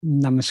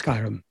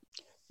Namaskaram.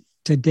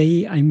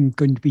 Today I'm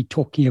going to be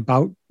talking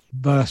about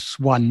verse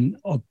 1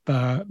 of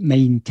the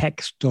main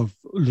text of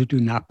Uḷḷadu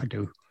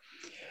Nāṛpadu.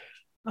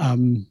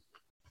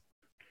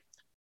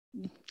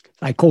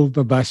 Like all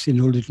the verse in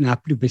Uḷḷadu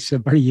Nāṛpadu, this is a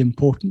very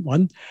important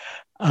one,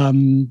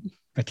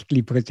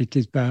 particularly because it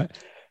is the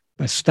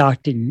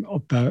starting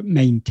of the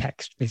main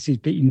text. This is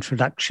the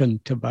introduction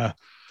to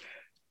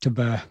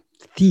the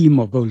theme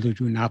of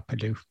Uḷḷadu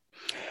Nāṛpadu.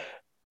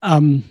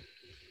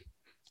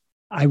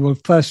 I will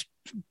first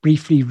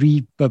briefly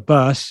read the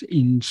verse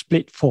in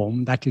split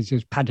form, that is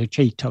as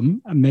Padachetam,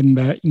 and then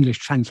the English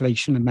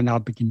translation, and then I'll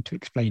begin to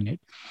explain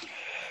it.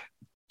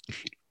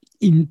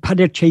 In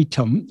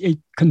Padachetam, it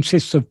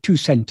consists of two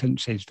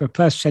sentences. The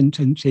first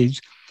sentence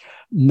is,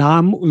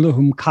 Nam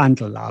Ullahum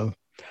Kandalal,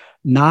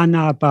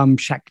 Nana Bam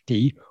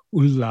Shakti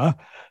Ulla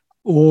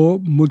O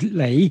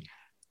Mudle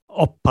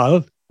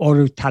Oppal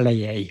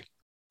Orutalaye.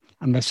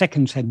 And the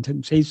second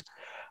sentence is,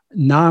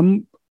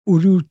 Nama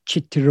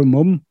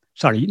Uruchittiramum,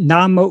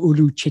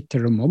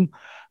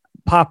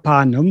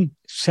 Papanum,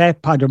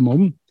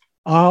 Sepadamum,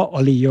 A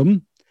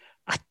Olium,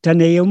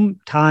 Attaneum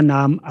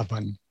Tanam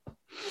Avan.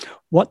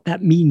 What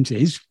that means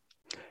is,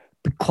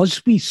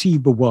 because we see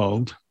the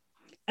world,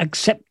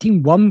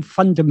 accepting one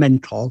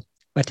fundamental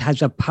but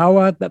has a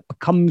power that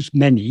becomes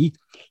many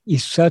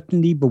is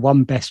certainly the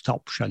one best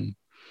option.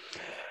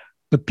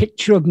 The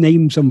picture of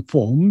names and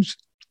forms,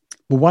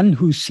 the one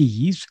who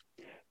sees,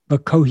 the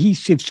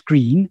cohesive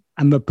screen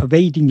and the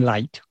pervading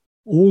light,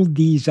 all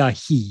these are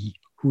he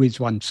who is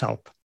oneself.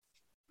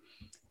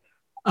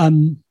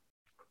 On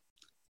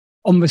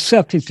the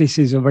surface, this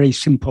is a very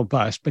simple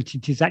verse, but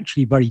it is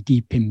actually very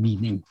deep in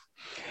meaning.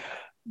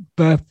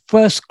 The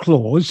first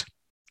clause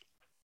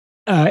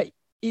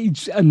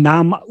is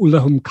Nam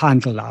Ullahum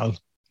Kandalal.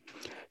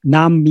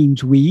 Nam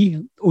means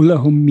we,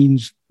 Ullahum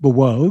means the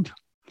world,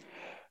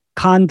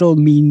 Kandal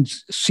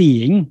means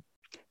seeing,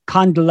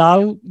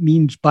 Kandalal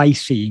means by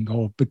seeing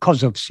or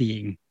because of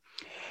seeing.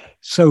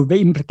 So the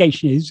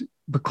implication is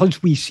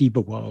because we see the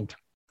world.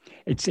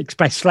 It's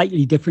expressed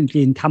slightly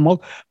differently in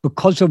Tamil.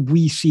 Because of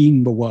we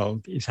seeing the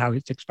world is how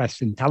it's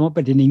expressed in Tamil,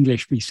 but in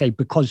English we say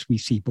because we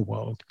see the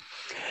world.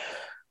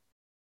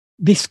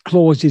 This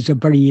clause is a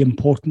very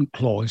important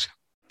clause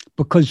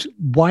because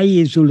why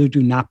is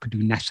Uḷḷadu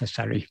Nāṛpadu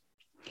necessary?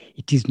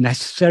 It is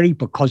necessary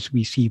because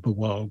we see the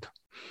world.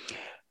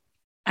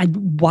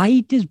 And why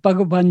does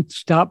Bhagavan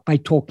start by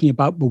talking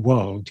about the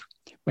world?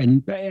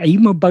 When the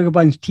aim of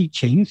Bhagavan's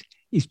teachings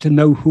is to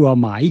know who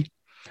am I,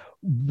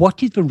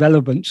 what is the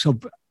relevance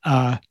of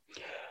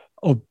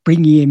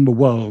bringing in the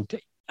world?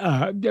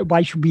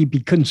 Why should we be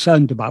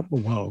concerned about the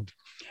world?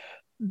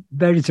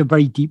 There is a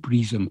very deep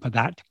reason for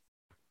that.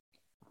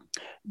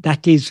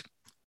 That is,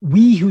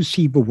 we who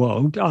see the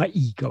world are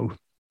ego.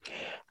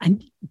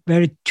 And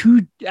there are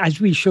two, as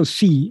we shall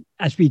see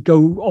as we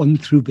go on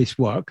through this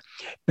work,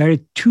 there are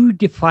two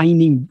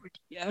defining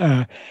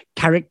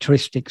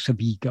characteristics of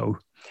ego.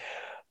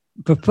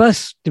 The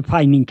first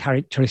defining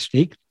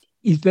characteristic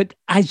is that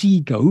as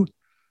ego,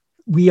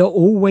 we are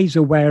always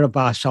aware of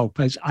ourselves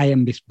as I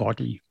am this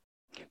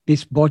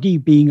body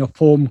being a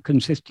form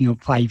consisting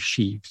of 5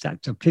 sheaves.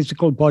 That's a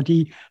physical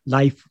body,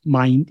 life,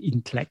 mind,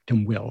 intellect,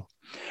 and will.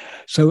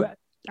 So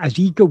as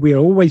ego, we are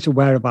always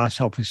aware of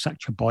ourselves as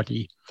such a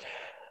body.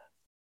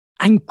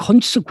 And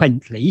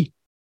consequently,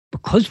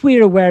 because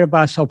we're aware of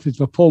ourselves as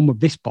the form of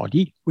this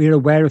body, we're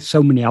aware of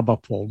so many other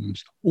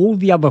forms. All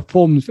the other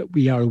forms that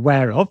we are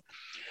aware of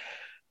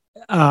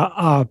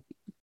are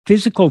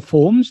physical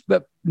forms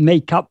that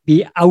make up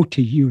the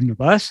outer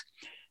universe,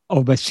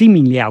 or the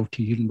seemingly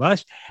outer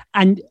universe,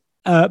 and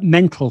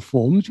mental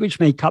forms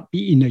which make up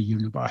the inner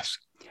universe,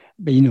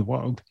 the inner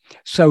world.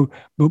 So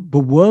the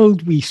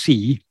world we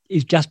see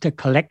is just a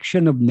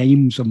collection of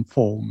names and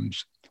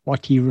forms.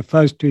 What he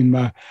refers to in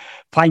the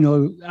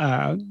final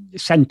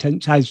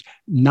sentence as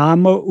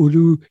Nama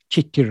Uru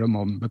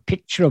Chittiramum, the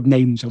picture of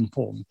names and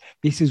forms.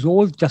 This is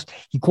all just,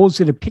 he calls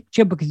it a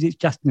picture because it's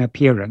just an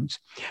appearance,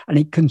 and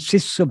it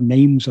consists of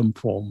names and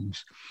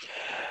forms.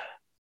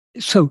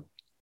 So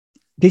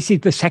this is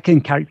the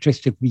second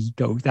characteristic of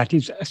ego. That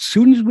is, as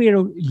soon as we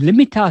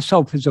limit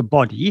ourselves as a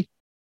body,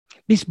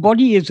 this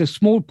body is a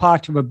small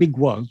part of a big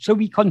world, so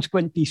we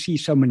consequently see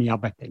so many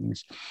other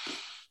things.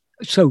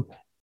 So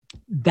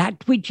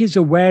that which is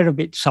aware of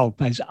itself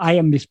as I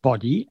am this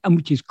body, and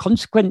which is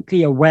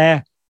consequently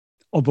aware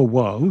of a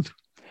world,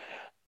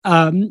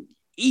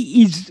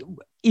 is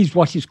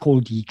what is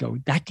called ego.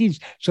 That is,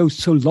 so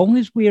long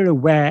as we are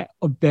aware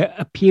of the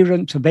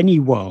appearance of any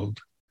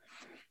world,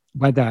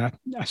 whether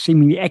a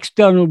seemingly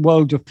external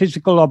world of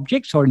physical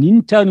objects or an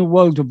internal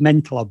world of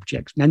mental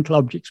objects. Mental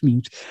objects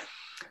means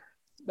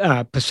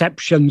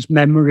perceptions,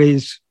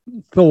 memories,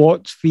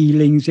 thoughts,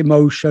 feelings,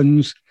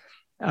 emotions,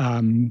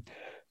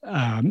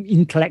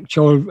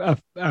 intellectual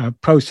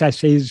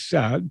processes,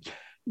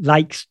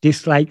 likes,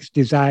 dislikes,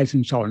 desires,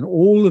 and so on.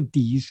 All of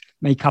these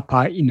make up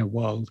our inner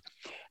world.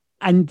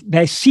 And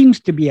there seems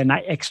to be an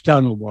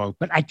external world,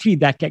 but actually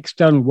that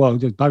external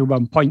world, as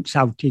Bhagavan points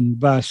out in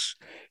verse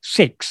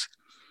 6,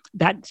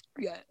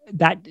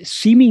 that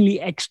seemingly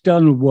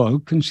external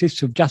world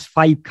consists of just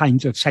 5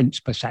 kinds of sense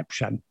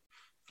perception.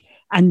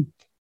 And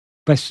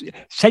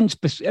sense,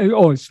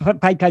 or 5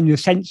 kinds of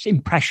sense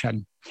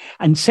impression.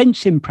 And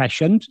sense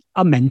impressions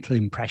are mental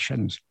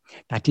impressions.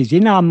 That is,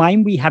 in our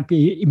mind, we have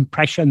the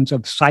impressions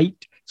of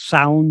sight,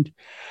 sound,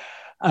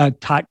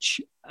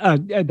 touch,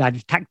 that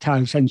is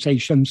tactile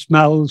sensation,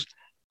 smells,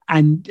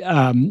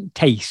 and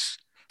tastes.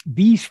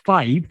 These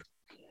 5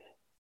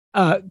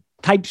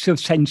 types of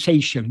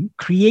sensation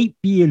create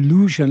the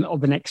illusion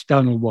of an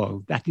external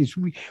world. That is,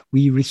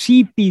 we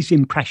receive these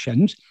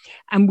impressions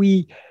and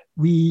we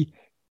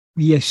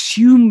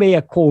assume they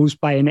are caused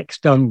by an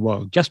external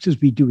world, just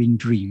as we do in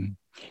dream.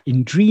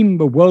 In dream,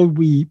 the world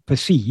we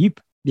perceive,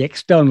 the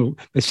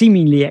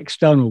seemingly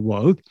external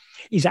world,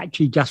 is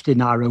actually just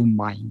in our own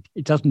mind.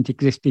 It doesn't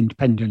exist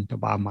independent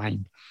of our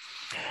mind.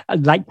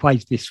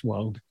 Likewise, this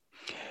world.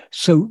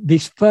 So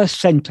this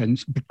first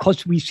sentence,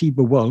 because we see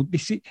the world,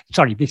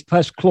 this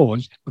first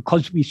clause,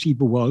 because we see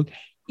the world,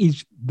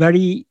 is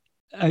very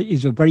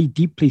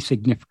deeply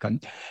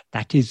significant.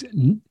 That is,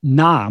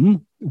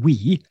 Nam,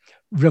 we,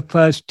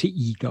 refers to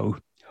ego.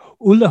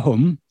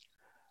 Uڵḷadu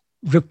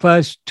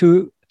refers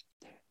to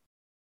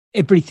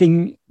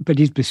everything that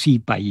is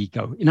perceived by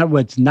ego. In other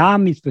words,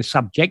 Nam is the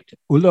subject,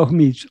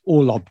 Uڵḷadu is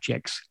all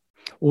objects.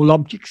 All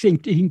objects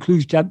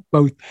includes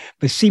both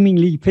the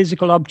seemingly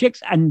physical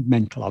objects and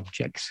mental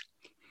objects.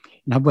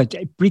 In other words,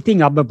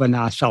 everything other than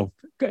ourselves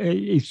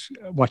is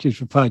what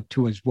is referred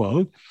to as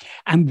world.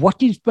 And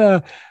what is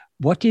the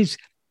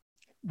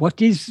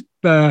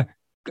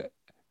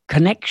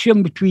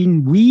connection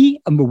between we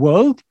and the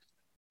world?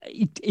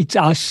 It's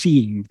our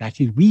seeing. That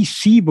is, we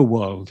see the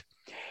world.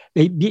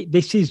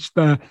 This is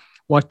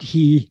what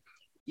he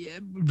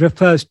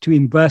refers to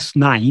in verse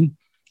 9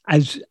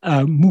 as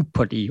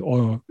Mupadi,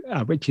 or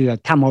which is a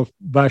Tamil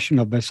version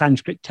of the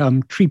Sanskrit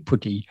term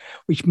Tripudi,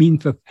 which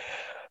means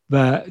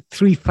the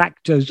 3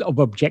 factors of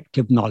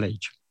objective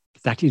knowledge.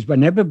 That is,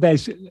 whenever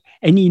there's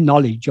any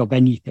knowledge of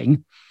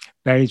anything,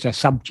 there is a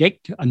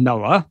subject, a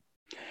knower,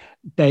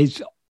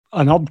 there's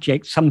an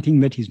object, something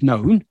that is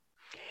known,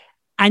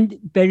 and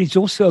there is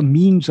also a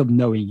means of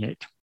knowing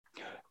it.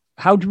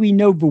 How do we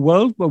know the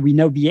world? Well, we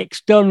know the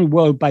external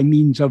world by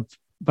means of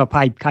the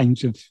 5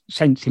 kinds of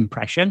sense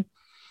impression.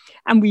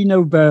 And we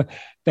know the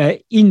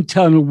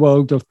internal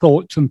world of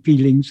thoughts and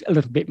feelings a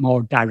little bit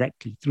more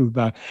directly through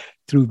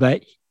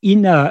the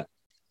inner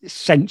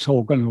sense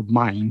organ of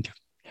mind.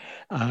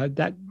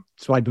 That's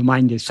why the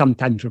mind is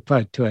sometimes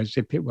referred to as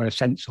if it were a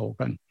sense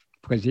organ,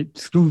 because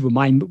it's through the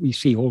mind that we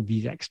see all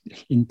these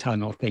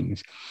internal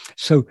things.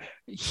 So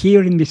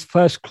here in this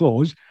first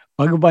clause,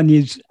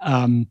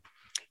 Bhagavan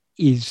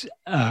is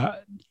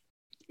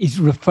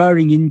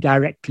referring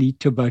indirectly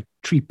to the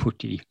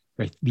Tripudi,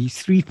 right?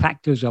 These 3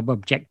 factors of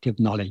objective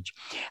knowledge.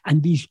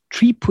 And these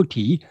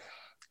Tripudi,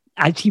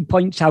 as he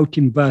points out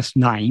in verse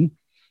 9,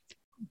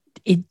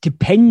 it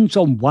depends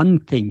on one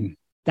thing.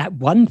 That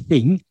one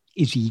thing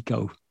is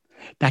ego.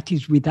 That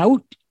is,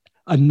 without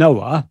a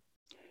knower,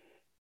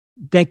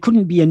 there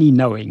couldn't be any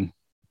knowing.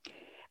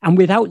 And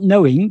without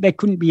knowing, there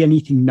couldn't be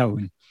anything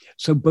known.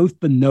 So both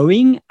the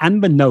knowing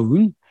and the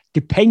known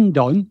depend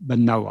on the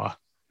knower.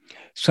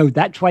 So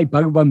that's why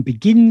Bhagavan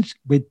begins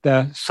with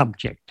the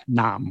subject,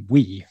 Nam,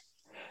 we.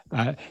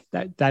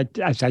 That,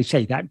 as I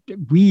say, that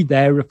we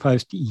there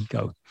refers to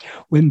ego.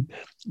 When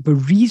the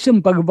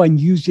reason Bhagavan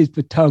uses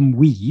the term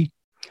we,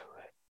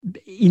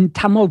 in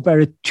Tamil there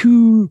are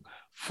 2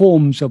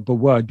 forms of the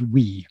word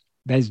we.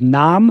 There's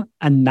Nam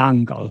and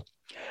Nangal.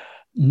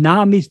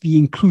 Nam is the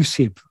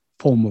inclusive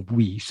form of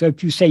we. So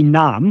if you say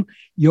Nam,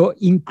 you're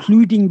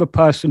including the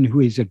person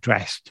who is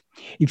addressed.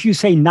 If you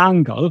say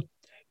Nangal,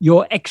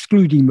 you're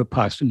excluding the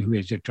person who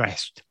is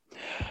addressed.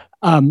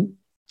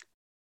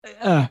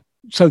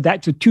 So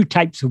that's the 2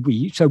 types of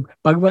we. So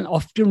Bhagavan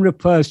often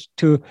refers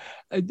to,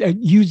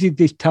 uses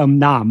this term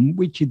Nam,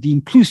 which is the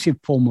inclusive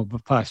form of the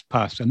first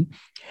person,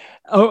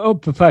 or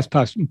the first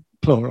person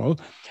plural.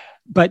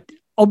 But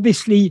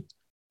obviously,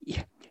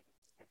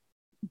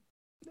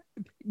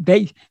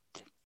 the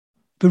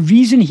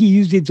reason he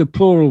uses the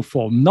plural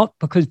form, not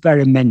because there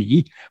are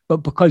many, but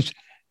because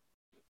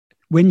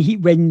when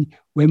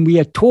we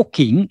are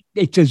talking,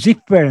 it's as if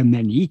there are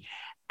many,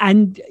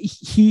 and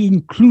he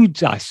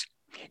includes us.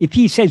 If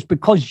he says,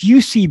 because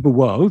you see the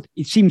world,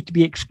 it seems to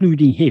be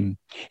excluding him.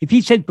 If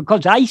he says,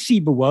 because I see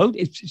the world,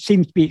 it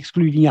seems to be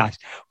excluding us.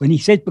 When he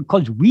says,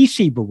 because we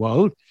see the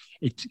world,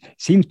 it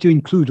seems to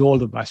include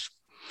all of us.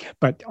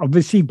 But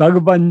obviously,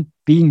 Bhagavan,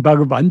 being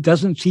Bhagavan,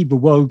 doesn't see the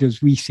world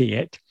as we see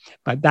it.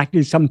 But that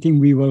is something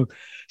we will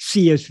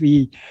see as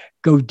we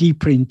go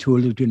deeper into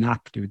Uḷḷadu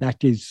Nāṛpadu.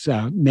 That is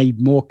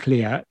made more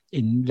clear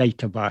in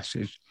later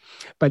verses.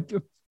 But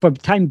for the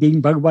time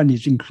being, Bhagavan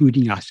is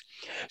including us.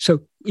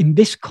 So in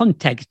this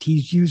context,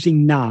 he's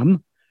using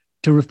Nam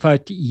to refer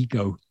to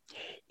ego.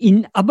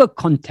 In other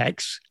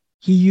contexts,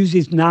 he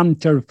uses Nam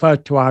to refer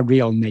to our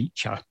real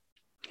nature.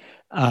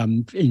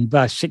 In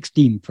verse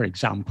 16, for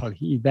example,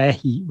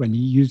 when he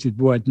uses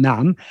the word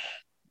Nam,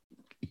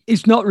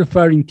 It's not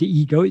referring to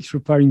ego, it's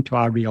referring to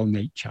our real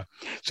nature.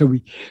 So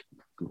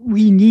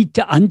we need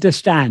to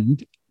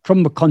understand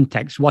from the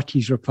context what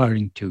he's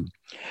referring to.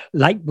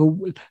 Like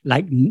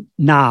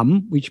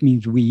nam, which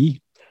means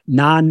we,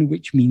 nan,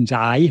 which means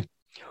I,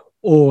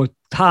 or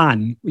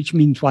tan, which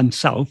means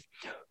oneself,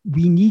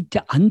 we need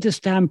to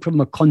understand from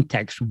a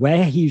context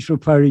where he's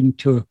referring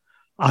to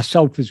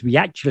ourselves as we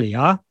actually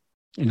are,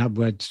 in other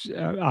words,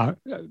 our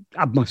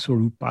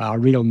Atmaswarupa, our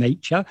real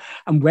nature,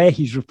 and where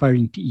he's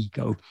referring to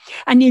ego.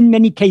 And in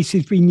many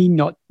cases, we need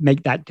not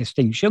make that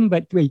distinction,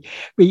 but we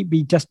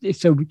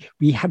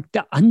have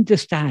to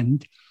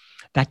understand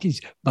that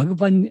is,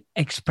 Bhagavan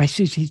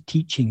expresses his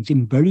teachings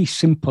in very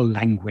simple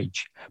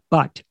language,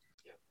 but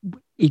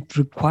it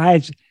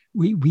requires,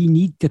 we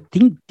need to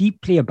think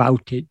deeply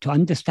about it to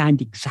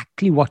understand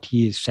exactly what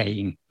he is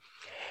saying.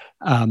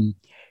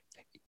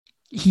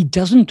 He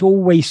doesn't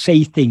always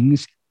say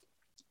things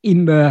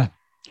in works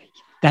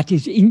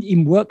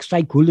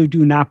like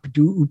Uڵḷadu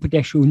Nāṛpadu,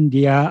 Upadesha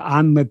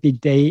Amma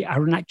Bidde,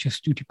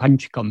 Arunachastuti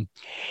Panchakam.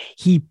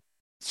 He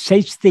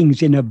says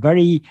things in a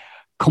very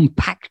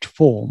compact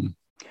form.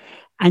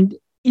 And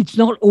it's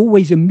not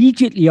always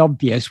immediately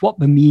obvious what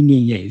the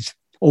meaning is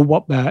or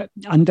what the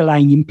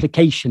underlying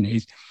implication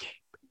is.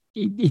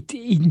 It's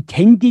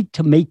intended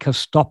to make us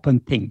stop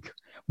and think.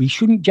 We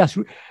shouldn't just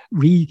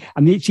read.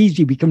 I mean, it's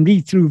easy. We can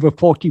read through the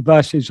 40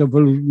 verses of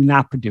Uڵḷadu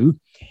Nāṛpadu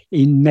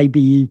in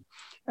maybe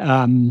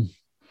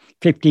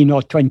 15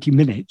 or 20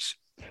 minutes.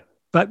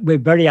 But we're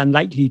very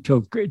unlikely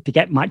to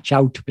get much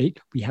out of it.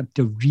 We have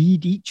to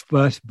read each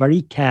verse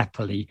very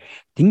carefully,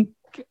 think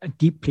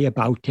deeply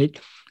about it,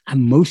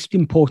 and most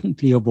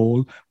importantly of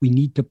all, we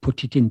need to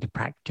put it into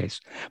practice.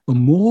 The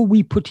more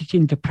we put it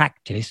into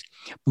practice,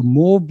 the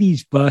more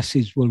these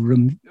verses will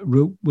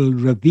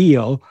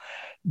reveal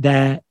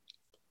their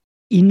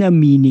inner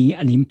meaning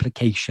and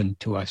implication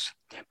to us,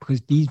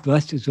 because these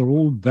verses are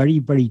all very,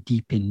 very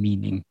deep in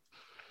meaning.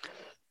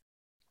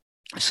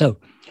 So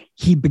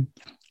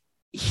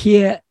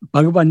here,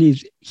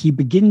 Bhagavan he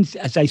begins,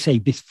 as I say,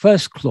 this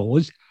first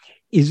clause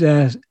is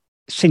a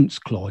since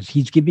clause.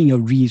 He's giving a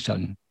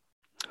reason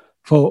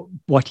for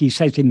what he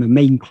says in the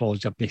main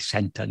clause of this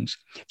sentence.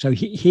 So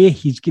here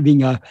he's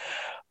giving a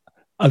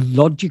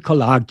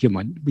logical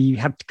argument. We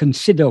have to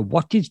consider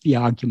what is the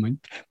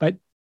argument. But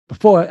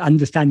before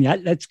understanding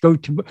that, let's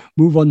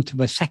move on to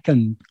the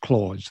second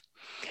clause.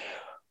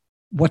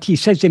 What he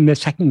says in the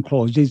second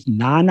clause is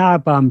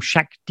Nāṇābham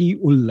Shakti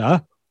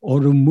Ulla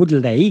Oru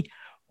Mudale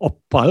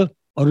Oppal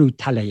Oru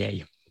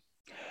Talaye.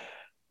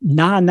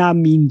 Nana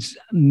means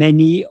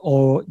many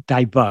or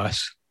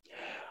diverse.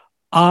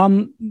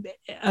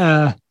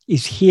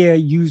 Is here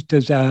used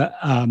as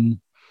an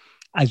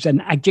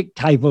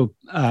adjectival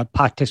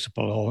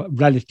participle or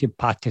relative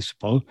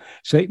participle.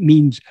 So it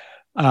means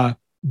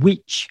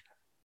which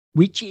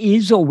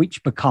is or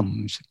which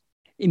becomes.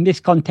 In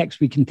this context,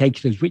 we can take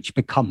it as which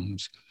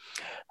becomes.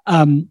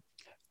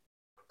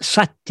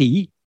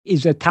 Sati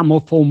is a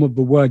Tamil form of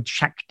the word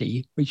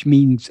Shakti, which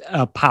means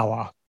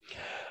power.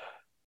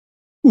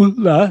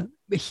 Ulla,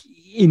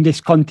 in this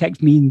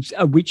context, means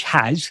which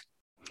has,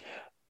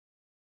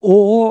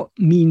 or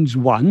means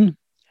one,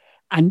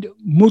 and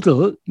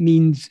mudal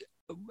means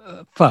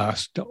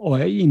first, or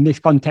in this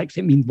context,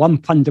 it means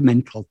one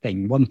fundamental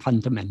thing, one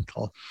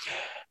fundamental.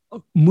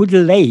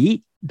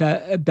 Mudale,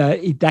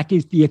 that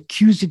is the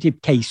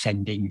accusative case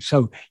ending.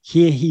 So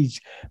here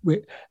he's,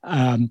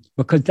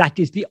 because that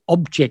is the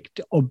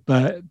object of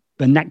the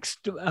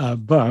next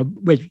verb,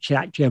 which is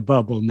actually a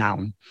verbal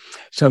noun.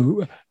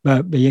 So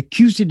the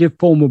accusative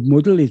form of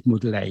mudal is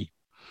mudale.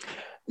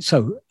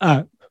 So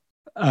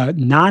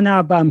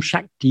Nāṇābham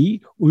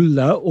Shakti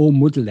Ulla or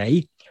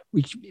Mudale,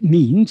 which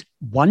means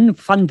one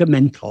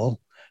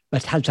fundamental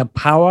but has a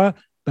power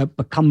that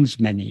becomes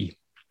many.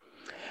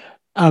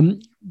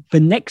 The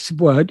next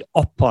word,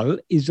 Oppal,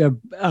 is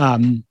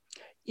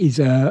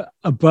a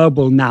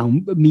verbal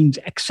noun that means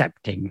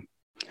accepting.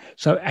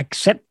 So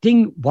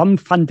accepting one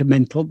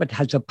fundamental but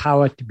has a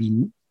power to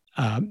be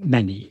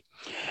many.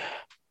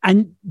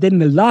 And then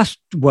the last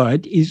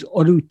word is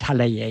Oru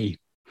Talaye.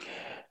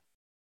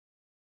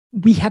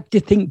 We have to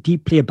think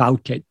deeply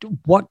about it,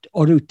 what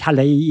Oru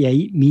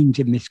Talaye means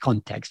in this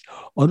context.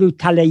 Oru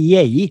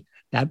Talaye,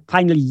 that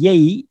finally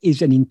ye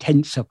is an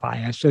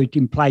intensifier, so it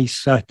implies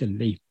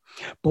certainly.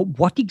 But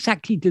what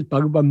exactly does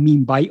Bhagavan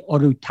mean by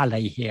Oru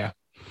Tale here?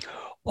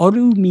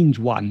 Oru means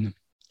one,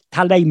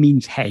 Tale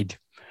means head.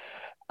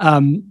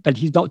 But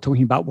he's not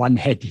talking about one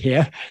head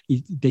here.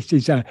 This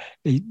is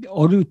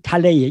Oru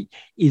Tale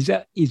is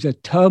a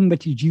term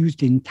that is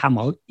used in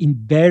Tamil in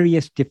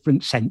various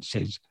different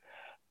senses.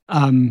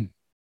 Here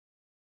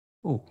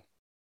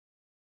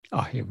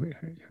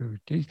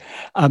it is.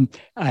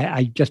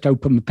 I just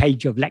opened the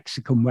page of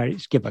lexicon where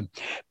it's given.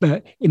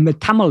 But in the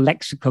Tamil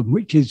lexicon,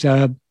 which is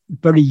a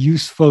very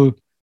useful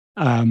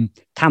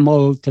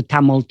Tamil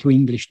to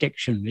English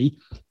dictionary,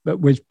 that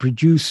was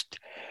produced,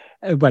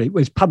 it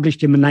was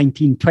published in the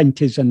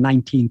 1920s and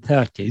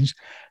 1930s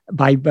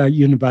by the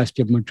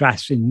University of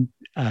Madras in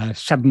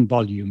 7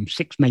 volumes,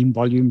 6 main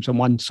volumes and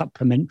 1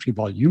 supplementary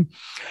volume.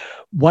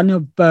 One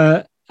of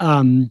the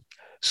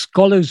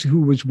scholars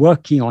who was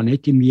working on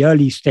it in the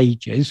early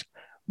stages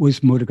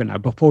was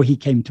Murugan. Before he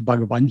came to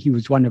Bhagavan, he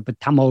was one of the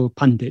Tamil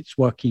pundits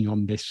working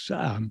on this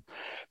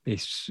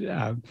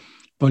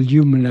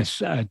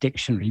voluminous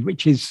dictionary,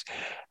 which is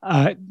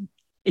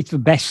it's the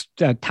best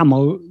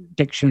Tamil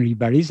dictionary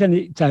there is, and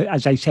it's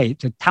as I say,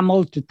 it's a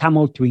Tamil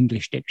to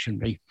English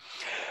dictionary.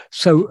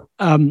 So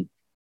the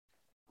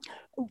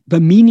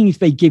meanings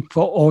they give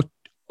for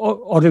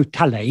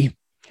Orutale,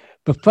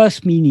 the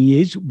first meaning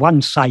is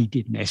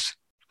one-sidedness,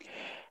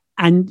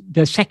 and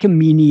the second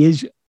meaning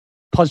is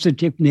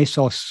positiveness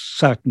or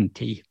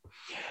certainty.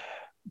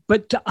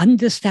 But to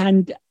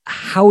understand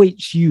how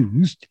it's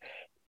used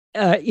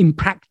in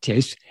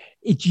practice,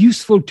 it's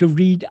useful to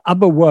read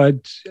other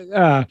words,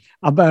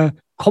 other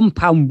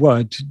compound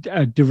words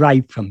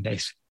derived from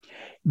this.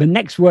 The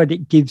next word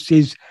it gives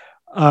is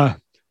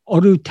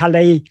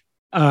Orutale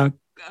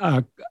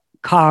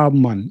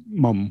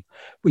Karmam,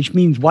 which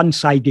means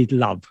one-sided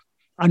love,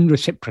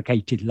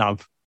 unreciprocated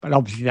love. But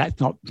obviously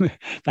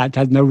that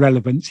has no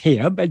relevance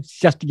here, but it's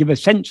just to give a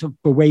sense of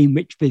the way in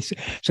which this.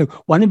 So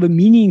one of the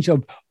meanings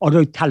of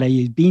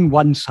Orutale is being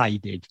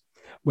one-sided,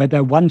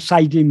 whether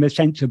one-sided in the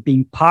sense of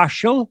being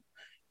partial,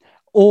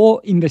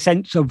 or in the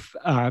sense of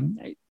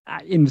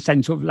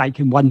like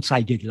in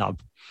one-sided love.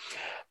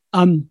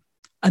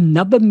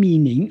 Another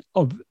meaning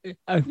of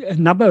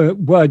another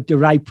word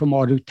derived from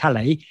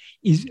Orutale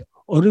is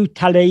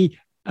Orutale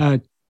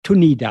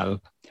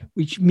Tunidal,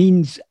 which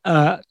means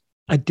a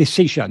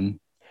decision,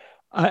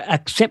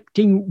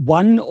 accepting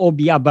one or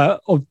the other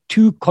of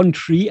 2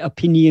 contrary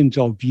opinions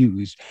or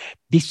views.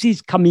 This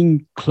is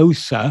coming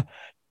closer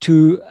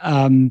to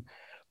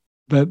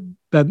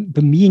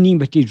the meaning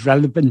that is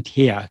relevant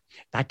here.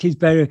 That is,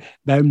 there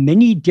are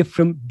many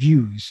different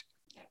views,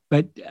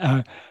 but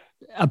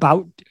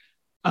about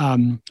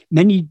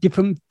many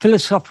different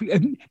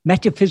philosophical,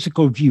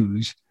 metaphysical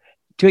views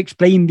to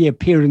explain the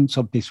appearance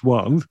of this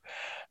world.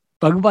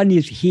 Bhagavan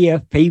is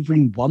here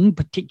favoring one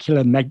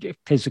particular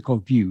metaphysical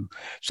view.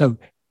 So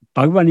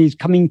Bhagavan is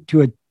coming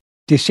to a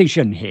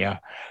decision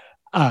here.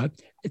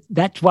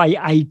 That's why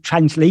I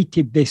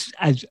translated this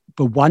as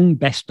the one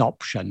best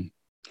option.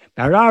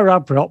 There are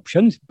other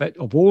options, but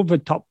of all the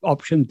top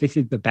options, this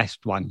is the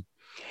best one.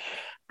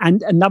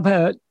 And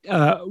another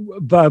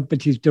verb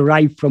that is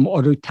derived from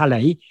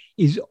Orutale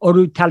is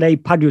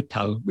Uڵḷḷadu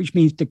Nāṛpadu, which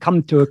means to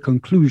come to a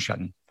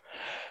conclusion.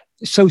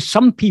 So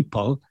some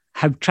people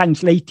have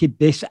translated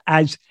this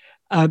as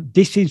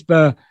this is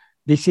the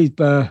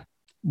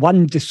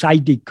one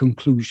decided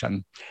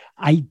conclusion.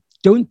 I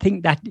don't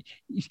think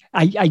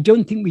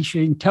we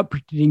should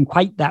interpret it in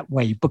quite that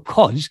way,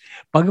 because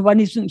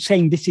Bhagavan isn't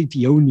saying this is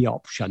the only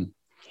option.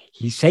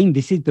 He's saying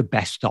this is the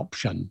best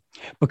option.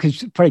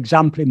 Because, for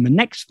example, in the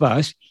next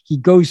verse, he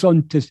goes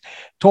on to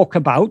talk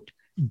about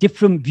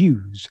different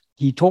views.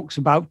 He talks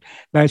about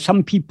there are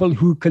some people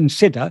who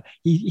consider,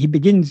 he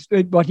begins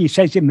with what he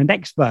says in the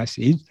next verse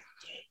is,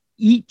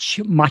 each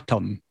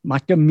matam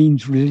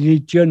means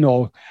religion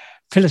or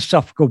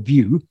philosophical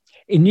view,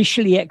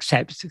 initially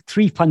accepts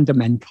 3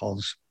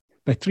 fundamentals.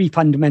 The 3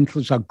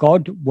 fundamentals are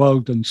God,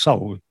 world, and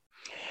soul.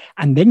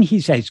 And then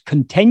he says,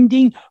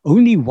 contending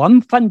only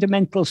one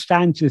fundamental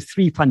stands as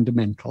 3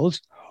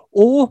 fundamentals,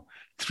 or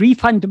 3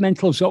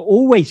 fundamentals are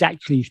always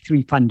actually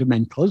 3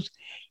 fundamentals,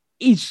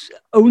 is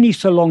only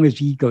so long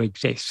as ego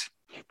exists.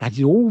 That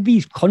is, all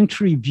these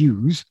contrary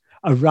views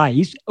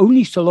arise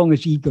only so long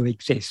as ego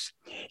exists.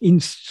 In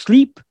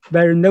sleep,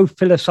 there are no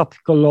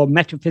philosophical or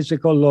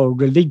metaphysical or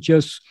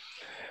religious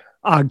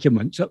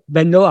arguments.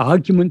 There are no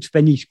arguments of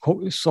any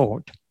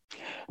sort.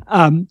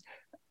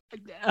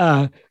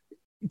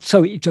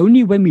 So it's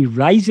only when we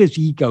rise as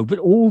ego that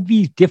all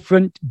these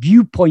different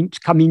viewpoints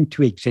come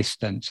into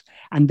existence.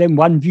 And then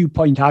one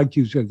viewpoint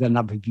argues with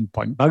another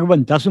viewpoint.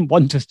 Bhagavan doesn't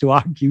want us to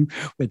argue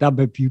with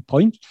other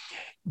viewpoints.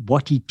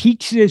 What he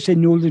teaches us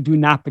in Uڵḷļadu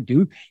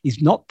Nāṛpadu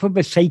is not for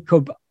the sake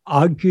of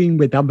arguing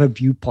with other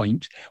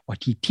viewpoints.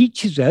 What he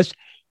teaches us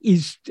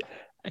is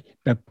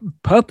the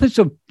purpose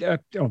of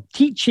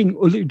teaching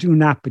Uڵḷļadu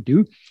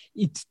Nāṛpadu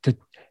is to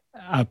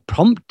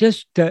prompt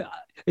us to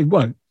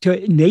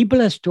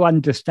enable us to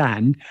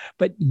understand,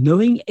 but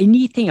knowing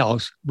anything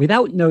else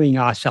without knowing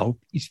ourselves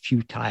is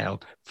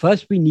futile.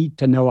 First, we need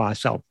to know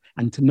ourselves,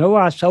 and to know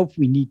ourselves,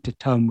 we need to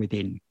turn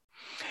within.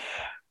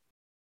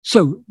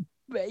 So,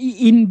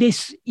 in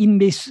this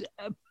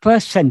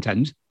first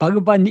sentence,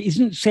 Bhagavan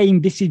isn't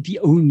saying this is the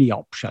only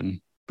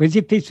option. Because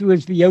if this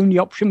was the only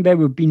option, there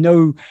would be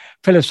no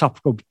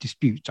philosophical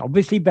disputes.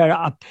 Obviously, there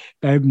are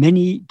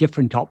many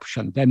different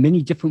options. There are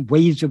many different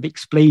ways of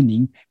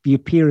explaining the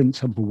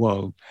appearance of the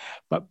world.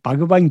 But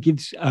Bhagavan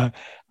gives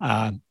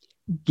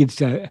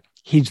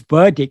his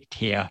verdict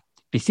here.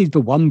 This is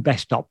the one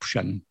best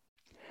option.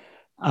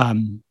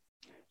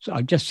 So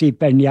I'll just see if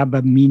there are any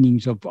other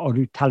meanings of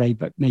Orutale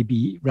that may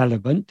be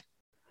relevant.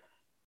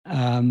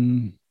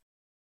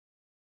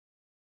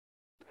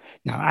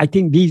 Now, I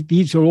think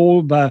these are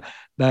all the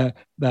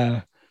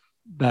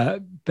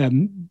the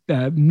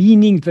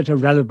meanings that are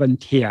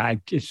relevant here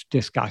I've just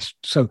discussed.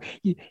 So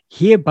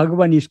here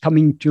Bhagavan is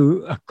coming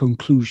to a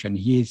conclusion.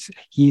 He is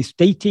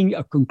stating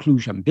a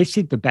conclusion. This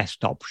is the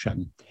best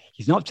option.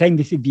 He's not saying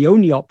this is the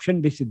only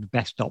option, this is the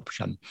best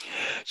option.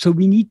 So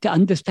we need to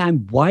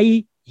understand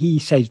why he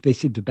says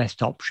this is the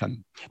best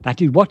option.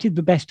 That is, what is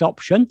the best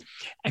option?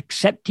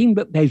 Accepting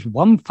that there's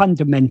one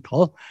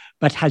fundamental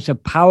but has a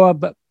power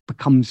that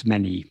becomes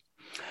many.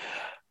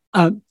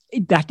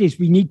 That is,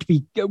 we need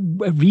to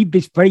read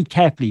this very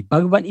carefully.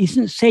 Bhagavan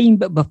isn't saying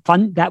that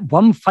that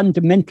one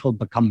fundamental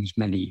becomes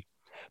many,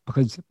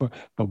 because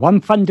the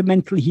one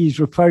fundamental he is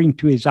referring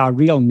to is our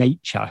real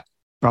nature,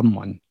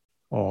 Brahman,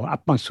 or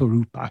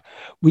Atmaswarupa,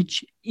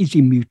 which is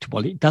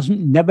immutable. It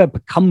never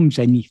becomes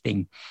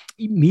anything.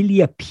 It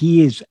merely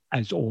appears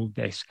as all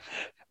this.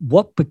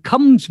 What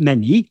becomes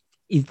many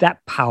is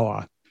that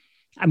power.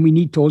 And we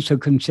need to also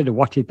consider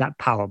what is that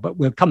power, but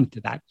we'll come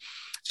to that.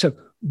 So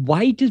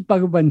why does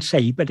Bhagavan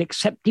say that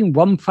accepting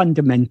one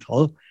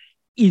fundamental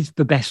is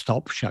the best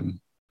option?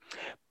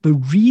 The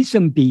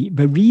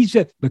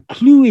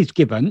clue is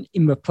given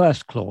in the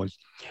first clause,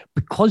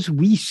 because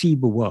we see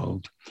the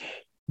world.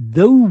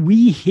 Though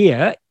we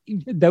hear,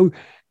 though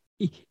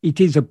it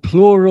is a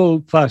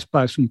plural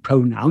first-person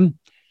pronoun,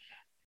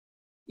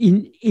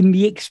 in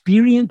the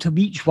experience of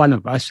each one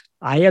of us,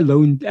 I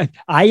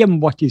am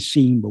what is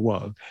seeing the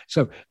world.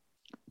 So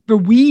the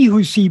we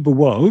who see the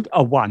world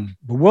are one.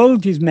 The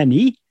world is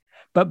many,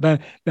 but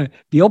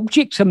the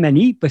objects are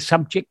many, the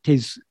subject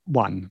is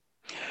one.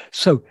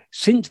 So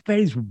since there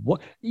is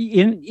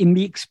in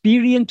the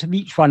experience of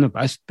each one of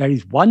us, there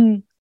is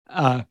one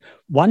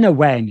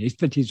awareness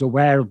that is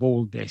aware of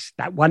all this.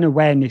 That one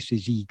awareness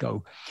is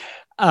ego,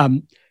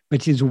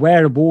 but is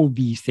aware of all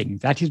these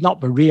things. That is not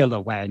the real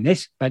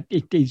awareness, but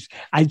it is,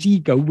 as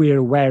ego, we're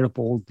aware of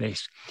all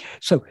this.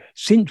 So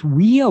since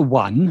we are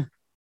one,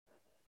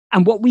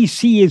 and what we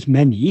see is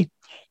many,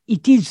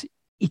 it is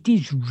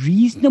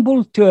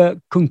reasonable to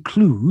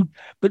conclude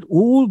that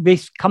all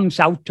this comes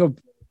out of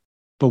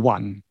the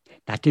one.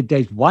 That is,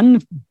 there's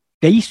one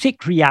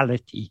basic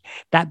reality.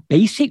 That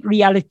basic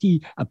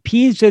reality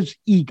appears as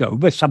ego,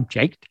 the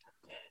subject.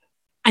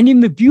 And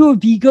in the view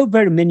of ego,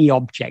 there are many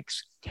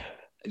objects.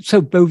 So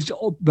though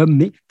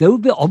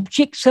the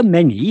objects are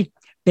many,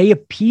 they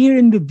appear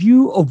in the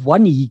view of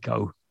one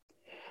ego.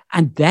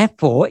 And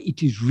therefore,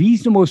 it is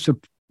reasonable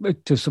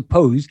to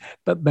suppose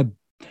that the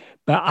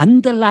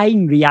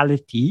underlying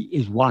reality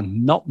is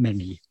one, not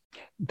many.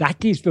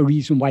 That is the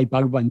reason why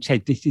Bhagavan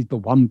said this is the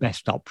one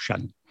best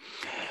option.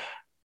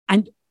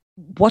 And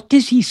what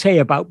does he say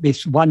about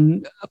this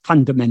one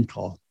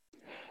fundamental?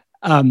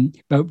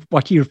 But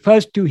what he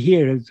refers to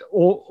here as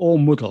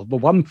Uڵḷadu, the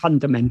one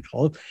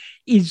fundamental,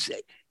 is,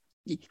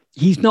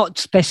 he's not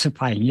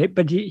specifying it,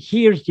 but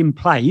here it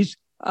implies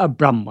a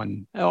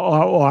Brahman,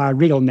 or a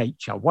real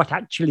nature, what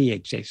actually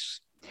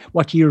exists.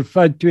 What he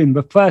referred to in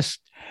the first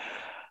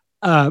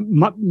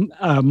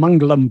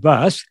Mangalam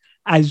verse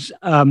as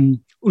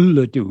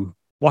Uڵḷadu,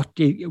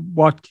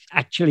 what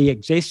actually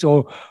exists,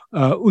 or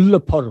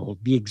Uλλapadu,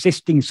 the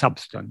existing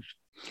substance.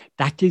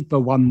 That is the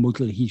one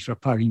mudal he's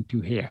referring to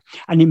here.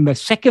 And in the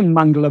second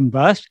Mangalam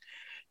verse,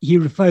 he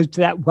refers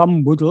to that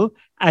one mudal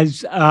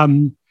as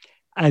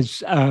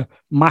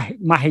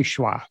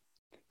Maheshwar,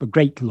 the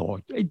great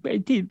Lord.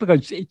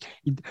 Because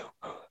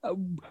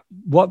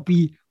what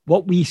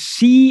we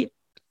see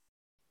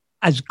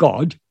as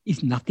God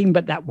is nothing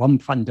but that one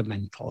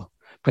fundamental.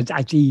 Because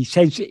as he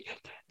says,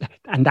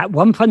 and that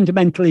one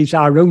fundamental is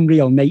our own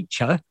real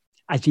nature,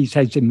 as he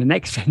says in the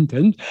next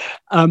sentence,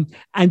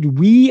 and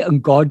we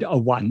and God are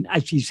one,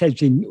 as he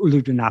says in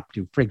Uḷḷadu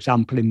Nāṛpadu, for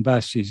example, in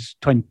verses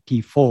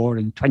 24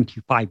 and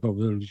 25 of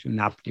Uḷḷadu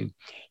Nāṛpadu.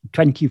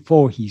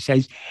 24, he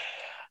says,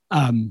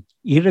 Irakum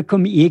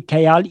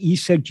ikayal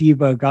isa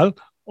jivagal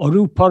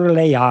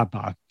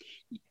oruporaleaba.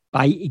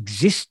 By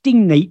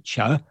existing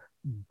nature,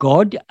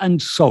 God and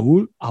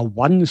soul are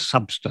one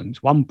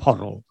substance, one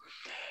portal.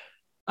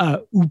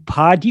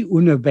 Upadi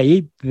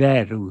unave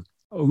veru.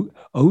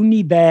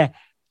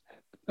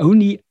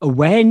 Only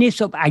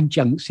awareness of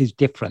adjuncts is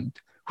different.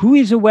 Who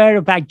is aware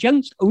of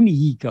adjuncts? Only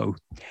ego.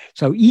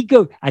 So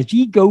as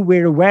ego,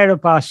 we're aware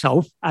of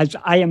ourselves as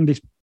I am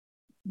this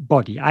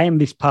body, I am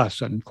this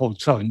person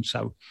called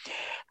so-and-so.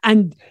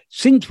 And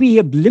since we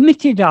have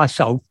limited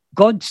ourselves,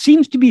 God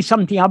seems to be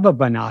something other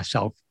than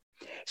ourselves.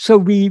 So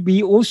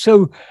we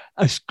also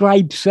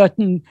ascribe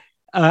certain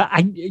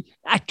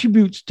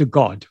attributes to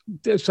God.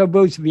 So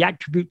those are the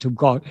attributes of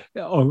God,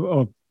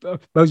 or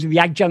those are the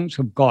adjuncts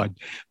of God.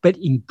 But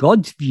in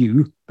God's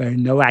view, there are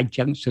no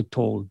adjuncts at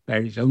all.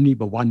 There is only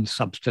the one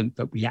substance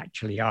that we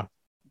actually are.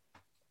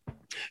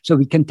 So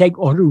we can take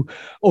Oru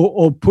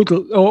or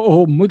Pudal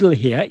or Mudal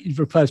here. It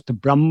refers to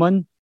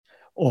Brahman,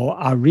 or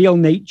our real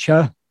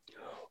nature,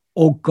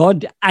 or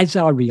God as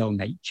our real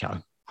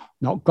nature.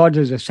 Not God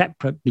as a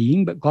separate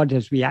being, but God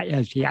as he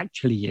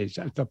actually is,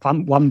 as the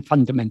one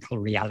fundamental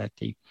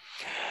reality.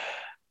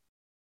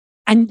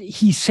 And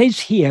he says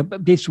here,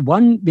 but this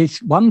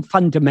one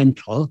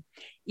fundamental,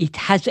 it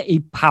has a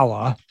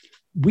power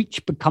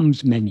which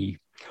becomes many.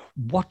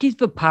 What is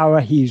the power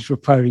he is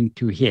referring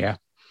to here?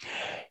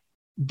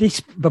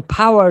 The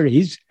power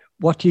is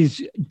what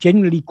is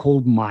generally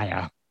called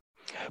Maya.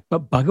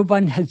 But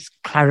Bhagavan has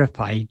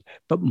clarified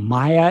that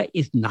Maya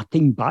is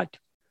nothing but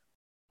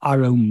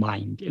our own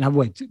mind. In other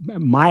words,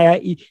 Maya,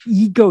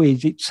 ego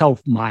is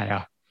itself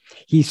Maya.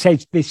 He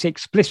says this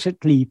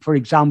explicitly, for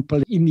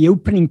example, in the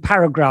opening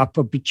paragraph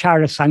of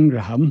Vichara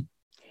Sangraham,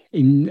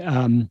 in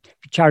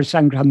Vichara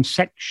Sangraham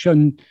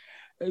section,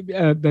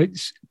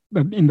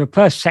 in the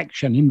first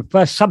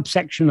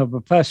subsection of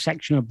the first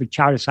section of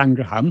Vichara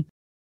Sangraham,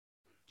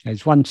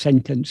 there's one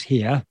sentence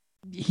here.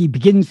 He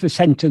begins the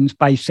sentence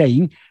by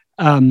saying,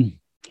 Ipadi,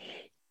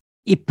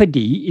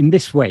 in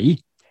this way,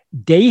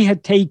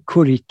 dehate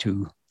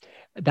kuritu.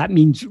 That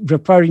means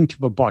referring to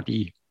the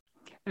body.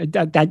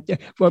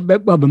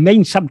 The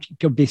main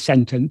subject of this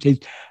sentence is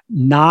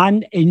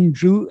nan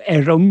endru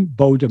erum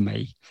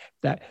bodhame,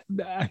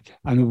 an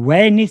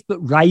awareness that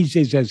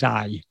rises as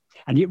I.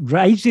 And it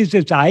rises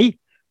as I,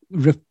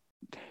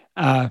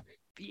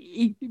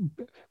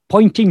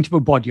 pointing to the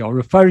body or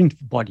referring to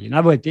the body. In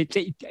other words,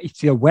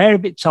 it's aware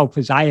of itself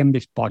as I am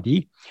this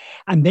body.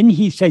 And then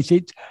he says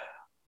it's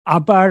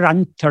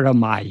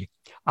avarantaramai.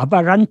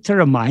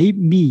 Avarantaramai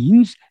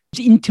means it's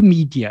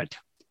intermediate,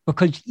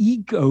 because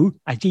ego,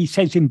 as he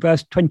says in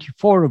verse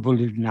 24 of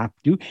Uḷḷadu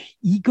Nāṛpadu,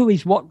 ego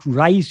is what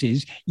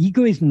rises.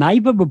 Ego is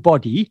neither the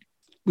body,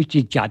 which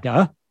is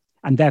jada,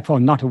 and therefore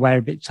not aware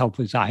of itself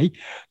as I,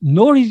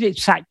 nor is it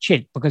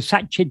Sat-Chit, because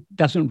Sat-Chit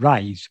doesn't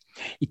rise.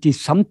 It is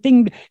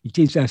something, it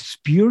is a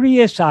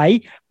spurious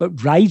I,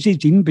 but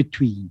rises in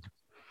between.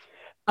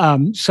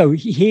 So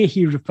here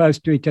he refers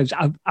to it as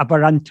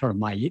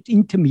avarantaramai, it's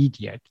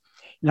intermediate.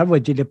 In other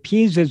words, it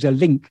appears as a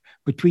link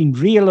between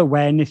real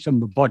awareness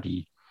and the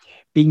body,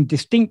 being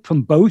distinct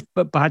from both,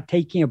 but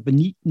partaking of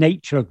the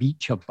nature of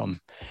each of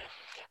them.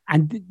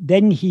 And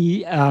then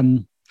he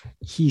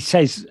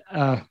says,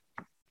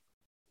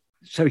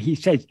 so he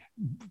says,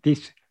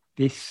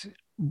 this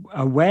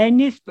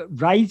awareness that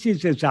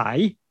rises as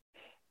I,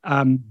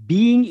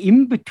 being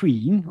in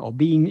between or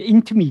being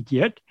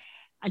intermediate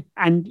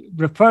and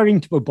referring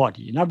to the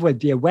body. In other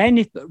words, the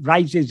awareness that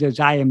rises as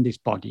I am this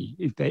body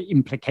is the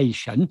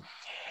implication.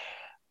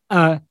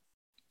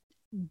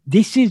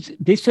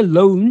 This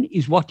alone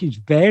is what is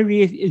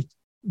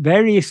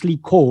variously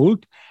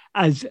called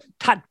as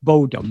tat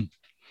bodham.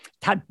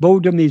 Tat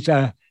bodham is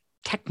a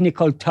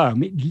technical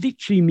term. It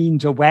literally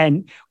means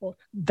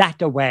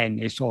that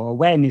awareness or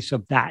awareness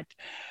of that.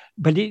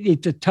 But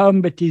it's a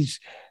term that is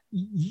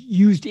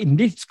used in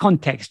this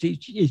context.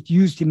 It's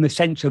used in the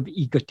sense of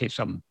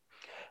egotism.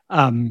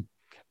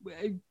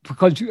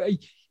 Because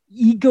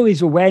ego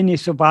is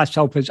awareness of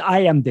ourselves as I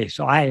am this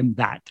or I am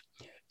that.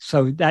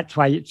 So that's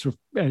why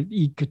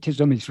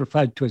egotism is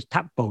referred to as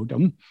tat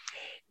bodham.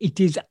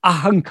 It is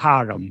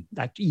ahankaram,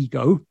 that's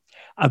ego,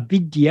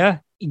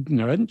 avidya,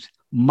 ignorance,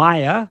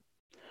 maya,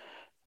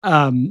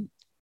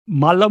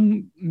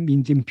 malam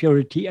means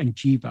impurity, and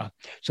jiva.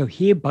 So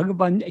here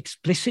Bhagavan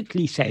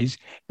explicitly says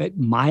that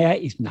Maya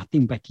is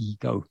nothing but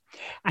ego.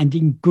 And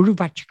in Guru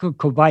Vachaka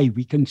Kavai,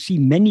 we can see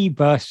many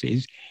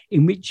verses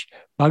in which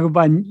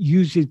Bhagavan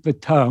uses the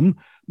term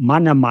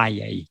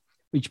manamaye,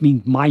 which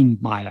means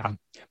mind Maya,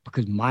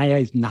 because Maya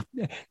is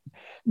nothing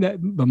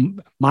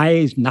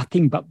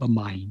but the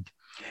mind.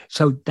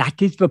 So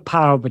that is the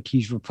power that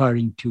he's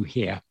referring to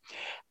here.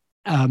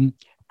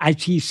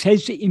 As he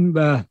says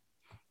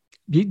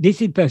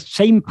this is the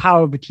same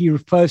power that he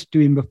refers to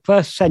in the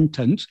first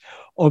sentence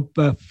of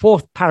the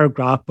fourth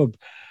paragraph of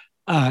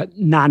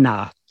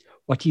Nana.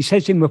 What he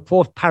says in the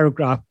fourth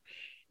paragraph,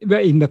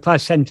 in the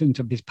first sentence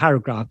of this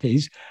paragraph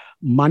is,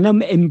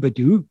 Manam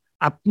embadu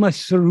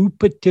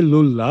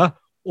atmasarupatilulla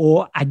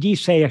or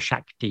Adisaya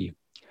Shakti.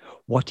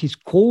 What is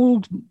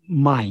called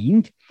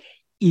mind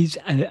is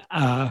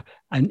an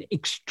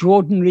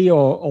extraordinary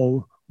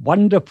or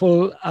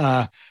wonderful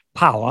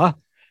power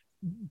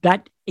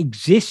that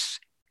exists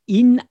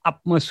in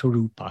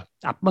Atmasvarupa.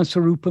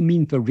 Atmasvarupa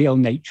means the real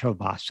nature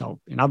of ourself.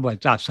 In other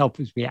words, ourself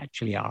as we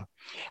actually are.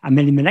 And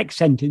then in the next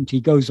sentence,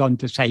 he goes on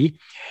to say,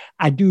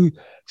 Adu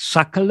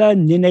sakala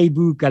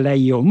ninevu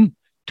galayum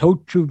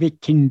totru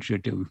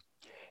vikindradu.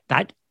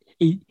 That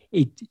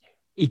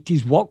it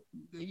is what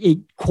it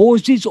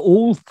causes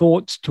all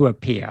thoughts to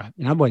appear.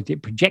 In other words,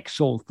 it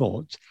projects all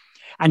thoughts.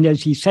 And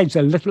as he says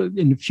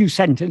in a few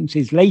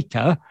sentences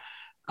later,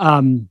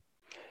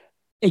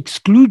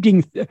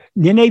 excluding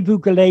ninevu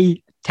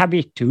galay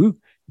tabitu,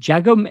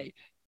 jagam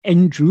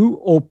endru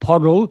or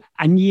porul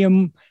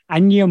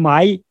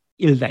anyamai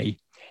ilde.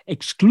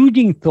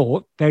 Excluding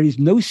thought, there is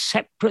no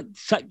separate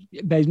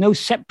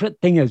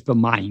thing as the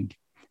mind.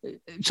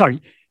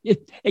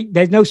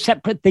 There's no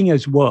separate thing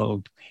as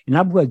world. In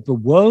other words, the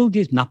world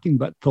is nothing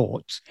but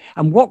thoughts.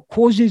 And what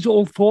causes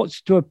all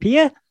thoughts to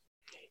appear?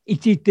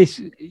 It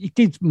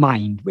is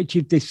mind, which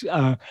is this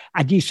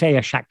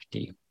Adisaya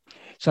Shakti.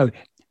 So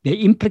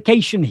the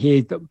implication here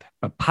is that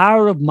the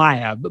power of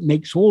Maya that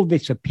makes all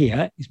this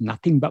appear is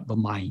nothing but the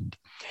mind.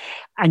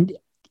 And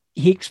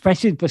he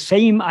expresses the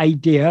same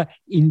idea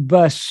in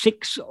verse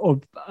 6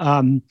 of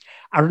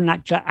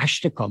Arunachala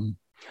Ashtakam.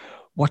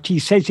 What he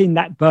says in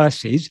that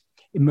verse is,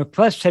 in the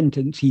first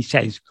sentence, he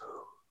says,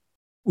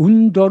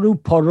 Undoru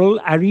porul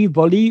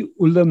arivoli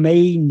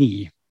ulamei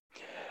ni.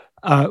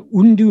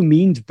 Undu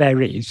means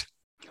there is.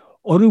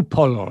 Oru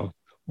porul,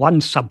 one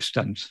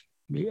substance.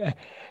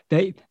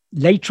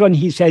 Later on,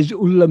 he says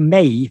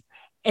ulamei.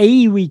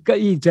 A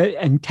is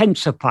an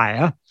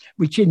intensifier,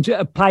 which is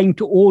applying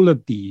to all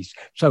of these.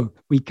 So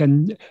we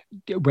can,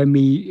 when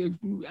we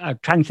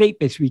translate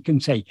this, we can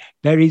say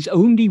there is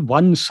only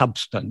one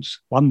substance,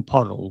 one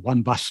porul,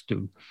 one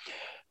vastu.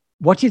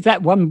 What is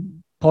that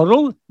one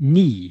porul?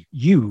 Ni,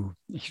 you.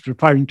 He's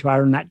referring to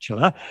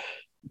Arunachala.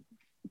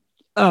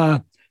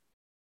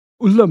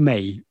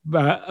 Ulamei,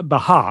 the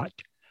heart.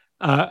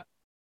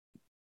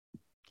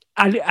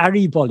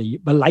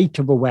 Arivoli, the light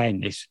of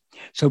awareness.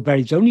 So there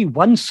is only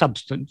one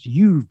substance,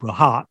 you, the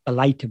heart, the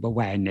light of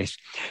awareness.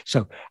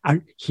 So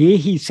here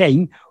he's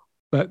saying,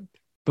 but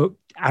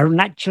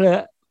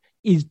Arunachala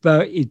is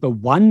the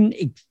one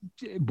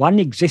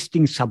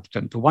existing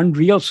substance, the one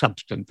real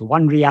substance, the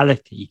one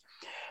reality.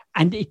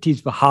 And it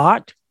is the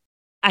heart,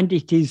 and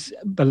it is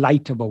the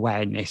light of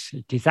awareness.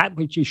 It is that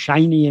which is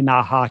shining in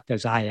our heart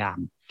as I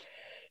am.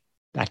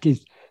 That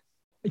is,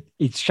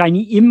 it's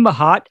shining in the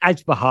heart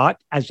as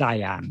I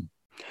am.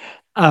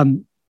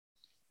 And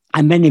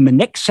then in the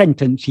next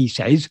sentence, he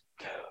says,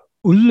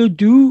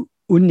 Uڵḷadu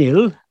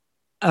Nāṛpadu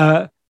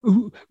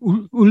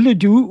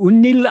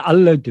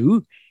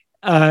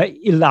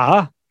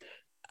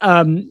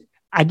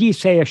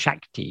Adisaya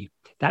Shakti.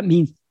 That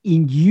means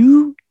in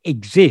you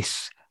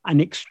exists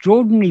an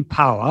extraordinary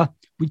power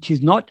which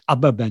is not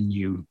other than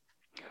you.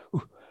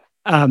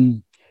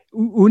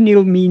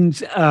 Unil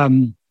means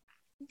in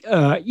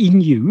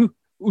you.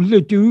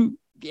 Uڵḷadu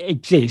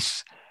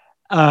exists.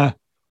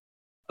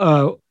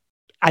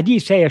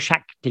 Adisaya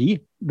Shakti,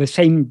 the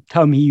same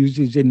term he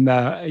uses in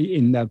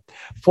the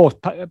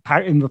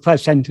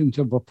first sentence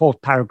of the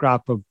fourth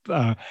paragraph of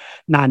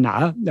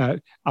Nana,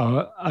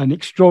 an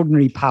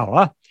extraordinary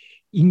power.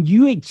 In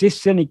you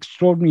exists an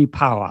extraordinary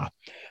power.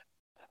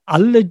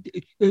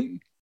 Uڵḷadu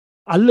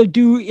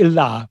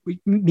Illah, which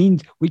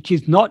means which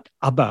is not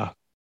other,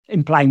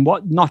 implying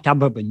what not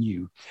other than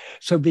you.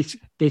 So this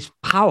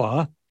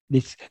power,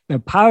 the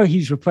power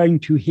he's referring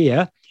to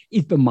here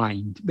is the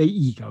mind, the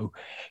ego.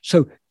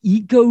 So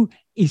ego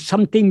is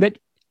something that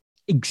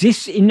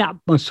exists in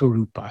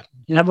Atmaswarupa.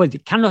 In other words,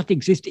 it cannot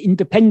exist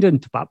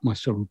independent of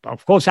Atmaswarupa.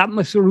 Of course,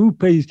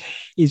 Atmaswarupa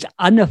is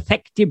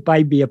unaffected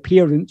by the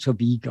appearance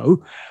of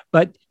ego,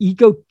 but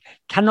ego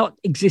cannot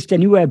exist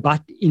anywhere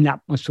but in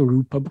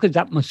Atmaswarupa, because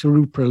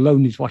Atmaswarupa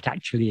alone is what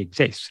actually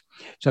exists.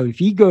 So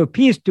if ego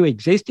appears to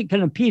exist, it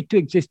can appear to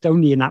exist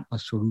only in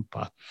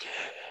Atmaswarupa.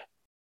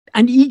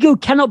 And ego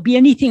cannot be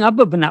anything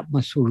other than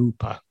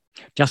Atmaswarupa.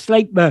 Just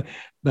like the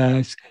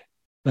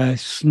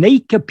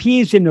snake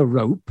appears in a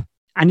rope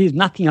and is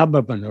nothing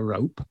other than a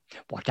rope,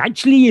 what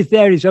actually is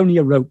there is only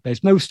a rope.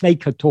 There's no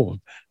snake at all.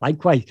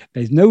 Likewise,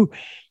 there's no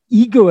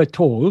ego at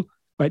all,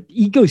 but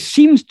ego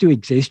seems to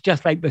exist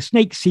just like the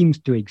snake seems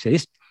to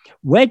exist.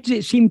 Where does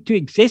it seem to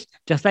exist?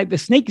 Just like the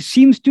snake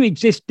seems to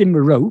exist in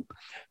the rope,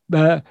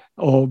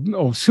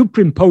 or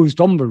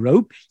superimposed on the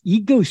rope,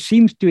 ego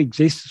seems to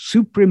exist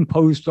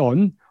superimposed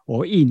on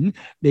or in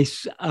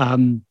this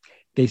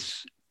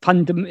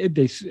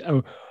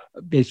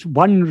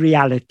one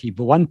reality,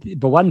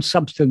 the one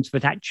substance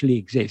that actually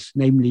exists,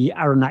 namely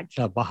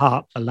Arunachala, the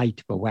heart, the light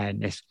of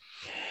awareness.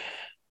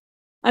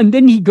 And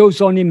then he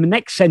goes on in the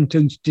next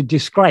sentence to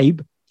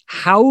describe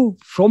how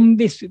from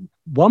this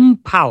one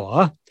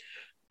power,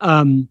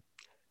 the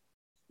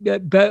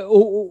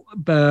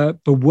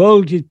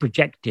world is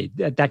projected.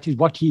 That is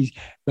what he's,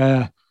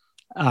 it's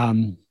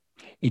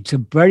a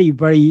very,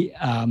 very,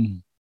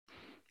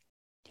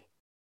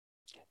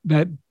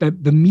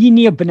 the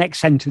meaning of the next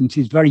sentence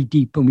is very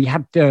deep, and we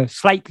have to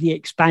slightly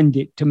expand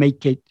it to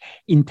make it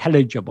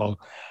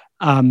intelligible.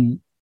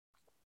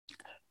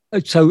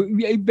 So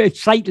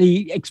it's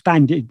slightly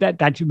expanded,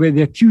 that with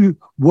a few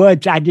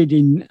words added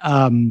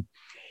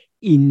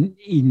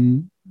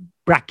in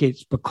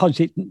brackets,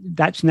 because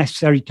that's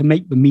necessary to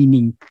make the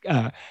meaning,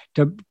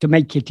 to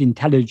make it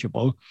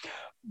intelligible.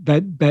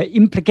 The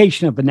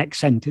implication of the next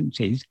sentence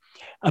is,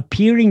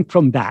 appearing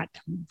from that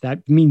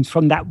means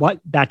from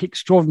that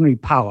extraordinary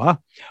power,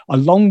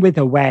 along with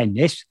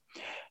awareness,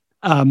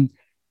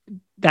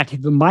 that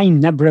if the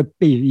mind never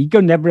appears, ego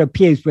never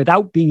appears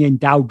without being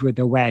endowed with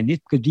awareness,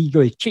 because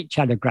ego is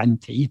chit-chata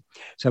granti.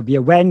 So the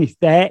awareness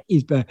there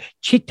is the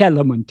chit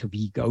element of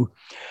ego.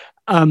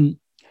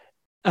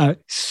 A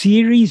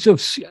series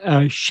of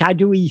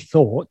shadowy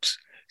thoughts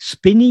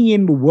spinning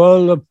in the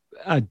whirl of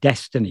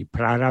destiny,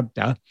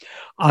 prarabdha,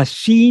 are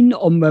seen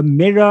on the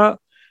mirror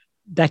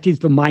that is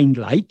the mind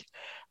light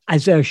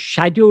as a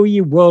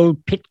shadowy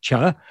world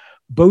picture,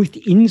 both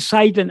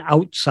inside and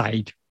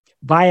outside,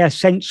 via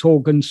sense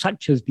organs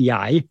such as the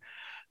eye,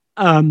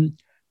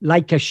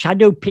 like a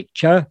shadow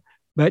picture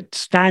that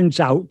stands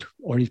out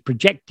or is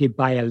projected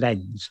by a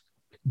lens.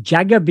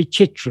 Jaga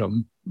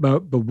Vichitram, the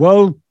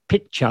world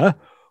picture,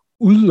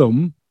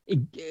 ullum,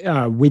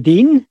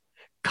 within,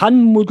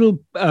 kan mudal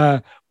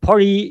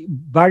pori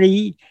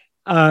vari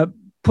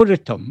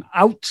puratum,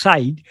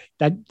 outside,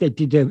 that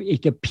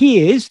it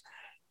appears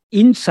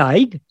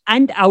inside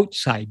and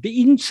outside.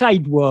 The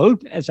inside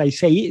world, as I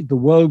say, the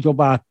world of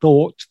our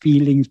thoughts,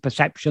 feelings,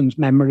 perceptions,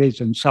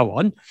 memories, and so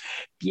on.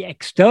 The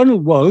external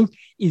world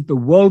is the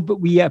world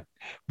that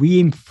we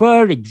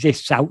infer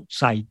exists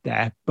outside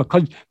there,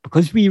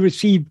 because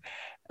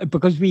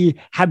we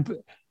have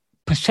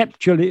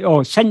perceptual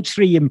or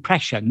sensory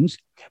impressions,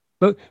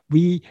 but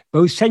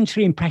those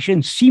sensory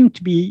impressions seem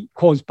to be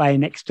caused by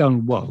an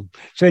external world.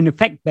 So in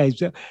effect,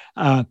 there's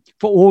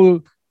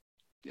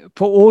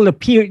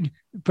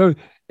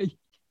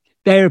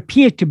there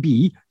appear to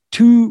be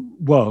two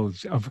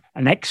worlds, of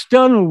an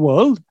external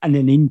world and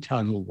an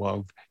internal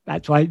world.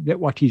 That's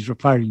what he's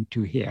referring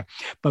to here.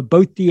 But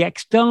both the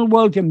external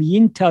world and the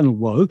internal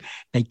world,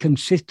 they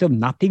consist of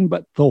nothing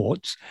but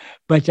thoughts,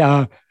 but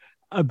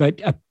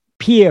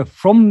appear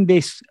from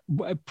this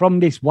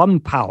one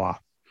power.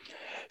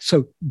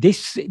 So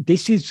this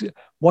is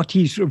what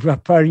he's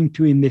referring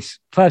to in this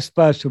first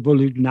verse of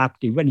Uḷḷadu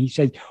Nāṛpadu, when he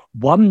says,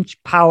 one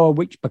power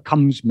which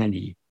becomes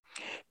many.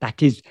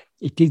 That is,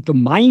 it is the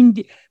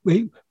mind.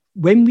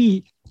 When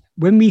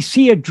we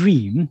see a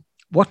dream,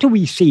 what are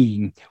we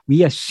seeing?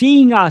 We are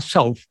seeing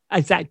ourselves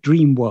as that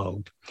dream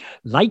world.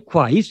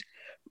 Likewise,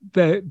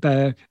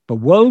 the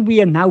world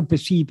we are now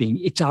perceiving,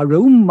 it's our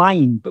own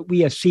mind, but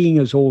we are seeing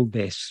as all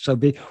this. So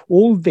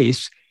all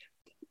the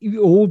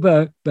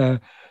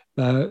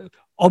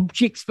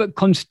objects that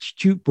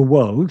constitute the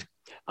world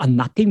are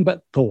nothing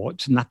but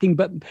thoughts, nothing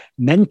but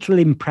mental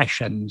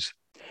impressions.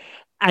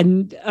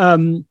 And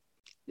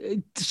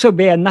so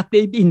they are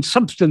nothing, in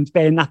substance,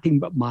 they are nothing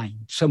but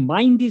mind. So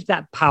mind is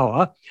that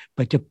power,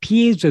 but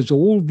appears as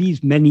all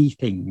these many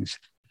things.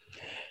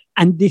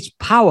 And this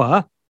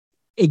power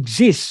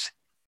exists,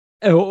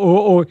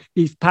 or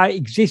this power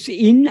exists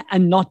in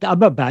and not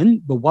other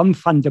than the one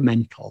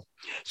fundamental.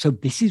 So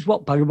this is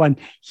what Bhagavan,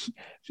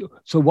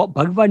 what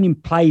Bhagavan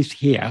implies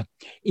here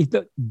is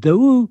that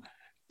though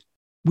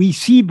we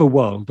see the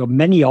world of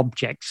many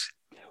objects,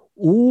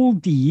 all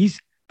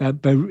these,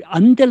 the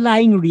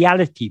underlying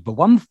reality, the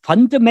one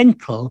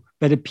fundamental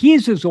that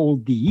appears as all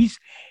these,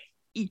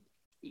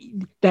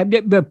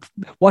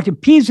 what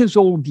appears as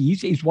all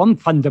these is one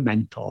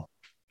fundamental.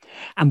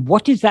 And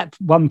what is that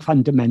one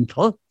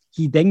fundamental?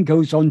 He then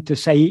goes on to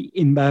say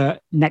in the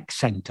next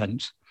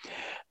sentence.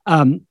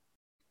 What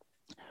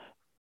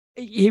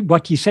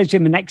he says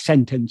in the next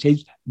sentence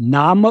is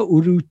Nama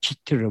Uru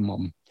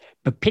Chitramam,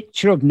 the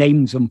picture of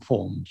names and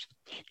forms.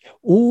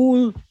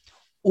 All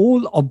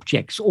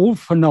objects, all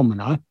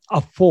phenomena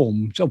are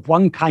forms of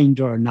one kind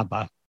or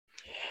another.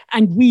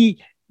 And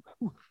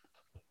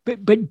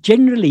but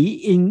generally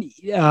in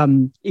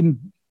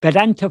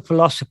Vedanta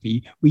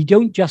philosophy, we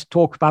don't just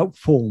talk about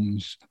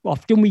forms.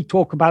 Often we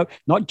talk about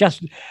not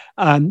just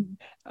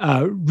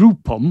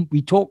rupam,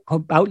 we talk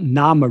about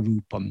nama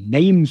rupam,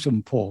 names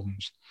and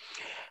forms.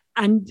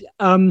 And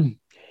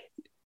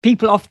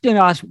people often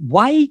ask,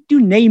 why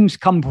do names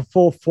come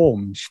before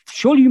forms?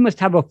 Surely you must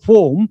have a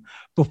form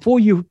before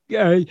you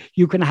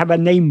can have a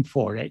name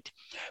for it.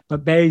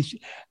 But there's,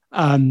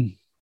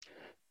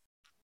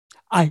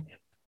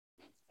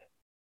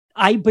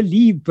 I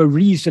believe the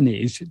reason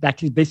is,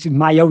 this is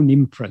my own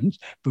inference,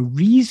 the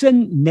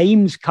reason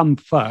names come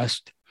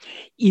first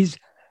is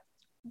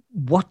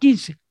what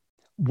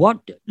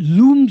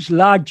looms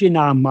large in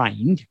our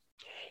mind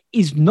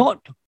is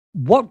not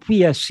what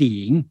we are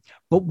seeing,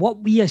 but what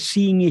we are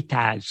seeing it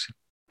as.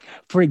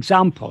 For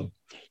example,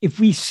 if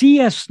we see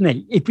a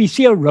snake, if we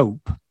see a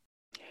rope,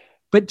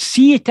 but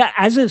see it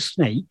as a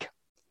snake,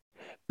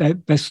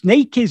 the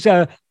snake is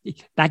an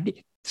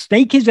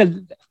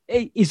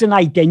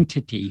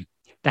identity.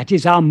 That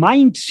is, our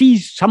mind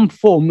sees some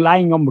form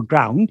lying on the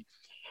ground,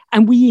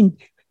 and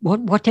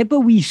whatever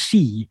we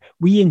see,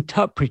 we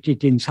interpret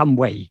it in some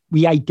way.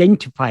 We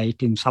identify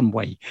it in some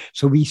way.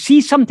 So we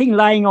see something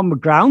lying on the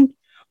ground,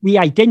 we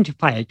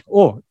identify it.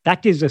 Oh,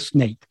 that is a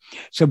snake.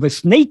 So the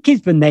snake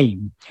is the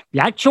name.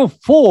 The actual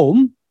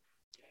form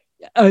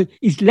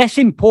is less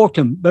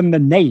important than the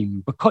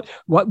name. Because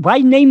why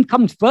name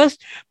comes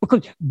first?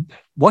 Because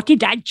what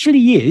it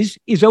actually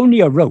is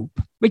only a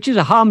rope, which is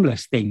a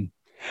harmless thing.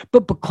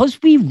 But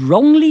because we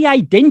wrongly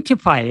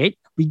identify it,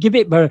 we give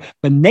it the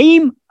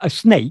name a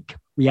snake,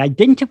 we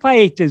identify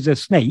it as a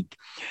snake.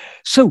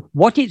 So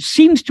what it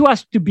seems to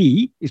us to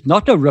be is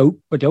not a rope,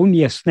 but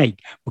only a snake.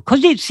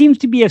 Because it seems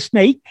to be a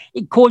snake,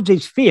 it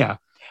causes fear.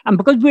 And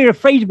because we're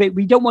afraid of it,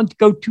 we don't want to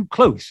go too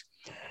close.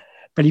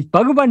 But if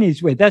Bhagavan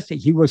is with us,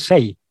 he will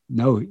say,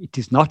 no, it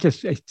is not a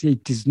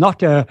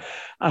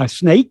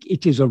snake,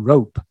 it is a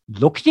rope.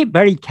 Look at it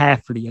very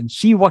carefully and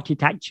see what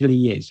it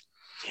actually is.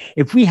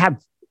 If we have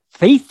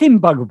faith in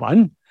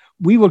Bhagavan,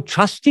 we will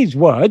trust his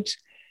words,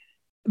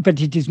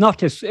 but it's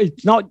not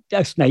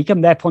a snake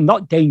and therefore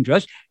not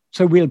dangerous.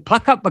 So we'll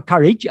pluck up the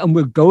courage and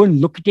we'll go and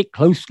look at it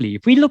closely.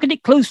 If we look at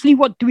it closely,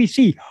 what do we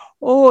see?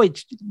 Oh,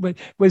 it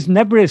was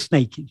never a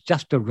snake. It's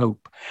just a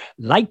rope.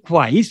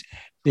 Likewise,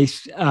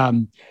 this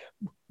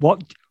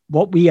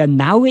what we are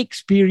now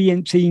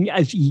experiencing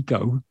as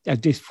ego, as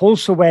this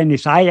false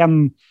awareness, I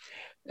am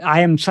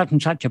such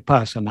and such a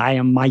person, I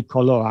am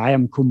Michael, or I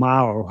am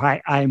Kumar, or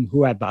I am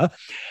whoever,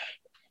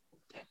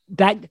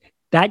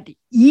 that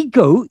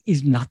ego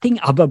is nothing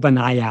other than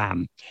I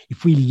am.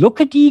 If we look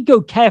at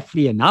ego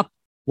carefully enough,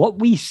 what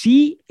we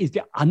see is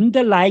the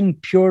underlying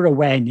pure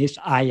awareness,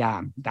 I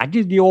am. That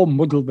is the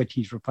Uڵḷļadu that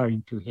he's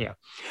referring to here.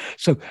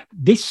 So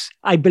this,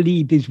 I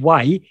believe, is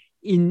why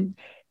in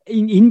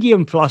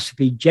Indian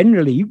philosophy,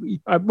 generally,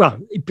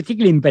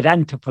 particularly in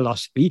Vedanta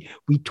philosophy,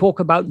 we talk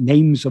about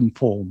names and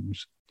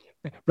forms.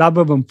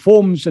 Rather than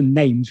forms and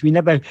names, you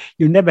never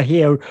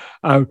hear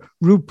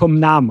rupam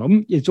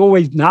namam. It's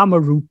always nama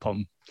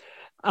rupam.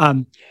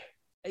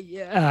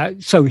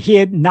 So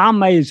here,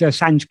 nama is a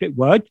Sanskrit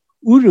word.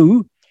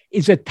 Uru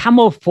is a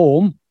Tamil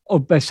form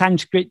of the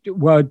Sanskrit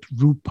word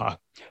rupa,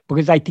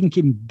 because I think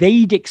in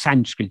Vedic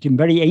Sanskrit, in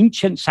very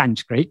ancient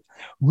Sanskrit,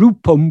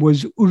 rupam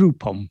was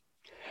urupam.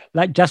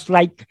 Just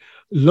like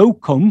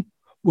lokum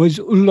was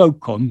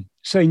ullokam.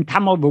 So in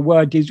Tamil, the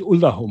word is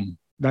ullahum.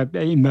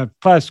 In the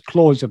first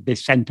clause of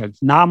this sentence,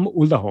 nam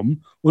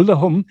ullahum.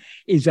 Ullahum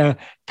is a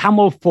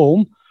Tamil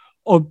form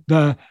of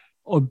the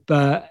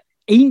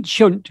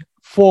ancient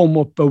form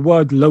of the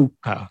word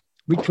loka,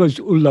 which was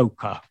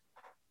ulloka.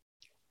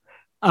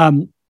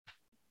 And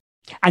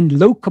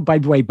loka, by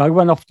the way,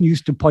 Bhagavan often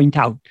used to point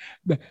out,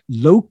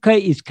 loka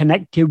is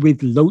connected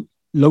with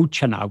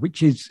lochana,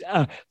 which is,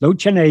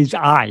 lochana is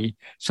eye.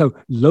 So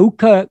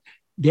loka,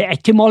 the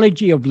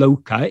etymology of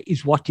loka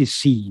is what is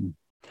seen.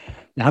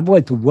 In other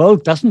words, the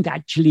world doesn't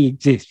actually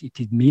exist. It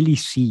is merely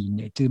seen.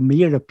 It is a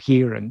mere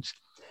appearance.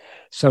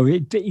 So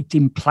it's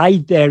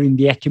implied there in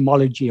the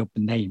etymology of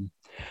the name.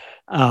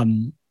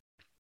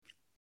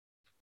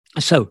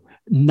 So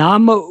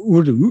nama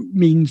uru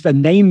means the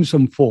names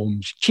and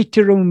forms.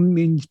 Chitaram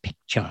means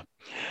picture.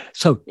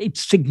 So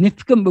it's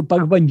significant that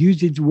Bhagavan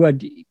uses the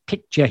word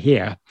picture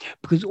here,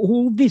 because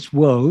all this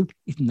world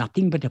is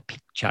nothing but a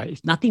picture.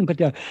 It's nothing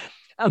but a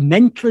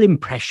mental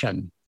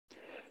impression.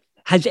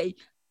 We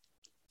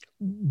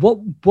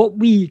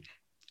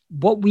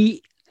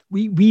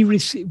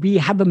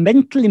have a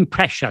mental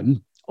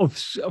impression of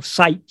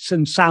sights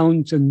and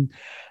sounds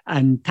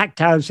and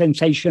tactile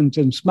sensations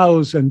and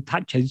smells and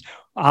touches.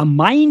 Our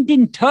mind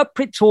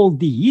interprets all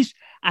these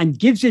and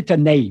gives it a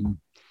name.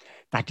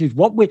 That is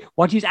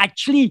what is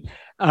actually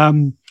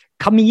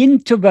coming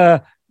into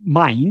the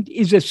mind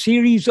is a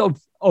series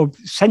of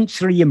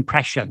sensory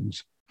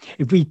impressions.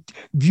 If we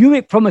view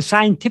it from a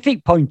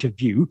scientific point of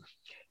view,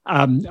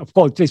 of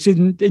course, this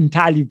isn't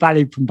entirely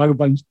valid from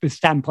the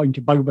standpoint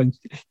of Bhagavan's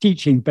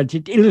teaching, but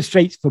it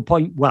illustrates the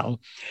point well.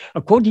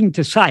 According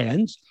to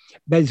science,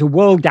 there's a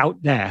world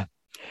out there.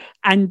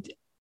 And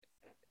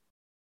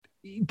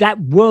that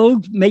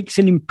world makes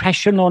an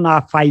impression on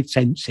our five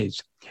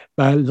senses.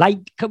 The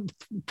light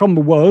from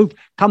the world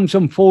comes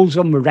and falls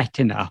on the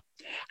retina.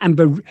 And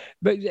the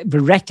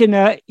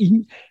retina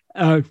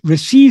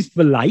receives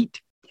the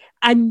light,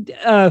 and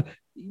the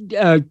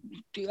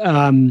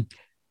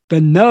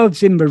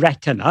nerves in the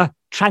retina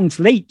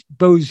translate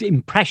those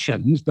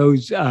impressions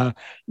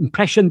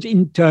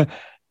into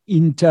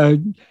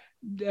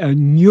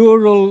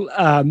neural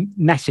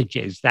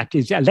messages. That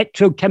is,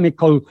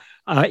 electrochemical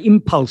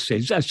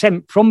impulses are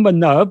sent from the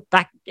nerve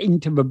back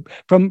into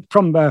from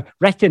the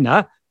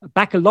retina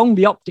back along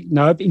the optic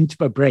nerve into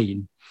the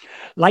brain.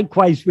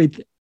 Likewise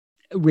with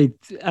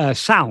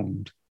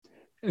sound.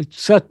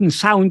 Certain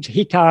sounds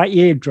hit our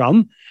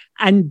eardrum,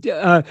 and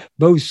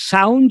those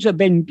sounds are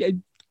then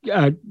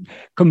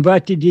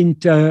converted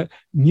into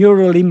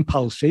neural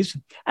impulses.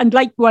 And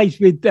likewise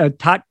with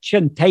touch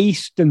and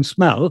taste and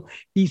smell,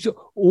 these are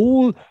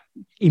all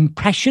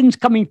impressions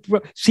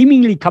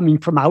seemingly coming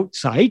from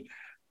outside,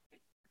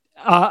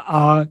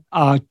 are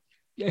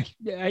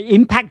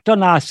impact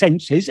on our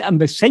senses,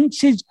 and the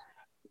senses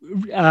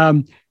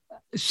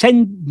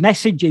send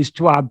messages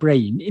to our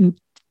brain.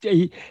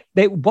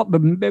 What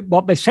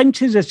the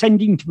senses are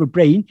sending to the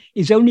brain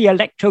is only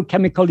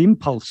electrochemical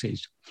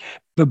impulses.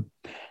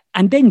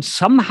 And then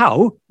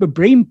somehow the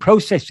brain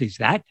processes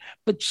that,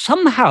 but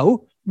somehow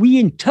we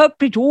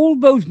interpret all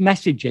those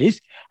messages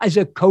as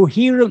a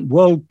coherent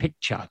world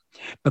picture.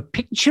 The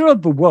picture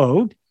of the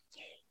world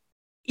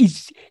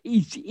is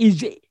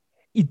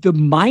the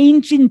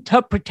mind's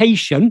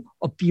interpretation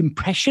of the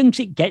impressions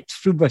it gets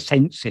through the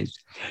senses.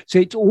 So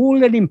it's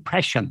all an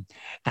impression.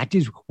 That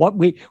is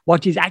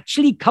what is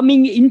actually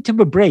coming into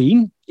the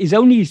brain is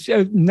only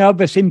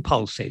nervous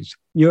impulses,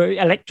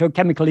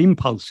 electrochemical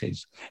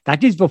impulses.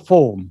 That is the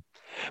form.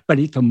 But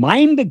it's the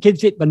mind that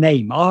gives it the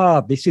name.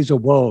 This is a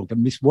world,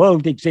 and this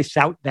world exists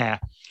out there.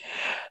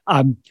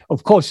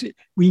 Of course,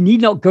 we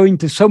need not go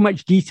into so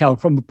much detail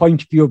from the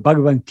point of view of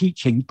Bhagavan's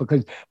teaching,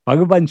 because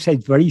Bhagavan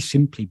says very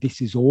simply,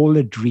 this is all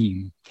a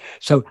dream.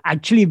 So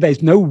actually,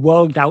 there's no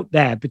world out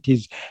there that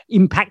is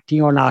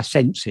impacting on our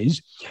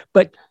senses.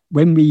 But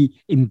when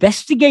we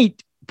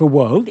investigate the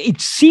world.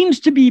 It seems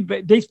to be,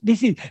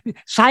 this is,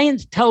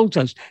 science tells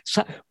us,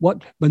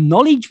 what the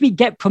knowledge we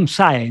get from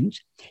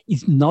science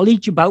is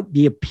knowledge about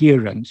the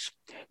appearance.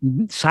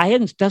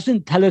 Science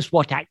doesn't tell us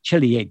what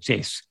actually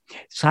exists.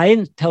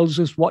 Science tells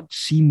us what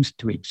seems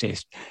to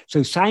exist.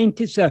 So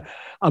scientists are,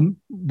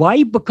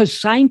 why? Because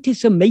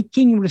scientists are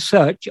making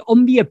research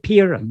on the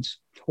appearance.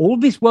 All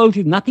this world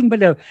is nothing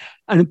but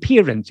an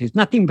appearance. It's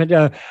nothing but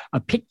a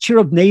picture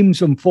of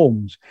names and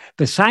forms.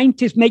 The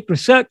scientists make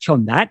research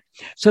on that.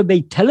 So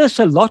they tell us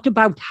a lot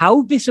about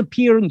how this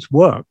appearance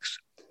works,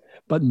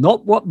 but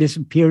not what this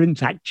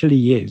appearance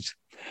actually is.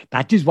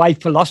 That is why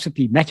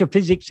philosophy,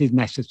 metaphysics is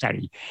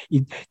necessary.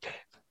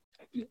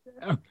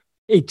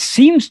 It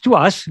seems to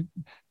us,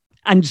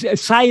 and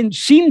science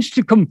seems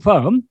to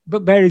confirm,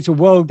 that there is a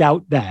world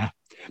out there.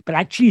 But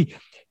actually,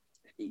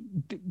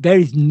 there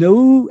is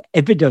no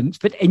evidence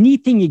that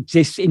anything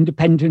exists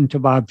independent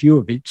of our view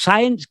of it.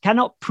 Science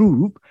cannot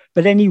prove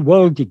that any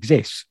world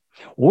exists.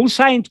 All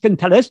science can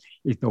tell us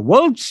is the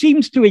world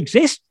seems to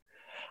exist,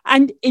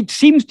 and it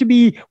seems to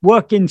be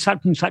working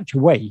such and such a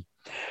way.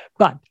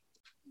 But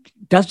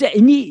does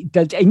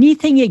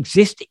anything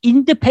exist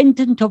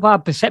independent of our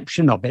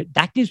perception of it?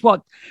 That is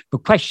what the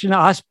question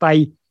asked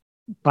by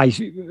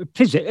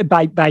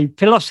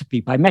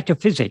philosophy, by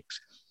metaphysics.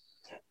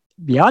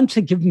 The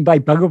answer given by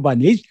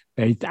Bhagavan is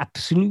there is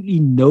absolutely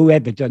no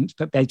evidence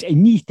that there's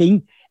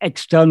anything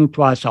external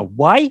to ourselves.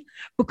 Why?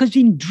 Because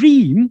in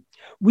dream,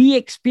 we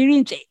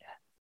experience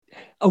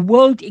a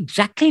world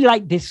exactly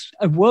like this,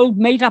 a world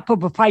made up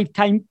of the five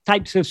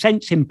types of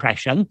sense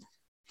impression.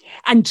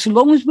 And so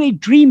long as we're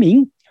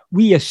dreaming,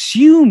 we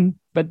assume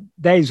that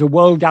there's a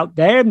world out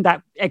there and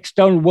that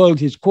external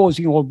world is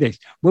causing all this.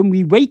 When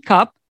we wake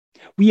up,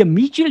 we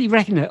immediately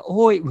recognize,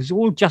 oh, it was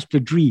all just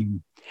a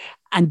dream,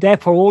 and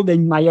therefore all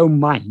in my own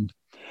mind.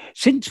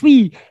 Since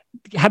we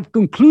have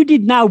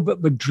concluded now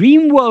that the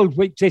dream world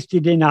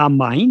existed in our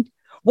mind,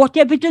 what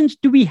evidence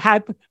do we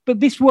have that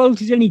this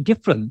world is any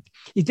different?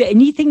 Is there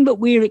anything that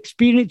we're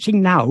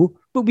experiencing now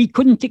but we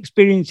couldn't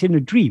experience in a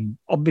dream?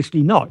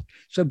 Obviously not.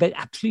 So there's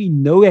absolutely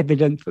no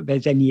evidence that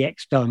there's any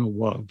external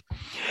world.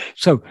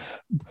 So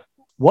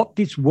what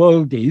this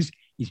world is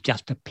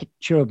just a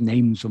picture of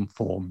names and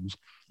forms.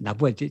 In other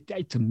words,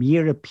 it's a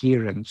mere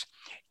appearance.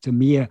 It's a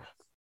mere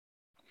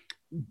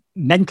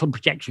mental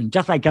projection,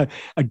 just like a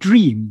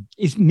dream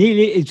is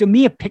a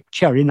mere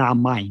picture in our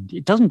mind.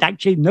 It doesn't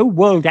actually, no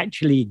world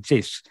actually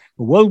exists.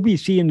 The world we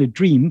see in a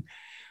dream,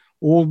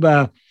 all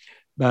the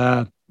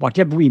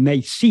whatever we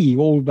may see,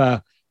 all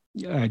the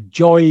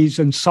joys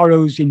and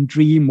sorrows in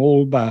dream,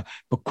 all the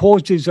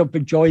causes of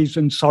the joys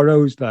and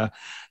sorrows.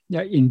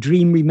 In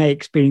dream, we may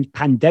experience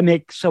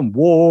pandemics and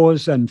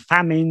wars and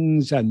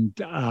famines and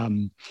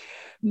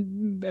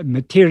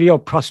material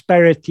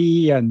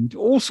prosperity and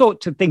all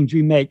sorts of things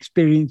we may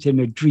experience in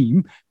a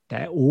dream.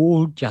 They're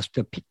all just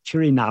a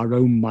picture in our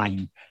own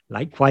mind.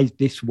 Likewise,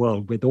 this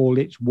world with all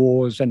its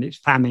wars and its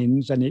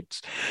famines and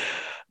its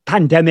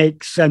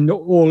pandemics and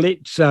all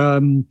its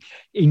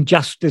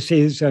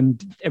injustices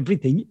and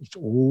everything, it's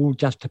all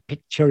just a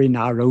picture in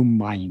our own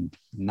mind.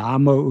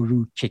 Nama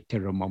uru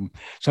chittaramam.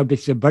 So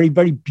this is a very,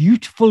 very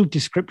beautiful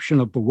description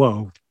of the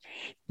world.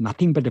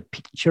 Nothing but a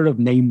picture of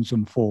names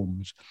and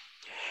forms.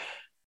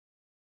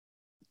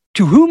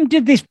 To whom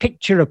did this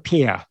picture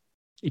appear?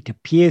 It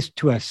appears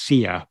to a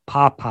seer,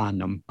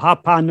 papanam.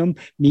 Papanam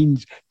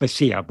means the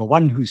seer, the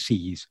one who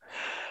sees.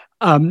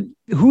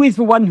 Who is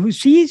the one who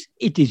sees?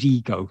 It is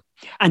ego.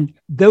 And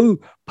though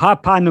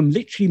papanam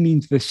literally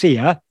means the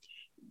seer,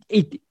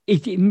 it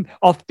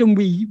often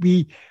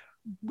we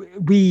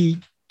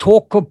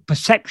talk of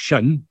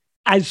perception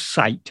as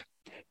sight.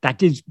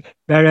 That is,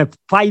 there are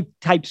 5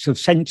 types of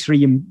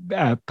sensory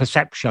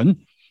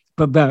perception,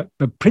 but the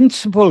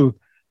principal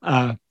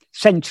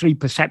sensory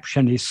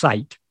perception is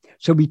sight.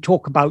 So we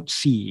talk about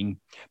seeing,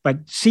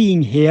 but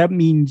seeing here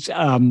means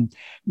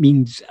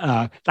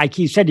like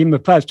he said in the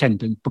first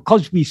sentence,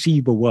 because we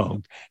see the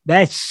world.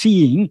 Their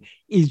seeing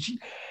is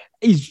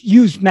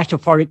used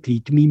metaphorically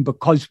to mean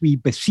because we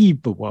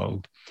perceive the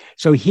world.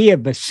 So here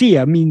the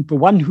seer means the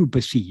one who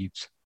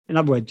perceives. In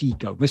other words,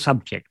 ego, the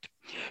subject.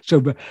 So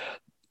the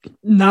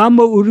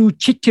nama uru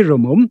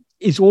chittiramam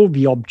is all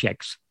the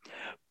objects.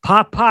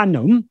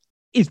 Papanam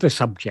is the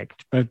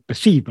subject, the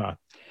perceiver.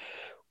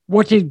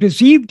 What is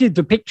perceived is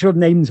the picture of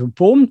names and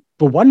forms.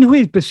 The one who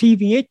is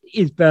perceiving it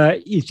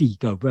is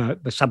ego,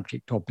 the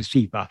subject or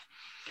perceiver.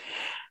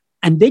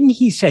 And then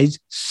he says,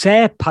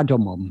 ser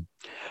padamam.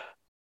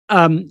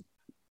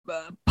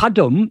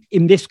 Padam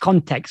in this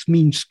context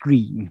means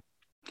screen.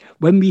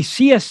 When we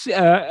see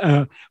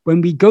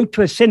when we go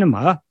to a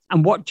cinema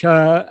and watch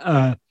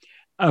a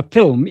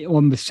film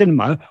on the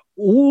cinema,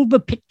 all the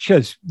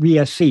pictures we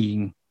are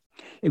seeing.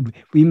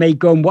 We may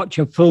go and watch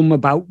a film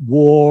about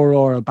war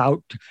or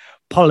about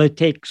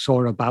politics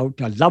or about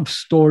a love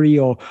story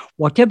or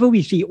whatever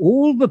we see,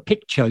 all the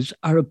pictures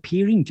are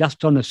appearing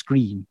just on a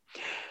screen.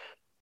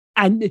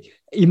 And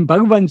in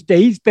Bhagavan's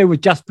days, there were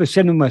just the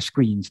cinema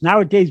screens.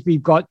 Nowadays,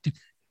 we've got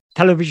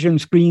television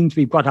screens,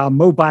 we've got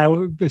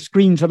the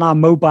screens on our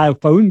mobile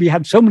phone. We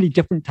have so many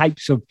different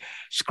types of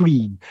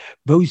screen.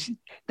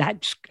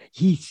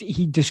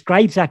 He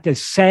describes that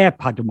as Ser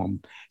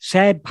Padamum.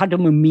 Ser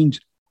Padamum means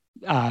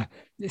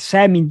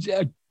Ser means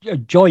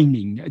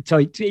joining. So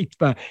it's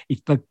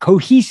the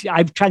cohesive.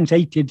 I've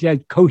translated a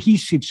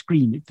cohesive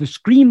screen. It's the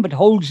screen that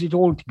holds it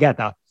all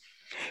together.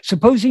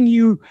 Supposing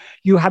you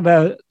have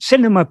a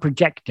cinema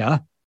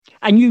projector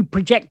and you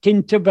project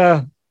into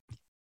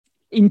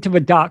the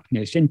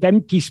darkness, into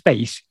empty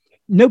space,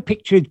 no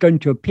picture is going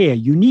to appear.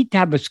 You need to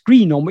have a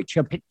screen on which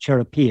a picture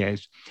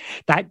appears.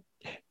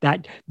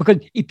 Because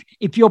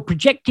if you're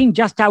projecting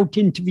just out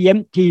into the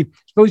empty,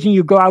 supposing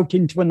you go out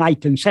into the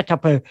night and set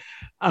up a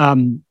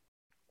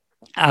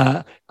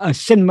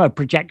cinema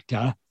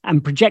projector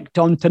and project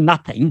onto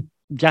nothing,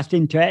 just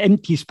into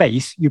empty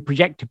space, you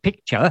project a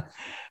picture.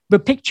 The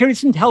picture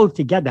isn't held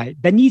together.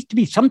 There needs to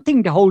be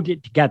something to hold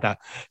it together.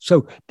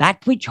 So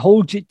that which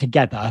holds it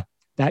together,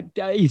 that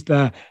is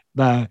the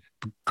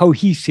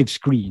cohesive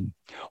screen.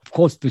 Of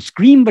course, the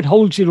screen that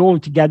holds it all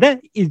together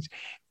is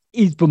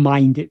the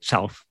mind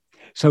itself.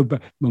 So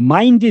the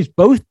mind is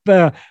both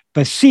the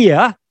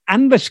seer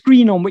and the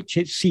screen on which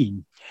it's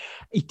seen.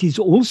 It is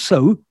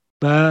also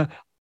the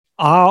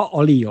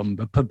Oliyam,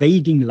 the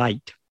pervading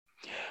light.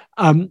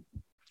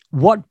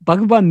 What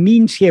Bhagavan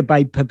means here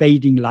by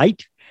pervading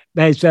light,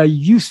 there's a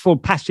useful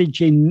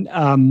passage in,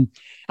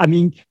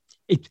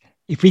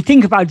 if we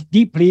think about it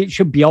deeply, it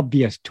should be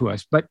obvious to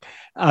us, but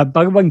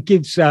Bhagavan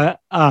gives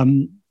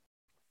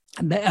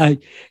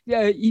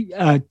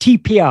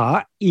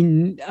TPR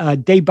in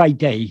Day by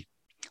Day,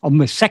 on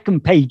the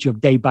second page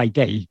of Day by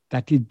Day.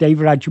 That is,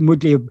 Devaraj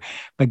Mudli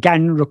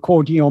began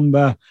recording on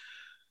the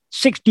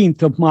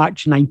 16th of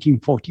March,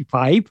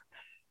 1945.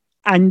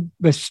 And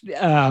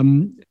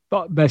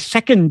the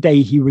second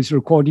day he was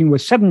recording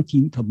was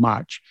 17th of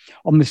March.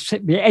 On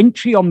the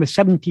entry on the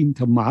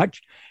 17th of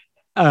March,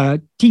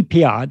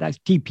 TPR, that's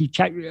TP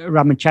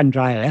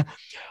Ramachandraya,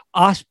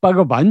 asked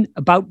Bhagavan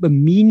about the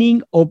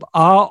meaning of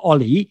our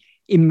Oli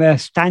in the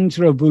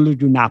stanza of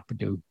Uڵḷadu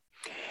Nāṛpadu.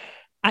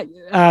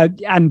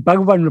 And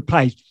Bhagavan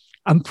replies,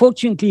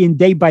 unfortunately, in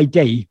Day by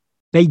Day,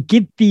 they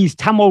give these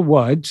Tamil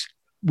words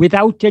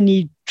without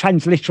any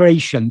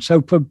transliteration.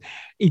 So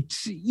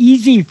it's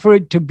easy for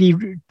it to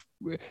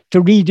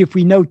read if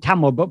we know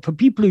Tamil, but for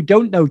people who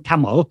don't know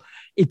Tamil,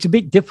 it's a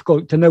bit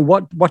difficult to know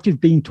what is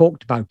being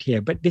talked about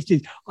here. But this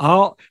is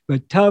the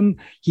term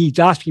he's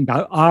asking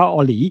about, our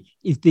Oli,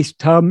 is this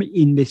term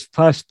in this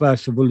first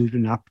verse of Uڵḷadu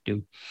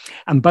Nāṛpadu.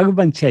 And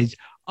Bhagavan says,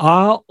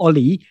 our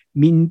Oli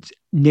means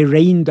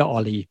Nirenda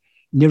Oli.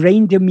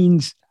 Nirenda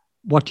means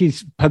what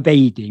is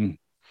pervading.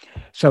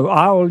 So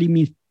our Oli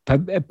means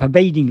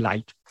pervading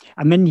light.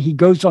 And then he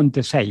goes on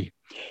to say,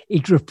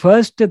 it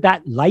refers to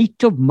that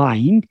light of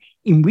mind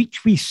in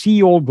which we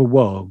see all the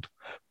world,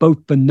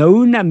 both the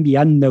known and the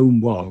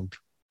unknown world.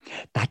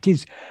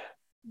 That's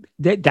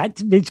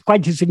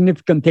quite a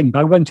significant thing.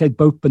 Bhagavan said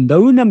both the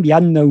known and the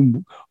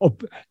unknown of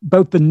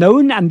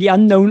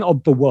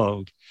the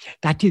world.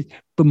 That is,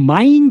 the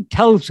mind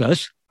tells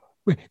us,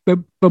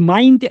 the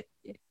mind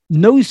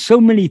knows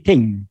so many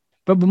things,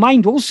 but the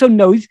mind also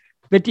knows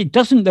that it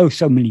doesn't know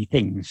so many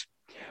things.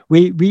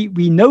 We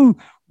know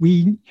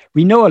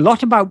a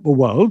lot about the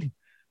world,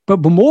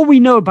 but the more we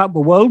know about the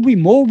world, the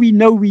more we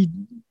know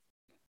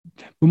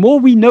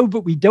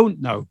that we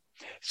don't know.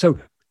 So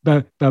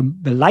the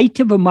light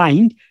of the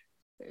mind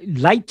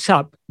lights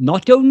up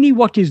not only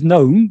what is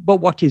known, but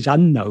what is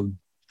unknown.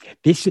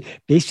 This is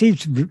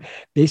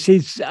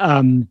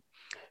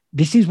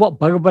what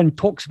Bhagavan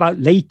talks about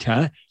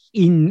later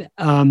in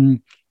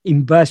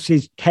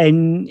verses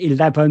 10,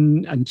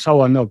 11, and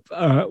so on of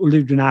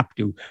Uڵḷadu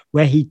Nāṛpadu,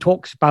 where he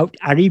talks about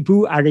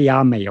Arivu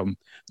Ariyamayam,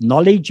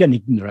 knowledge and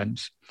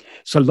ignorance.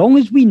 So long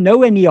as we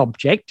know any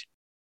object,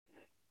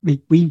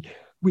 we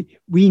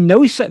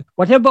know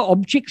whatever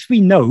objects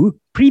we know,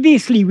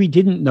 previously we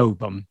didn't know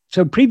them.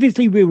 So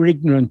previously we were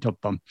ignorant of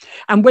them.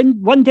 And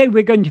when one day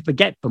we're going to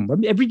forget them.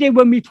 Every day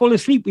when we fall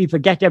asleep, we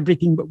forget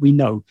everything that we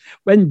know.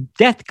 When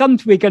death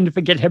comes, we're going to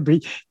forget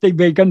everything.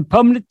 We're going to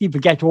permanently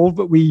forget all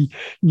that we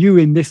knew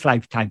in this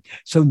lifetime.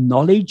 So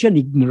knowledge and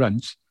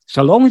ignorance,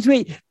 so long as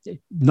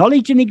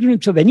knowledge and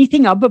ignorance of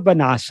anything other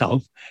than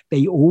ourselves,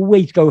 they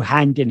always go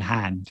hand in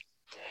hand.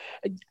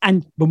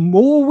 And the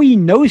more we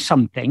know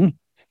something,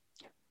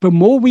 the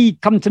more we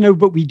come to know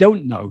that we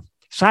don't know.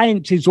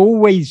 Science is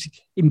always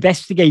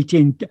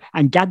investigating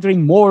and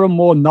gathering more and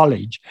more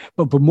knowledge.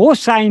 But the more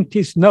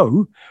scientists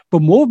know, the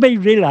more they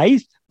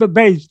realize that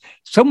there's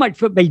so much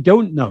that they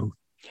don't know.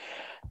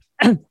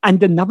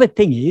 And another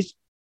thing is,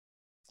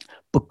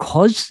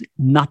 because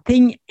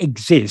nothing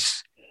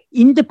exists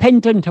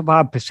independent of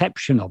our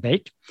perception of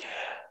it,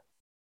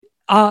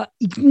 our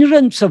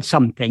ignorance of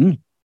something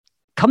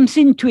comes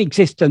into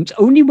existence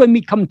only when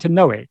we come to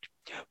know it.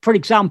 For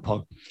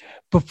example,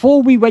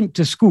 before we went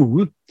to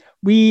school,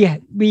 we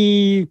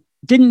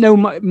didn't know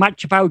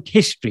much about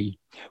history.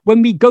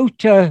 When we go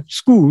to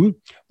school,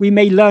 we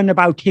may learn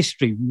about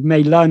history. We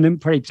may learn,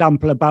 for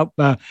example, about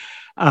the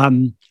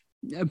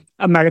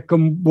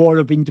American War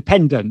of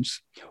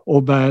Independence,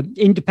 or the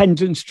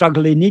independence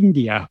struggle in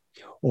India,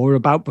 or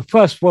about the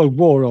First World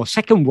War or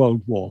Second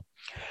World War.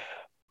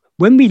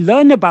 When we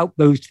learn about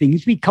those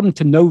things, we come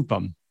to know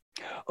them.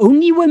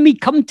 Only when we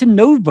come to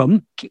know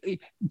them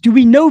do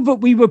we know that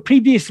we were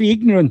previously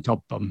ignorant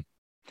of them.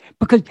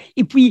 Because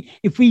if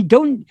we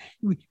don't,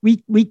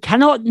 we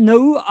cannot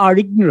know our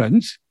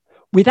ignorance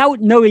without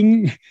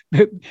knowing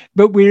that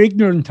we're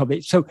ignorant of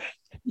it. So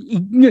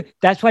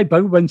that's why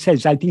Bhagavan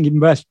says, I think in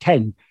verse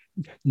 10,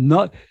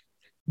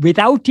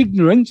 without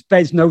ignorance,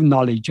 there's no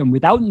knowledge, and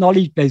without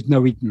knowledge, there's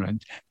no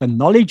ignorance. The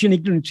knowledge and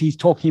ignorance he's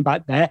talking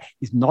about there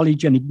is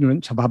knowledge and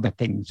ignorance of other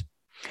things.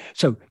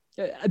 So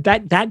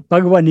that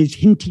Bhagavan is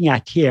hinting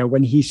at here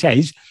when he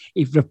says,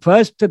 it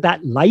refers to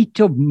that light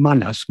of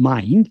manas,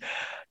 mind,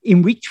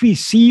 in which we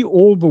see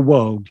all the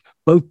world,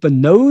 both the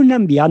known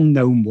and the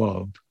unknown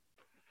world.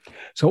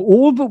 So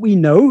all that we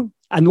know,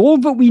 and all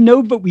that we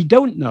know but we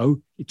don't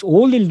know, it's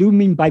all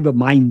illumined by the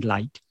mind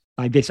light,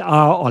 by this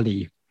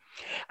Uڵḷadu.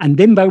 And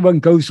then Bhagavan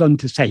goes on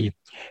to say,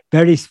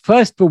 there is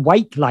first the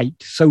white light,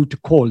 so to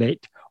call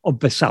it,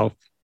 of the self.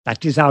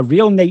 That is our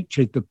real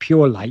nature, the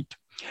pure light,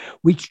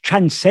 which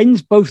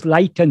transcends both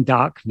light and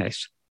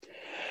darkness.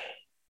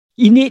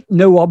 In it,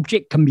 no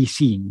object can be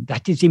seen.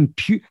 That is,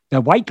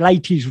 the white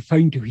light he's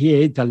referring to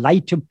here, the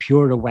light of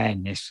pure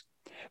awareness.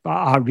 But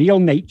our real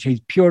nature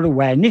is pure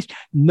awareness.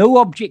 No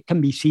object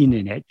can be seen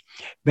in it.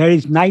 There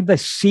is neither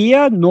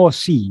seer nor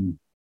seen.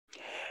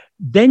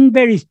 Then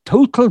there is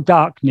total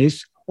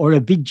darkness, or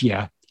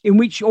avidya, in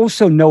which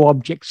also no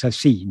objects are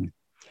seen.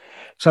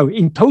 So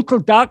in total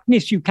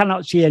darkness, you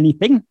cannot see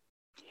anything.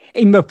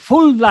 In the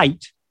full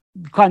light,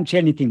 you can't see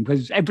anything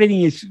because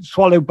everything is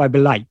swallowed by the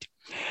light.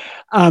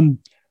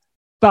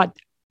 But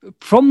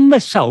from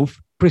the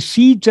self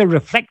proceeds a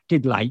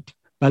reflected light,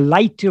 the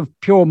light of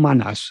pure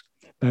manas,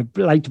 the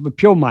light of a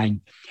pure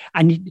mind.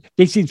 And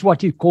this is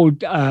what is called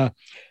Chittabhasa,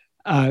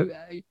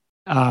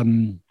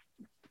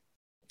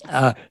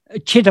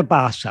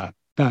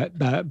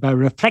 the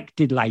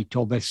reflected light,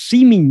 or the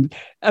seeming,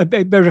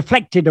 the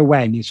reflected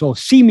awareness or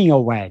seeming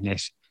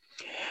awareness.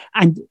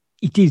 And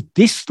it is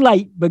this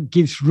light that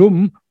gives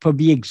room for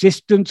the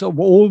existence of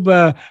all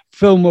the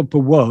film of the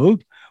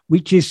world,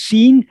 which is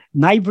seen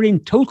neither in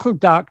total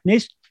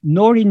darkness,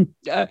 nor in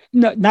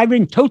neither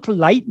in total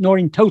light nor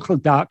in total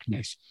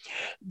darkness.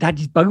 That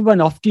is,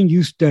 Bhagavan often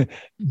used to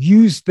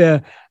use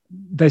the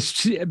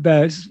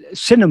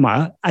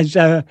cinema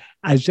to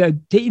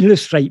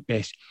illustrate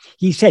this.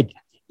 He said,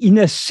 in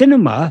a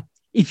cinema,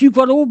 if you've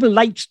got all the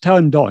lights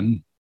turned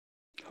on,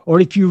 or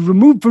if you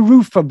remove the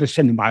roof of the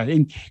cinema,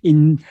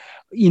 in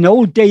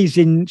old days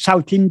in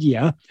South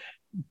India,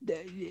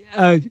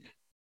 there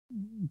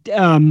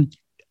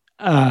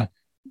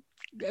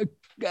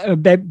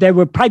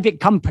were private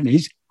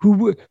companies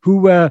who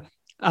were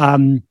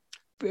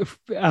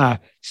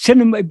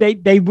cinema.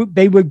 They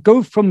would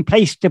go from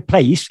place to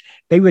place.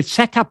 They would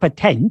set up a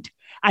tent,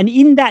 and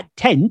in that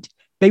tent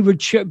they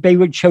would show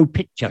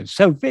pictures.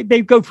 So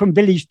they go from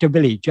village to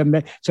village,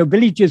 and so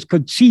villagers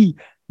could see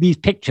these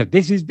pictures.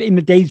 This is in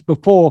the days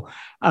before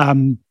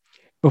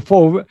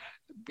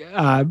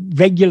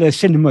regular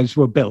cinemas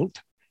were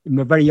built. In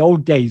the very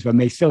old days when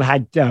they still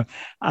had the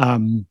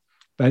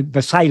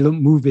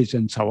silent movies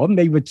and so on,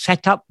 they would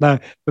set up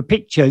the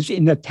pictures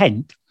in a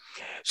tent.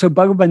 So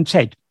Bhagavan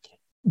said,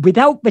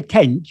 without the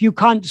tent, you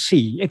can't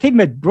see. If in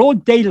the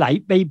broad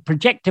daylight, they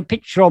project a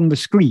picture on the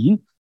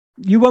screen,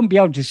 you won't be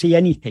able to see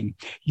anything.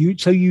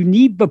 So you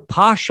need the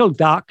partial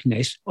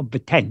darkness of the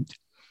tent.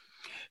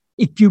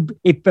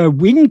 If the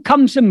wind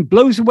comes and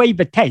blows away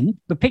the tent,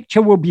 the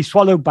picture will be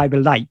swallowed by the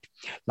light.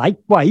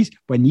 Likewise,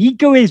 when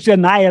ego is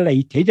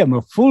annihilated and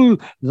the full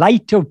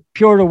light of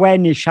pure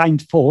awareness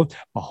shines forth,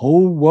 the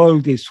whole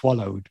world is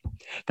swallowed.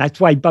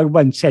 That's why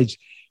Bhagavan says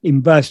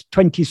in verse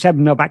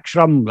 27 of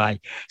Aksharamala,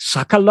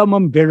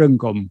 Sakalamam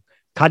Virangam,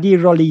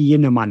 Kadiroli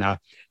Yinamana,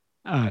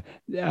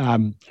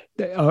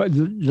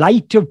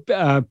 light of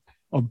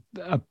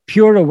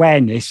pure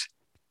awareness,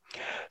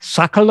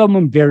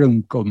 Sakalamam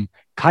Virangam,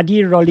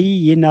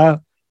 Kadiroli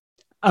Ina.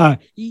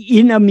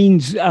 Ina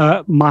means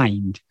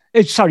mind.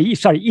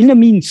 Ina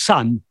means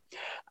sun.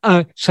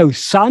 So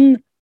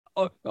sun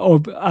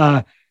of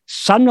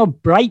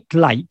bright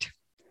light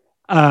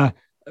that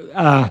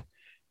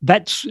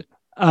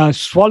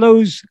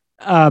swallows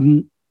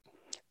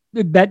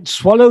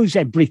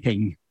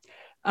everything.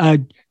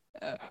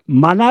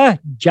 Mana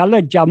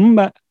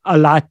jalajam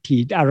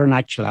alatid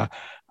aranachala.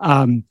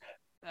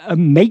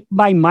 Make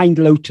my mind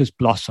lotus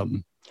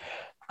blossom.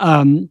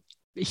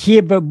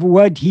 Here the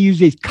word he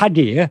uses,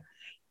 kadir,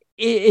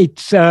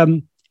 it's a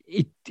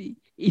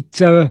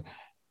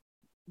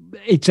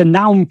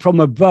noun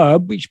from a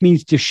verb which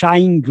means to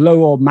shine,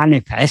 glow, or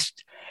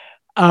manifest.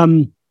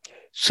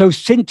 So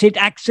since it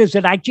acts as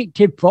an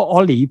adjective for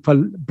Oli, for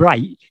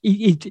bright,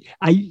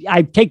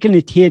 I've taken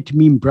it here to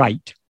mean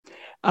bright.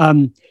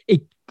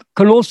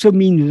 can also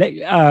mean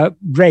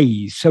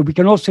rays. So we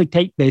can also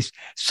take this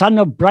sun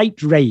of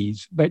bright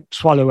rays, but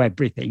swallow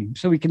everything.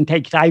 So we can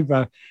take it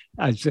either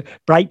as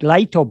bright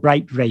light or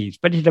bright rays,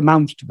 but it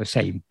amounts to the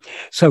same.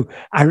 So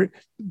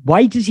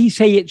why does he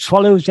say it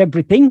swallows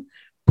everything?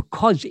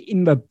 Because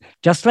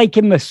just like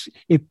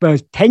if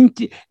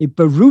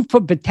the roof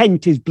of the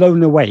tent is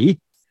blown away,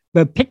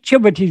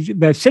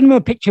 the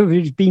cinema picture that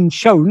is being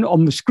shown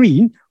on the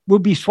screen will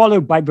be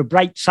swallowed by the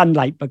bright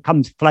sunlight that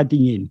comes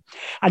flooding in.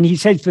 And he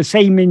says the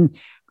same in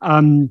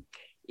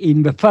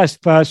the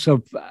first verse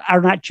of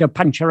Arunachala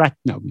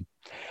Pancharatnam.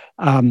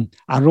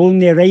 Arul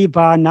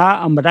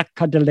nirevana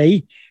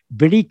amrakkadale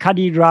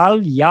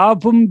virikadiral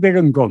yavum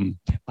virangum.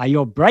 By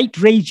your bright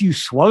rays you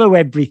swallow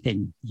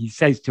everything, he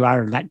says to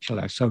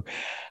Arunachala. So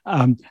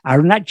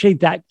Arunachala,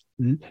 that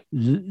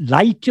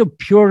light of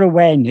pure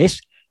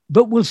awareness,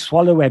 but will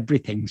swallow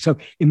everything. So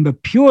in the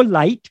pure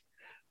light,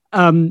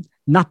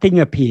 nothing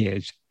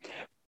appears.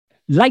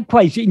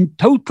 Likewise, in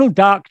total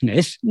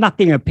darkness,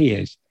 nothing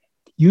appears.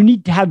 You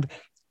need to have,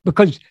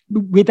 because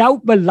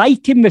without the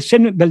light in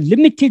the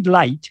limited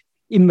light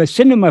in the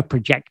cinema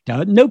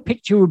projector, no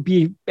picture would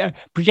be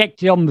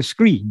projected on the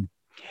screen.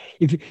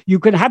 If you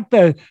can have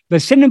the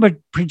cinema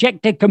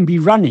projector can be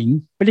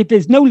running, but if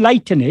there's no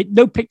light in it,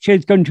 no picture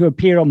is going to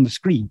appear on the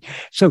screen.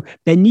 So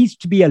there needs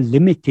to be a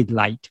limited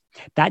light.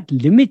 That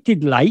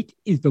limited light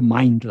is the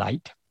mind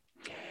light.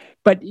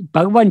 But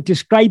Bhagavan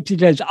describes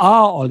it as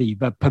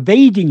the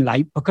pervading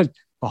light, because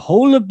the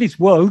whole of this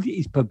world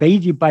is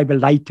pervaded by the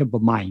light of the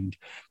mind.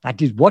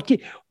 That is what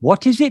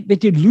is it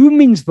that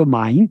illumines the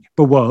mind,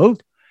 the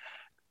world?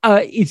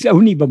 It's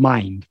only the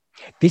mind.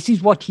 This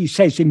is what he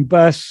says in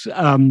verse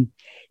 7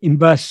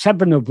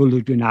 of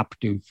Uḷḷadu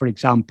Nāṛpadu, for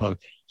example.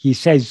 He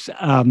says,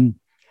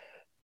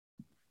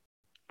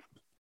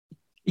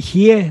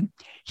 here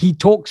he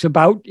talks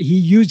about, he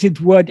uses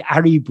the word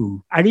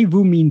arivu.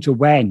 Arivu means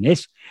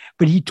awareness,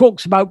 but he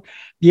talks about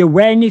the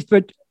awareness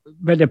that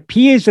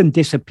appears and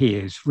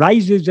disappears,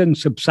 rises and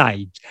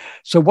subsides.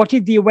 So what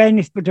is the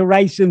awareness that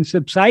arises and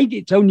subsides?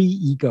 It's only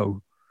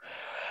ego.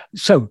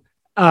 So,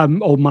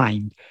 or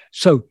mind.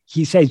 So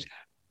he says,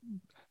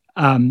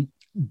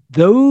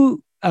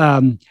 though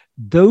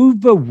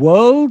the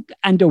world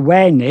and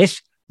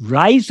awareness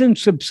rise and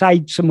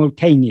subside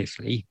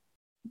simultaneously,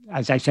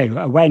 as I say,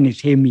 awareness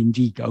here means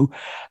ego,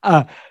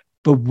 the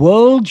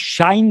world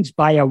shines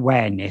by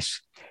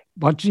awareness.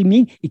 What does it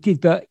mean? It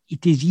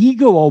is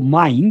ego or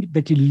mind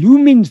that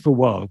illumines the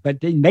world,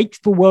 but it makes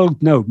the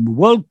world known. The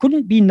world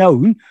couldn't be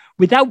known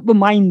without the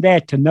mind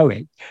there to know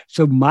it.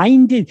 So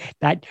mind is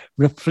that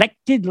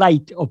reflected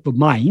light of the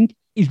mind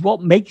is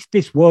what makes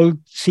this world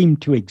seem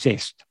to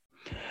exist.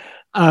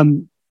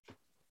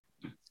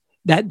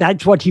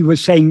 That's what he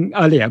was saying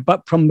earlier.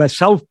 But from the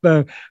self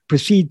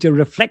proceeds a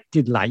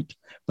reflected light,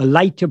 the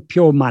light of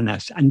pure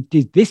manas. And it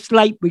is this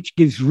light which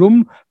gives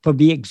room for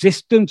the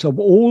existence of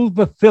all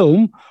the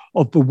film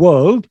of the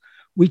world,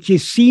 which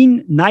is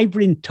seen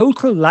neither in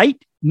total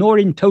light nor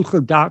in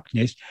total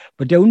darkness,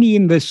 but only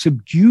in the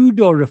subdued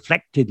or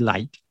reflected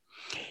light.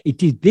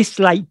 It is this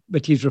light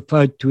that is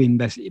referred to in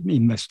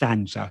the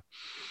stanza.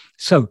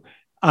 So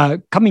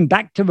coming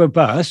back to the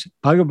verse,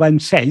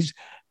 Bhagavan says,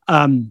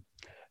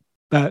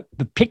 the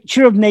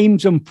picture of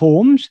names and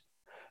forms,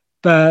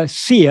 the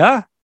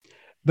seer,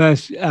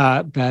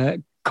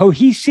 the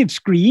cohesive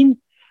screen,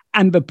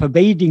 and the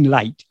pervading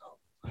light.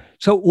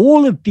 So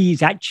all of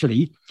these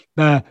actually,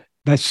 the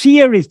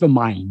seer is the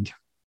mind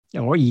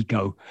or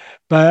ego.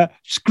 The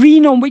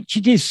screen on which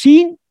it is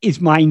seen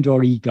is mind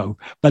or ego.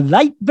 The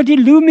light that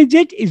illumines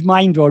it is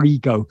mind or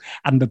ego.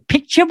 And the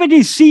picture that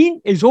is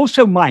seen is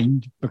also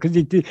mind, because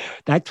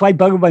that's why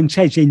Bhagavan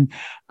says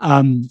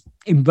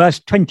in verse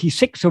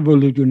 26 of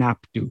Uḷḷadu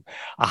Nāṛpadu,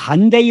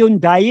 ahande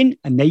undayin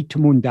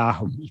anatum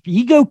undahum. If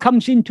ego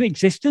comes into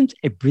existence,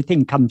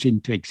 everything comes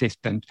into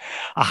existence.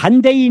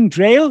 Ahande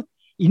indrail,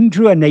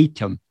 indru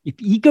anatum. If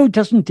ego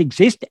doesn't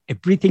exist,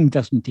 everything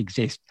doesn't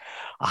exist.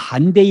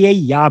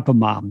 Ahandeye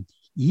yabamam.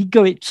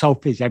 Ego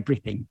itself is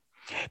everything.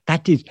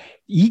 That is,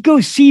 ego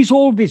sees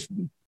all this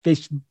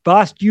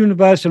vast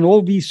universe and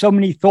all these so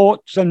many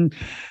thoughts and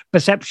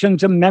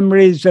perceptions and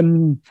memories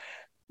and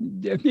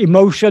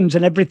emotions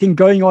and everything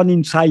going on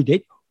inside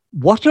it.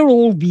 What are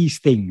all these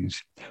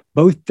things?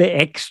 Both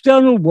the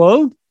external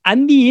world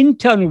and the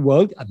internal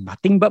world are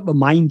nothing but the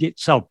mind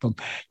itself.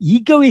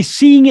 Ego is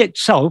seeing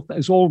itself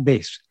as all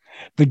this.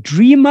 The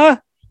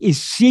dreamer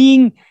is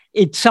seeing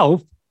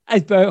itself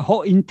as the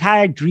whole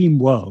entire dream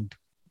world.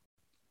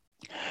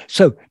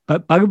 So,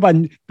 but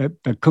Bhagavan,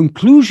 the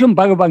conclusion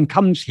Bhagavan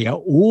comes here,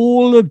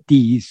 all of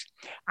these,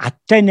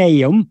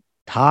 attaneyam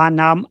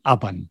thanam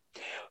avan.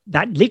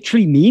 That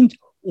literally means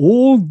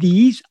all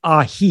these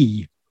are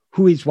he,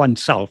 who is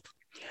oneself.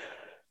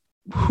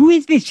 Who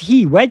is this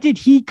he? Where did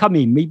he come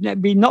in?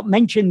 We've not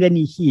mentioned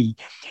any he.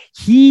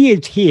 He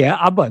is here,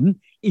 avan,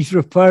 is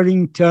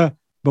referring to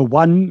the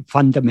one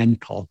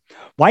fundamental.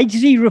 Why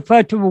does he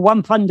refer to the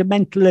one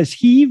fundamental as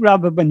he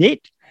rather than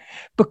it?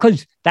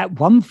 Because that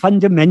one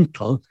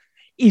fundamental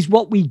is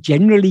what we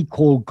generally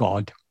call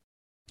God.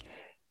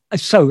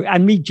 So,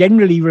 and we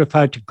generally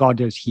refer to God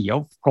as he.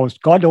 Of course,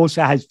 God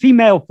also has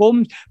female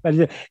forms, but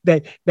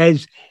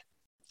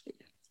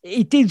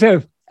it is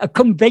a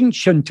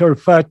convention to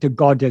refer to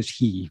God as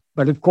he.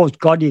 But of course,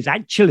 God is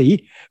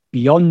actually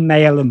beyond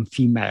male and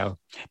female.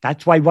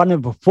 That's why one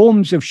of the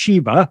forms of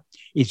Shiva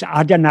is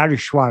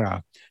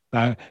Ardhanarishwara.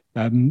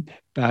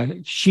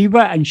 Shiva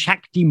and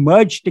Shakti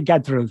merge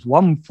together as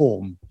one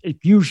form. It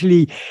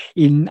usually,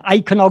 in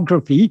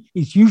iconography,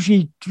 is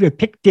usually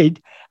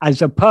depicted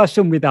as a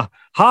person with a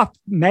half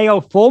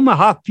male form, a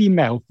half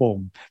female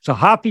form. So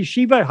half is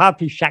Shiva,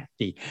 half is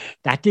Shakti.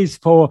 That is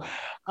for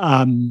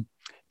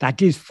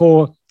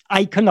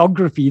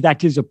iconography,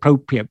 that is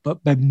appropriate.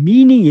 But the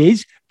meaning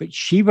is that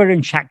Shiva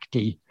and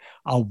Shakti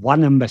are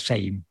one and the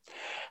same.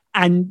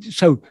 And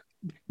so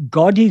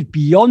God is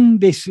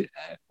beyond this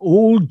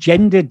all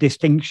gender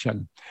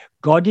distinction.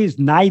 God is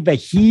neither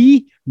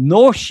he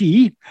nor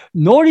she,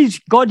 nor is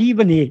God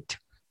even it.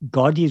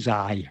 God is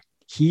I.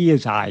 He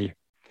is I.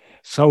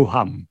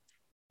 Soham,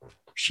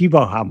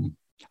 Shivoham,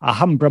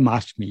 Aham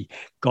Brahmasmi.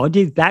 God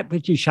is that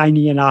which is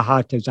shining in our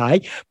heart as I.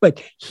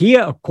 But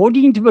here,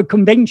 according to the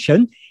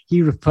convention,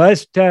 he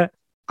refers to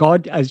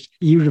God as,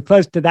 he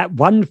refers to that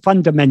one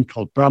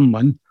fundamental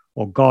Brahman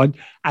or God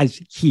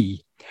as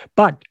he.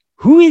 But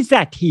who is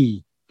that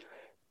he?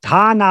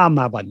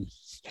 Tanamavan.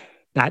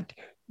 That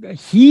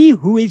he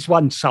who is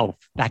oneself,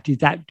 that is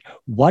that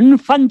one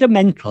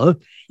fundamental,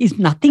 is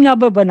nothing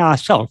other than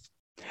ourself.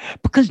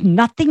 Because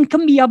nothing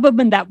can be other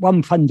than that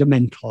one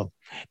fundamental.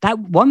 That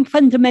one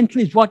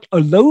fundamental is what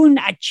alone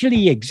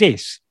actually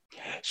exists.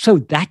 So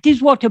that is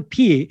what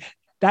appears.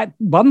 That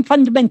one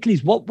fundamental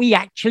is what we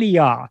actually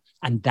are.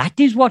 And that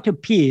is what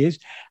appears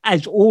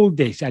as all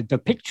this, as the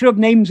picture of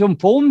names and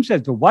forms,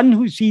 as the one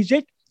who sees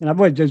it. In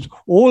other words, there's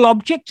all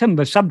objects and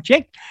the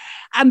subject,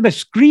 and the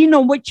screen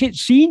on which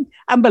it's seen,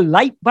 and the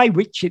light by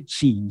which it's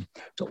seen.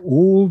 So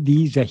all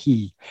these are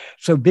he.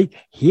 So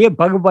here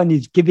Bhagavan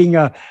is giving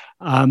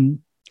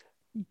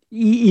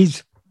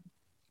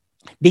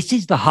this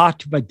is the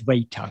heart of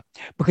Advaita.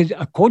 Because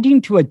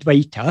according to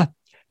Advaita,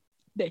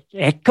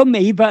 ekam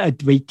eva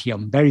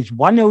advaitiyam, there is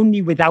one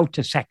only without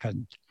a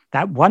second.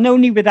 That one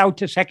only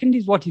without a second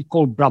is what is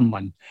called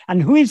Brahman.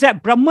 And who is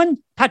that Brahman?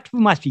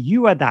 Tattvamasi,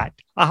 you are that.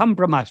 Aham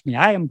Brahmasmi,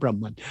 I am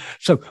Brahman.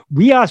 So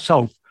we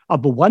ourselves are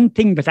the one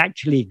thing that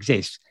actually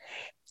exists.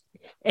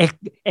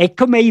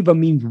 Ekam eva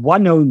means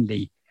one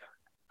only.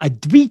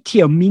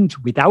 Advitya means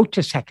without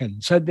a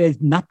second. So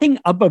there's nothing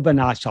other than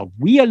ourselves.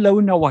 We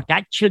alone are what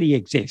actually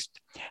exists.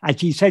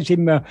 As he says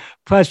in the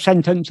first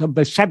sentence of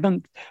the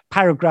 7th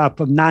paragraph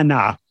of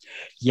Nana,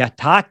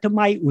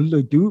 Yathatamai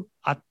Uλλḷadu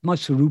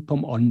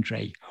Atmaswarupam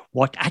Andre.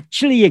 What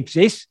actually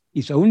exists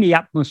is only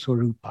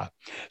Atmaswarupa.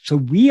 So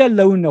we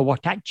alone are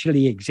what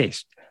actually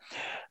exists.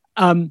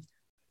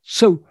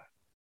 So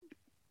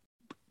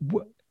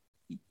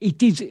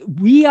it is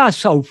we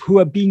ourselves who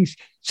are being...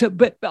 So,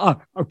 but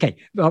okay,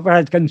 what I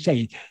was going to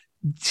say,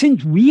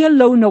 since we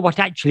alone are what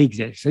actually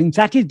exists, since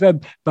that is the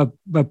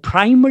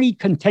primary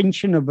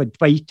contention of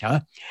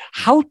Advaita,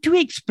 how to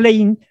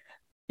explain,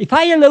 if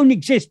I alone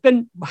exist,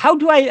 then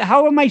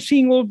how am I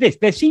seeing all this?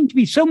 There seem to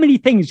be so many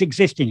things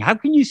existing. How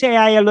can you say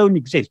I alone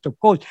exist? Of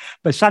course,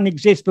 the sun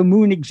exists, the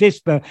moon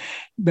exists,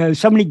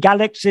 so many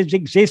galaxies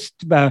exist,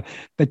 the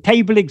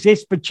table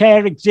exists, the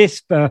chair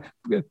exists, the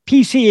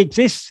PC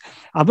exists,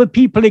 other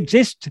people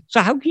exist.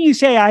 So how can you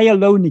say I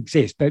alone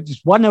exist?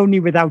 There's one only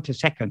without a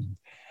second.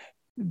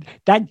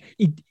 That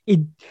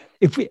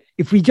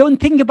if we don't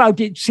think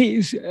about it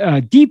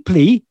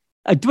deeply,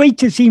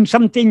 Advaita seems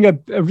something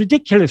a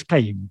ridiculous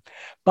claim.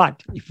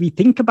 But if we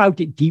think about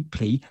it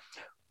deeply,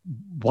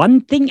 one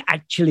thing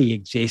actually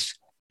exists.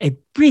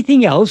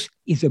 Everything else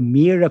is a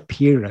mere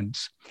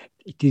appearance.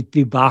 It is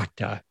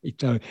vivata.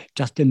 It's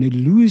just an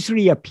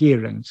illusory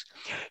appearance.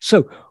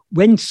 So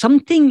when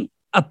something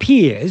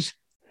appears,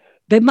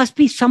 there must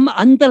be some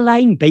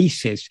underlying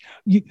basis.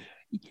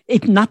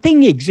 If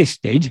nothing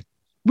existed,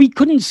 we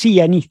couldn't see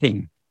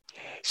anything.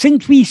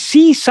 Since we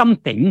see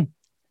something,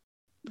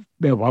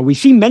 well, we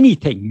see many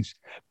things,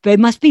 there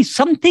must be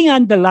something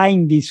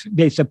underlying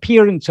this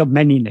appearance of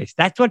manyness.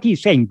 That's what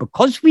he's saying.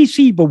 Because we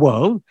see the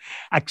world,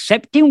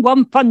 accepting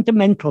one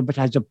fundamental but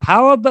has a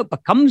power that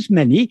becomes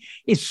many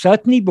is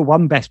certainly the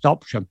one best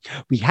option.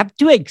 We have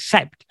to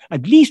accept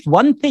at least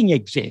one thing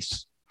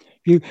exists.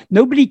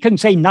 Nobody can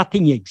say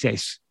nothing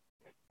exists,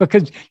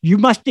 because you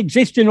must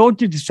exist in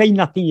order to say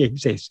nothing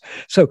exists.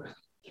 So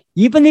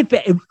even if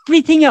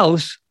everything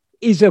else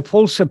is a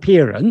false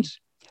appearance,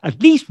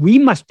 at least we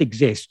must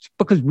exist,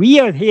 because we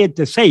are here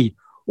to say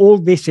all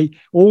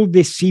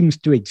this seems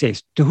to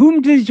exist. To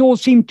whom does it all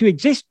seem to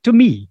exist? To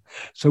me.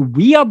 So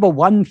we are the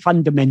one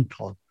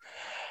fundamental.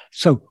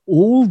 So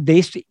all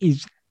this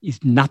is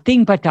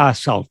nothing but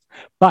ourselves.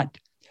 But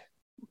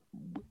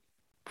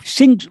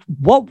since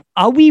what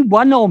are we,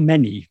 one or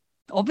many?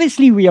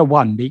 Obviously we are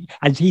one.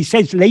 As he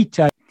says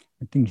later,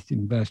 I think it's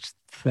in verse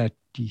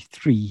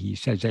 33, he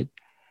says it.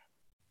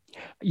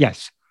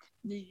 Yes.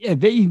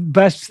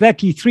 Verse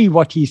 33,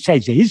 what he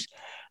says is,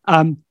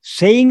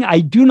 saying I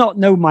do not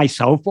know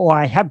myself or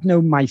I have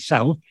known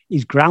myself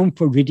is ground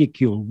for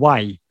ridicule.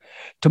 Why?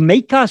 To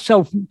make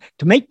oneself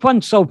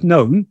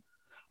known,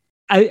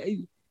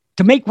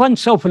 to make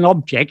oneself an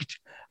object,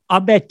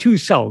 are there two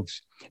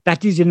selves?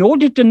 That is, in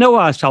order to know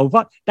ourselves,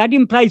 that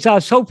implies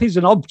ourself is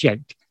an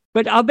object.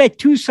 But are there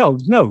two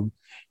selves? No.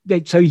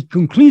 So he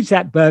concludes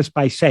that verse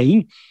by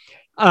saying,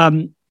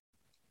 Ondrai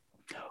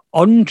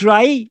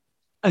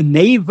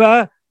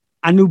aneva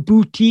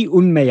anubhuti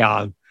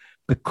unmayal,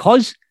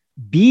 because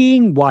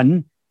being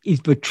one is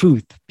the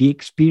truth, the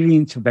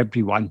experience of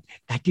everyone.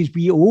 That is,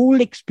 we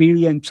all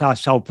experience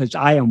ourselves as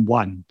I am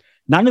one.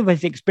 None of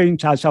us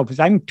experience ourselves as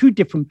I'm two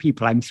different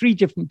people, I'm three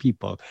different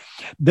people.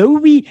 Though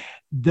we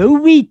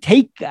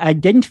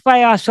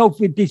identify ourselves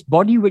with this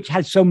body which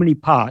has so many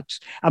parts,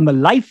 and the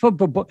life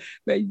of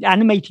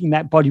animating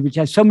that body which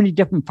has so many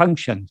different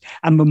functions,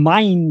 and the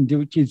mind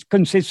which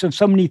consists of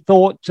so many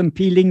thoughts and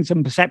feelings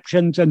and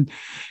perceptions and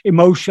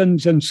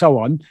emotions and so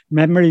on,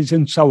 memories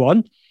and so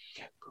on,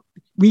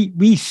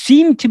 we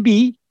seem to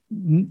be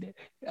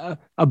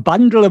a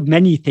bundle of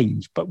many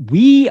things, but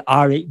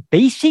a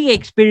basic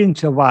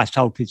experience of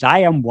ourselves is I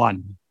am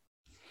one.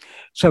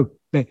 So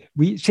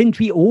since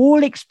we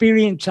all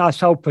experience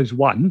ourselves as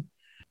one,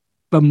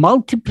 the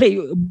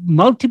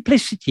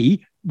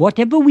multiplicity,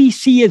 whatever we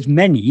see as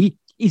many,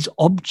 is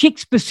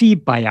objects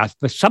perceived by us.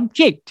 The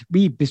subject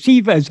we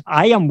perceive as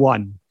I am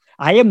one.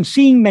 I am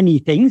seeing many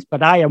things,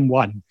 but I am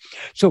one.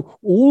 So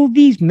all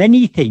these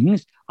many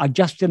things are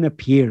just an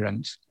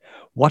appearance.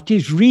 What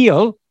is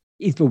real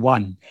is the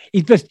one.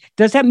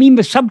 Does that mean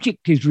the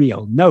subject is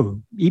real?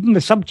 No, even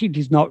the subject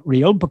is not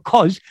real,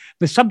 because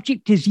the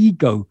subject is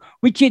ego,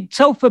 which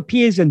itself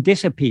appears and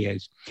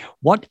disappears.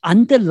 What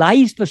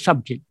underlies the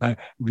subject, the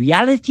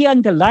reality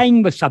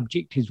underlying the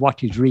subject, is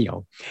what is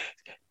real.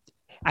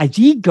 As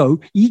ego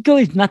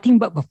is nothing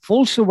but the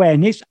false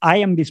awareness, I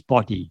am this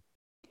body.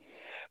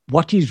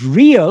 What is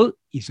real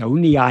is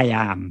only I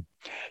am.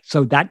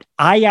 So that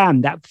I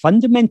am, that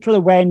fundamental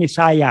awareness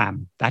I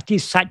am, that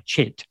is Sat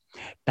Chit.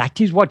 That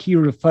is what he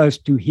refers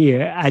to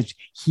here as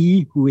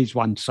he who is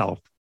oneself.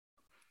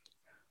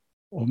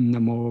 Om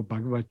Namo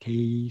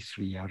Bhagavate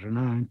Sri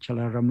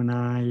Arunachala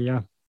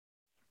Ramanaya.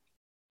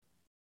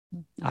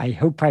 I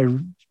hope I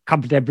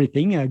covered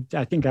everything.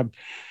 I think I've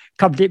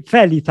covered it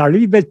fairly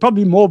thoroughly. There's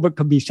probably more that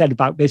can be said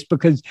about this,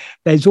 because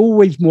there's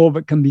always more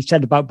that can be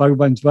said about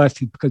Bhagavan's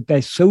verses, because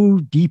they're so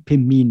deep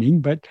in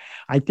meaning. But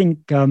I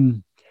think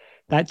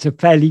that's a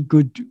fairly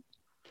good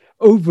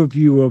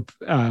overview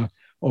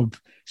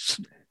of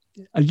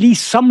at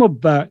least some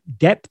of the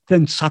depth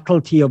and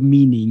subtlety of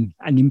meaning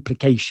and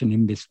implication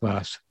in this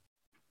verse.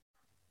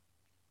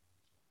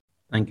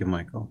 Thank you,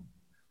 Michael.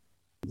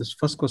 This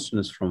first question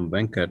is from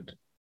Venkat.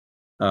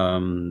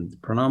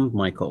 Pranam,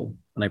 Michael.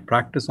 When I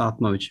practice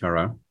Atma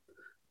Vichara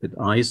with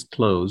eyes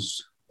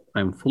closed, I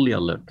am fully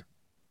alert.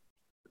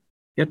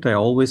 Yet I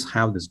always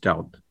have this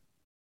doubt.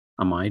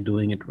 Am I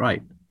doing it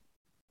right?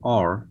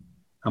 Or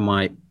am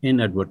I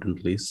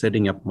inadvertently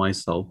setting up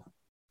myself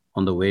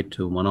on the way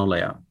to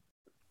Manolaya?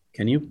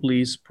 Can you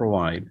please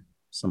provide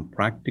some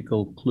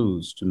practical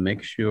clues to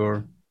make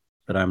sure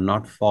that I'm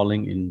not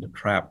falling in the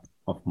trap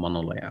of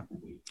Manolaya?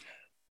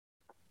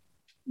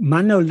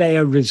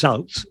 Manolaya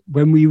results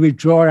when we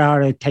withdraw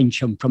our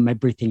attention from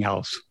everything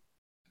else.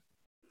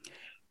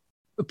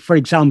 For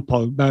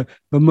example, the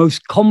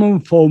most common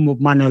form of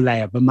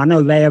Manolaya, the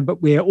Manolaya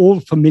that we're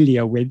all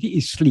familiar with,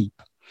 is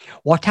sleep.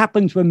 What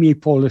happens when we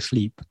fall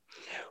asleep?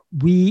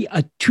 We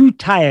are too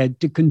tired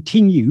to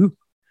continue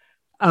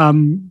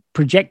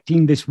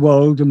projecting this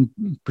world and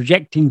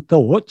projecting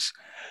thoughts.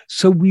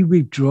 So we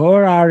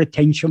withdraw our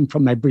attention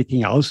from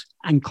everything else,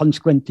 and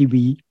consequently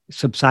we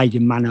subside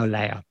in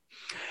Manolaya.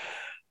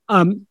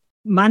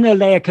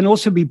 Manolaya can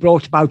also be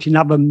brought about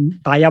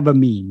by other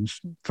means.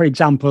 For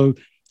example,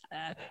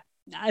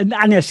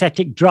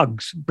 anesthetic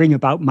drugs bring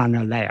about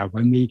Manolaya.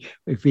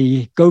 If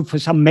we go for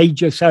some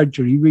major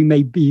surgery, we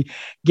may be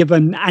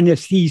given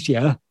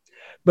anesthesia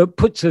but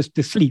puts us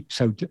to sleep,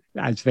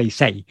 as they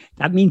say.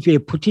 That means we are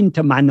put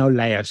into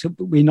Manolaya, so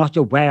we're not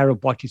aware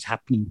of what is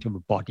happening to the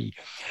body.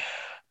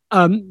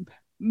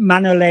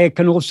 Manolaya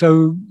can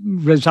also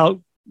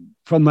result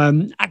from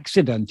an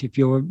accident. If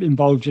you're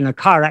involved in a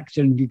car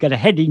accident, you get a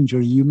head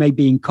injury, you may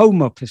be in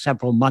coma for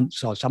several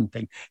months or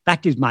something.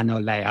 That is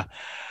Manolaya.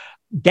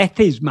 Death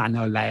is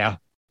Manolaya,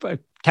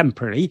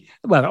 temporary.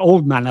 Well,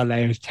 old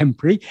Manolaya is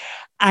temporary.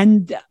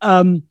 And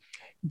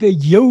the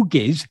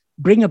yogis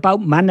bring about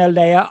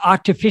Manolaya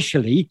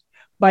artificially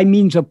by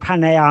means of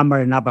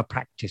pranayama and other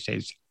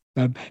practices.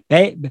 The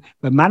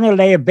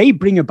Manolaya they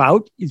bring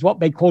about is what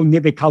they call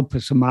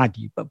Nirvikalpa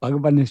Samadhi. But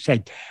Bhagavan has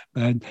said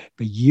the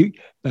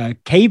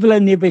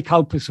Kevala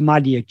Nirvikalpa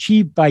Samadhi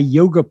achieved by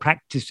yoga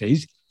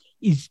practices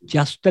is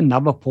just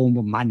another form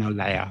of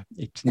Manolaya.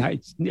 It's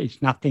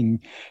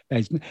nothing.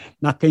 There's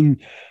nothing.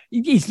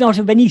 It's not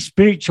of any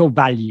spiritual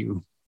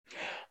value.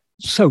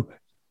 So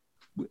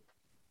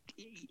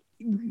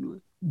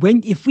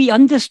if we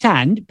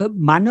understand that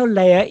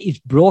manolaya is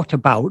brought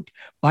about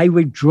by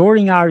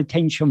withdrawing our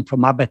attention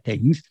from other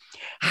things,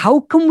 how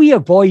can we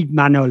avoid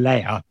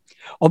manolaya?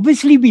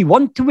 Obviously, we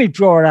want to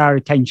withdraw our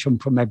attention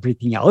from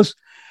everything else,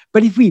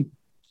 but if we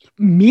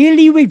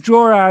merely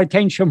withdraw our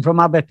attention from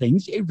other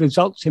things, it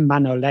results in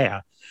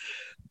manolaya.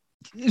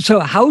 So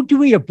how do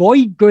we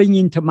avoid going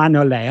into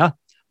manolaya?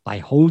 By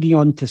holding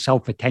on to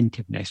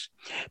self-attentiveness.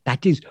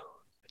 That is,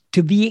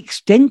 to the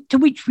extent to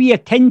which we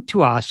attend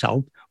to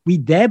ourselves, we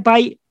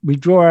thereby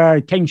withdraw our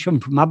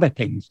attention from other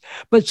things.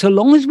 But so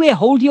long as we're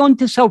holding on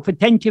to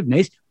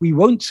self-attentiveness, we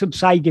won't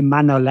subside in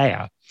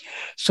manolaya.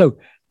 So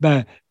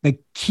the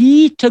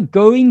key to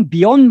going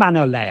beyond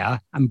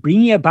manolaya and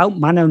bringing about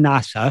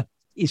manonasa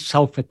is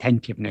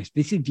self-attentiveness.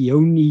 This is the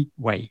only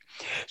way.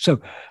 So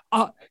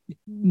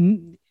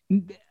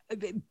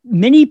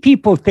many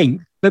people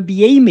think that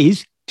the aim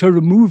is to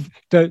remove,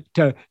 to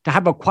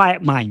have a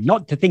quiet mind,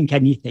 not to think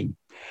anything.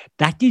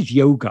 That is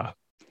yoga.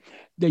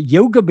 The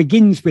yoga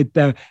begins with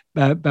the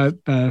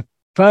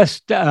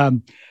first,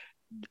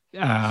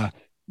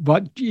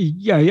 what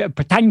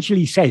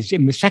Patanjali says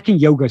in the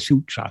second Yoga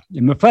Sutra.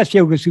 In the first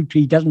Yoga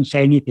Sutra, he doesn't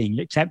say anything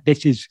except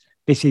this is.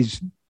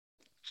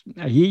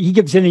 He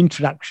gives an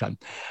introduction.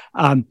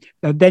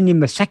 But then in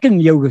the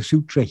second Yoga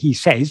Sutra, he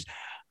says,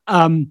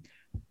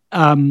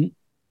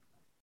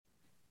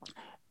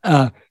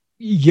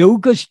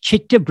 yoga's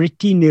chitta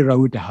vritti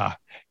nirodha.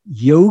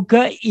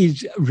 Yoga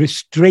is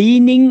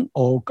restraining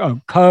or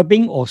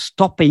curbing or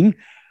stopping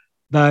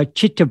the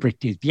chitta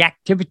vrittis, the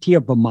activity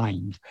of the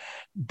mind.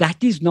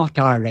 That is not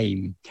our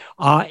aim.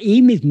 Our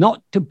aim is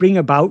not to bring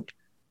about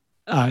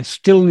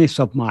stillness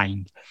of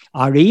mind.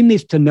 Our aim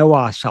is to know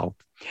ourselves.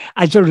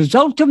 As a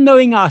result of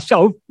knowing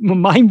ourselves, the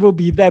mind will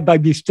be thereby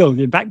be stilled.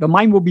 In fact, the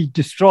mind will be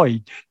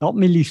destroyed, not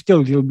merely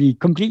stilled, it will be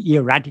completely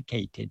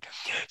eradicated.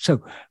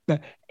 So the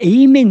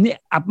aim in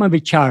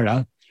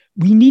Atmavichara,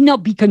 we need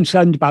not be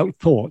concerned about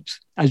thoughts.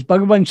 As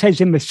Bhagavan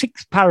says in the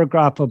 6th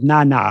paragraph of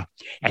Nana,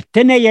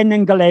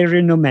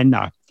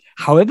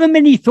 however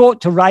many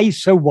thoughts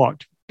arise, so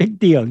what? Big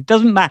deal, it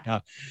doesn't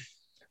matter.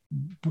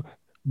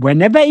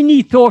 Whenever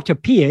any thought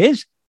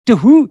appears, to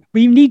whom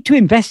we need to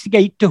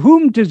investigate, to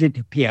whom does it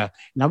appear?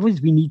 In other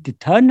words, we need to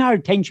turn our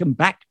attention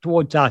back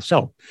towards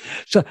ourselves.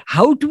 So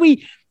how do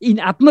we, in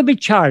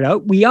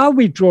Atmavichara, we are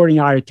withdrawing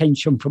our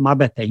attention from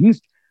other things,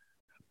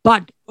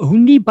 but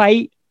only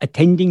by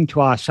attending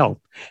to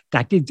ourselves.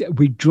 That is,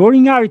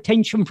 withdrawing our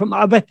attention from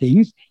other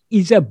things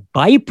is a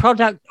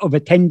byproduct of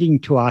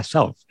attending to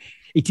ourselves.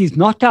 It is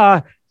not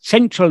our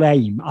central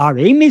aim. Our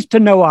aim is to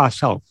know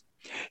ourselves.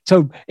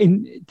 So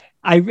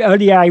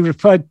earlier I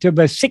referred to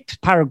the 6th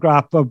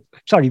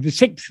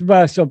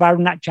verse of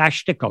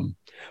Arunachashtakam,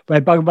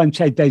 where Bhagavan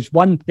said there's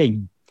one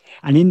thing.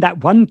 And in that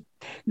one,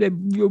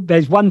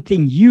 there's one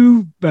thing,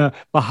 you, the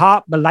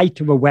heart, the light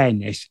of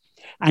awareness.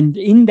 And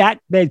in that,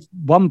 there's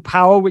one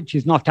power which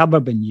is not other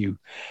than you.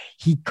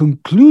 He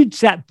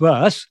concludes that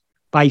verse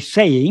by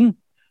saying,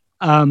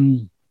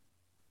 Arul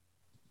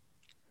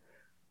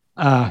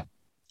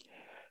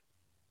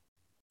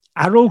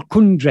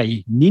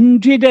Kundre,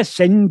 Nindrida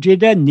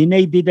Sendrida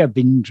Ninebida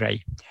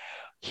Vindre,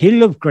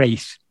 Hill of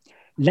Grace,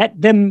 let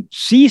them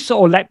cease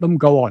or let them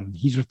go on.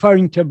 He's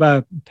referring to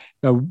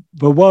the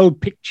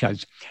world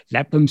pictures.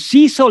 Let them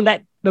cease or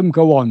let them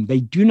go on. They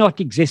do not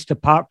exist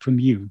apart from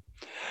you.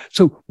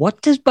 So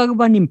what does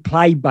Bhagavan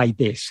imply by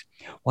this?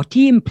 What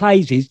he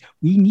implies is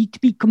we need to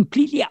be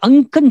completely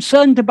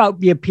unconcerned about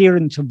the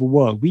appearance of the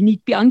world. We need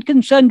to be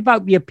unconcerned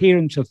about the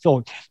appearance of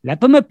thought.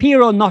 Let them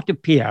appear or not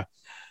appear.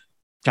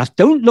 Just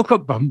don't look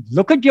at them.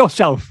 Look at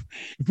yourself.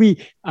 If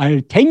we are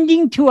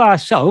attending to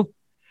ourselves,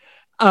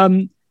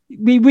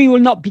 we will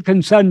not be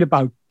concerned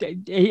about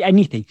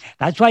anything.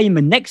 That's why in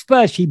the next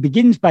verse, he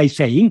begins by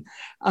saying,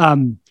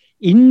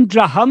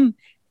 Indraham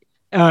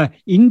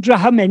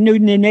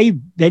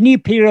enunine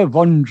venipira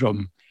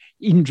vondrum.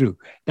 Indru.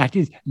 That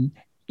is,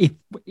 if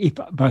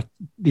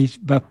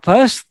the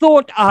first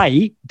thought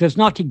I does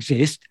not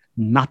exist,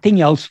 nothing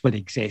else will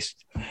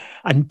exist.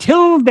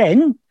 Until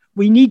then,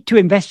 we need to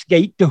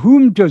investigate to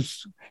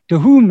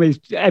whom is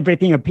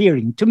everything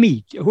appearing? To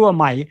me, who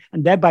am I?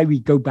 And thereby we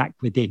go back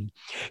within.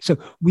 So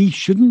we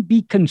shouldn't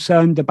be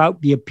concerned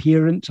about the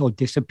appearance or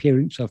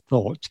disappearance of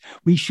thoughts.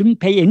 We shouldn't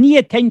pay any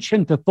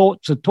attention to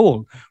thoughts at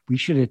all. We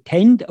should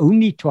attend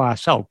only to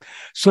ourselves.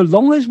 So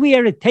long as we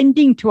are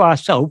attending to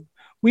ourselves,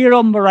 we are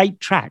on the right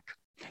track.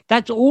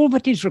 That's all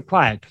that is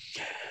required.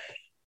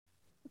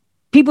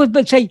 People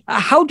that say,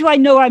 how do I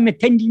know I'm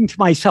attending to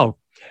myself?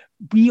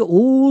 We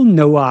all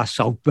know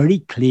ourselves very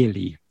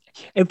clearly.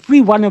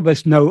 Every one of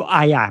us know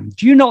I am.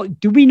 Do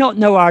we not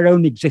know our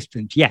own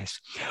existence?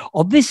 Yes.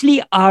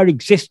 Obviously, our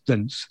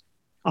existence,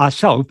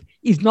 ourself,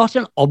 is not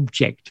an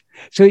object.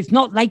 So it's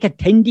not like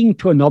attending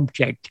to an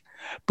object,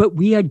 but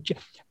we are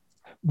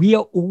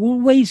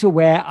always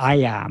aware I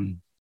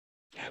am.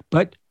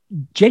 But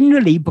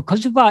generally,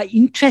 because of our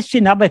interest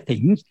in other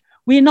things,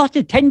 we're not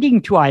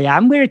attending to I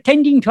am, we're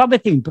attending to other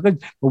things because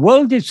the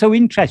world is so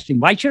interesting.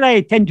 Why should I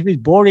attend to this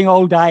boring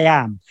old I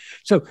am?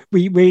 So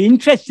we're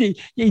interested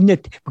in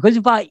it because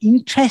of our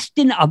interest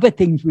in other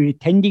things, we're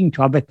attending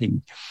to other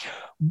things.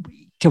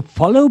 To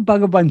follow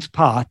Bhagavan's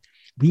path,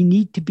 we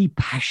need to be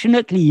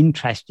passionately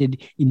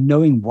interested in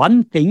knowing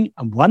one thing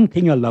and one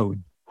thing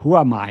alone. Who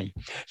am I?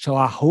 So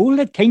our whole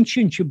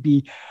attention should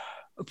be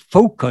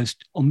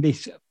focused on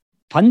this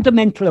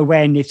fundamental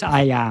awareness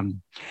I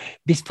am.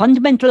 This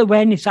fundamental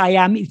awareness I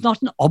am is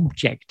not an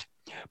object,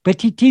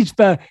 but it is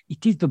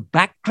the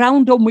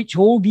background on which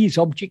all these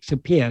objects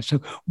appear.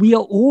 So we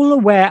are all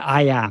aware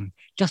I am.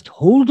 Just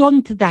hold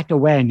on to that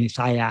awareness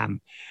I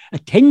am.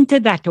 Attend to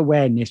that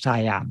awareness I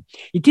am.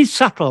 It is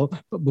subtle,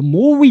 but the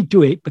more we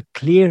do it, the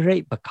clearer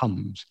it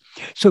becomes.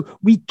 So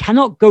we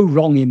cannot go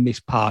wrong in this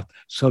path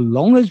so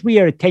long as we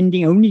are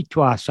attending only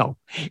to ourselves.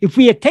 If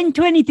we attend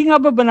to anything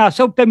other than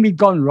ourselves, then we've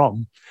gone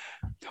wrong.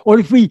 Or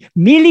if we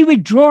merely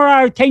withdraw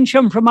our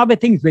attention from other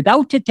things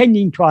without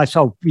attending to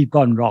ourselves, we've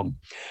gone wrong.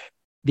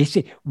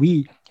 There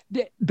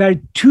are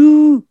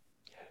two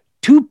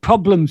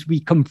problems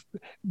we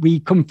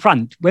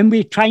confront when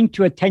we're trying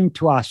to attend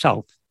to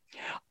ourselves.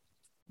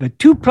 The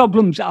two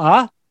problems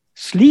are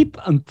sleep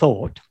and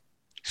thought.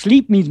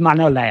 Sleep means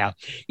manolaya.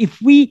 The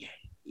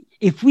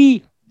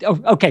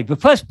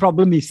first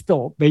problem is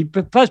thought.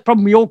 The first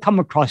problem we all come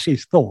across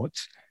is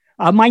thoughts.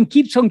 Our mind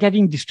keeps on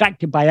getting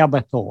distracted by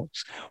other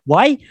thoughts.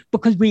 Why?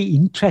 Because we're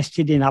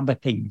interested in other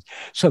things.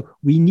 So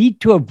we need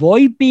to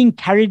avoid being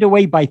carried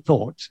away by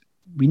thoughts.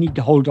 We need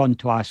to hold on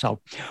to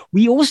ourselves.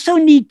 We also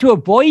need to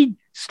avoid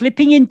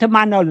slipping into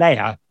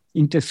manolaya,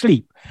 into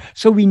sleep.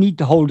 So we need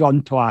to hold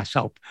on to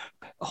ourselves.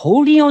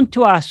 Holding on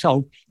to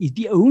ourselves is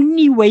the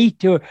only way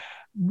to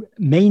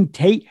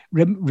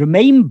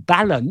remain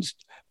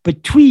balanced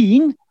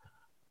between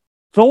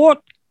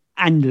thought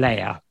and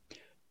laya.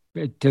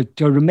 To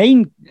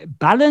remain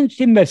balanced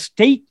in the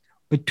state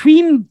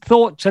between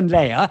thoughts and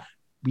laya,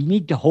 we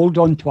need to hold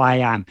on to I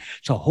am.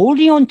 So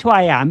holding on to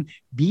I am,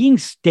 being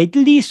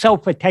steadily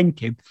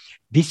self-attentive,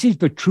 this is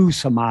the true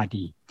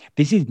samadhi.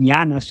 This is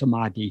jnana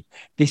samadhi.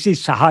 This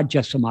is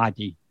sahaja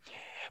samadhi.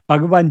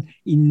 Bhagavan,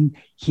 in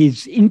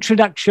his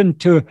introduction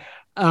to,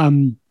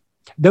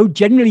 though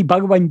generally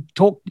Bhagavan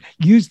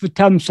used the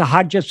term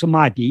sahaja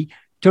samadhi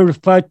to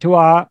refer to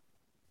our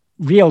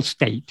real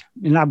state,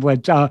 in other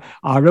words, our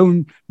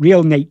own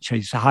real nature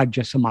is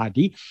sahaja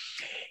samadhi.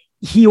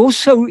 He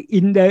also,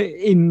 in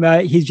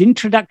his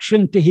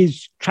introduction to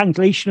his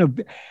translation of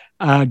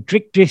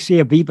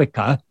Drikdrisya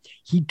Viveka,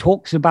 he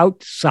talks about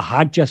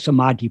sahaja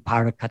samadhi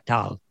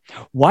parakatal.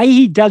 Why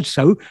he does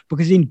so?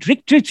 Because in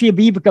Drikdrisya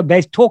Viveka,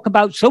 there's talk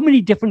about so many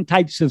different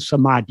types of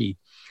samadhi.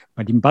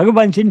 But in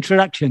Bhagavan's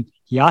introduction,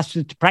 he asks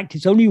us to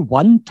practice only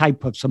one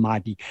type of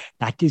samadhi.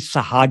 That is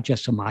sahaja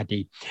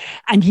samadhi.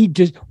 And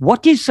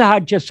what is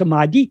sahaja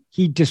samadhi?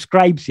 He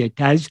describes it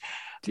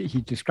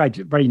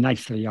very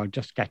nicely. I'll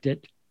just get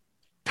it.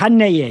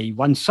 Tannaye,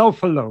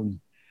 oneself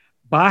alone.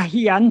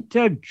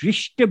 Bahyanta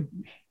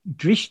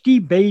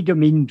drishti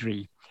bedam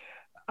indri.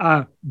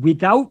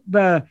 Without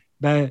the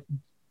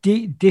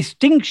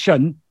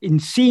distinction in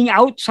seeing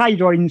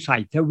outside or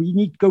inside. So we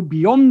need to go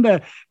beyond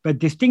the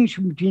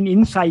distinction between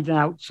inside and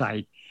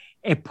outside.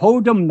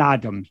 Epodam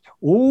nadam,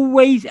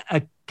 always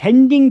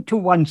attending to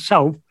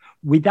oneself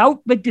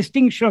without the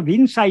distinction of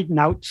inside and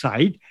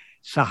outside.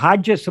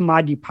 Sahaja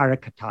samadhi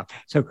parakata.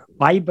 So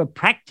by the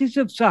practice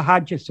of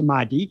sahaja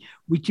samadhi,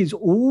 which is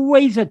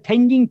always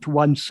attending to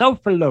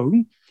oneself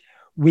alone,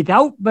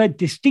 without the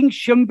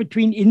distinction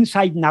between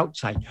inside and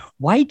outside.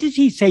 Why does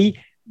he say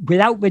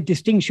without the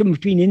distinction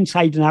between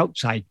inside and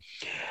outside?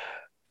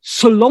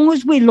 So long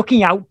as we're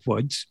looking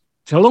outwards,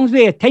 so long as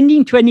we're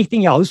attending to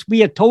anything else,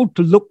 we are told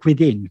to look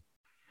within.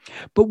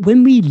 But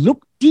when we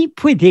look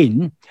deep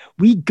within,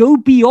 we go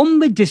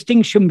beyond the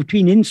distinction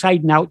between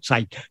inside and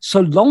outside.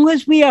 So long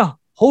as we are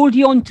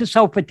holding on to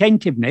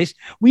self-attentiveness,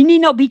 we need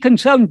not be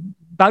concerned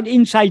about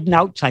inside and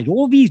outside.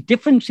 All these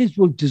differences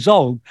will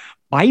dissolve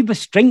by the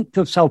strength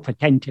of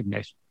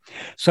self-attentiveness.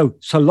 So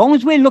long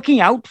as we're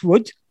looking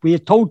outwards, we are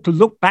told to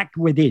look back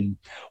within.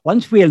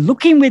 Once we are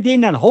looking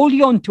within and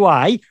holding on to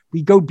I,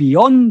 we go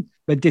beyond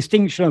the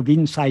distinction of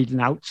inside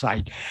and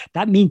outside.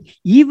 That means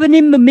even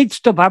in the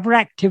midst of other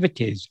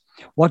activities,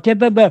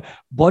 whatever the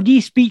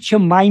body, speech,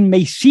 and mind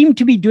may seem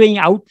to be doing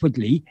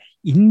outwardly,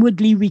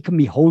 inwardly we can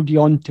be holding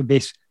on to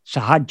this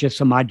sahaja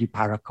samadhi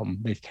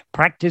parakam, this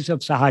practice of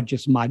sahaja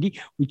samadhi,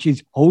 which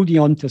is holding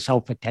on to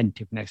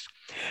self-attentiveness.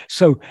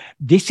 So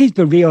this is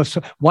the real.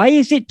 Why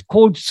is it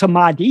called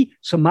samadhi?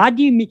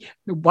 Samadhi,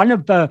 one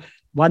of the.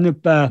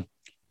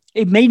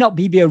 It may not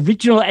be the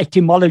original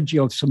etymology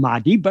of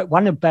samadhi, but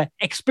one of the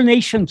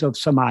explanations of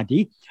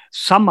samadhi.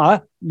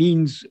 Sama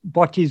means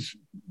what is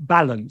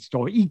balanced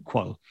or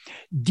equal.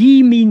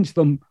 D means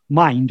the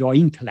mind or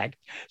intellect.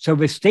 So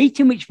the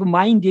state in which the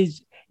mind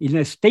is in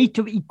a state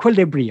of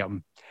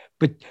equilibrium,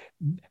 but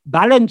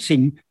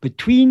balancing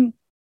between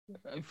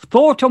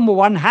thought on the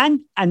one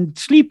hand and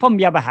sleep on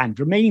the other hand,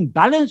 remaining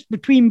balanced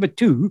between the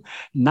two,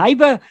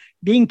 neither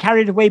being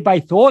carried away by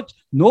thoughts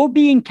nor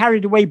being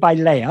carried away by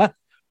laya,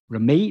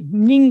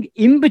 remaining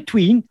in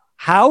between.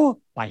 How?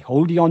 By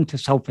holding on to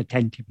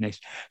self-attentiveness.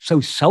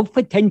 So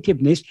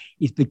self-attentiveness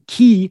is the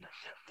key.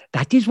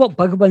 That is what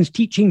Bhagavan's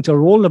teachings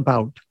are all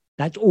about.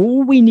 That's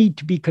all we need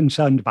to be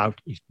concerned about,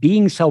 is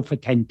being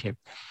self-attentive.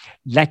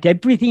 Let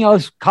everything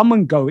else come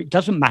and go. It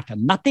doesn't matter.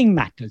 Nothing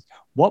matters.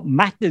 What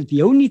matters,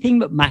 the only thing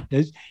that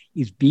matters,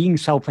 is being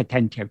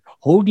self-attentive,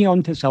 holding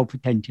on to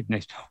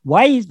self-attentiveness.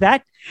 Why is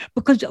that?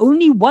 Because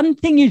only one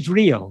thing is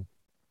real.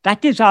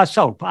 That is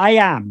ourself. I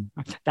am.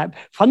 That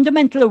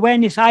fundamental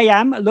awareness, I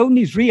am, alone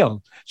is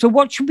real. So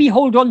what should we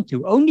hold on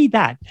to? Only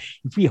that.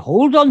 If we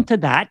hold on to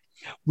that,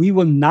 we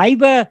will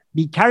neither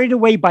be carried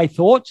away by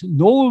thoughts,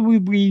 nor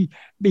will we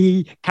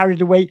be carried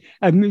away,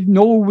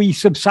 nor will we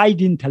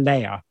subside into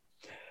laya.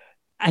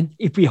 And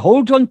if we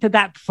hold on to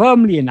that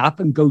firmly enough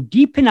and go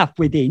deep enough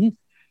within,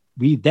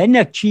 we then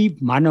achieve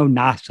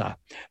manonasa.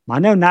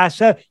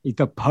 Manonasa is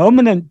the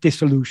permanent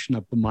dissolution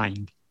of the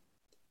mind.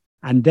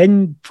 And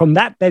then from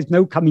that, there's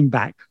no coming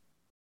back.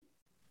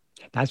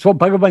 That's what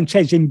Bhagavan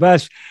says in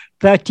verse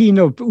 13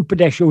 of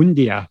Upadesha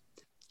Undiyya.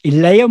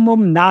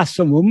 Ilayamum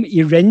nasamum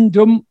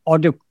irendam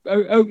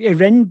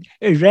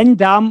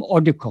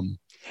odukum.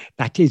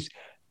 That is,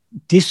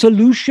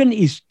 dissolution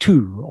is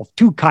of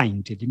two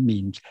kinds, it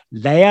means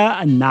laya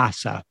and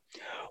nasa.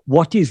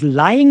 What is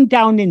lying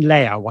down in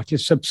laya, what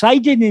is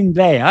subsided in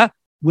laya,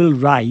 will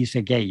rise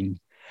again.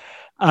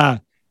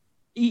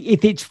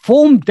 If its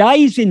form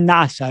dies in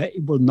nasa,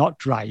 it will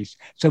not rise.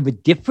 So the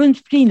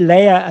difference between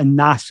laya and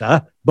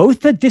nasa,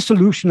 both are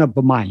dissolution of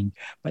the mind,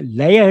 but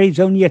laya is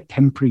only a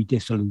temporary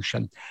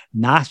dissolution.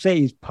 Nasa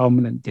is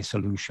permanent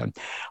dissolution.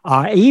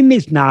 Our aim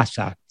is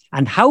nasa.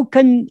 And how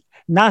can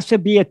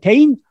nasa be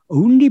attained?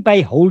 Only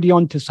by holding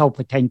on to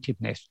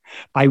self-attentiveness.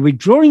 By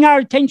withdrawing our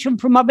attention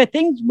from other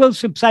things, we'll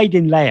subside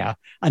in laya,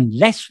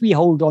 unless we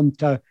hold on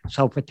to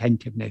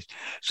self-attentiveness.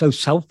 So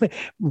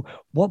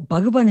what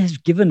Bhagavan has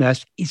given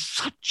us is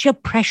such a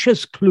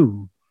precious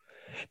clue.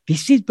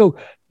 This is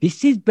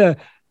the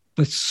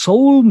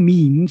sole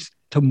means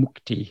to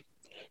mukti.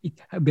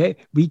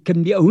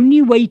 The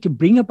only way to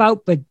bring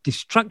about the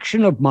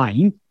destruction of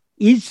mind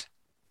is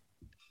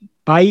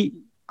by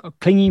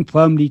clinging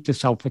firmly to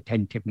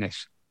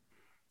self-attentiveness.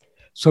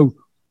 So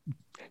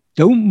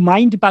don't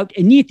mind about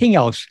anything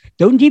else.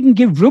 Don't even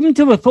give room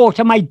to the thought,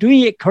 am I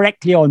doing it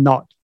correctly or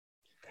not?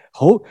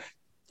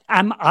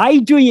 Am I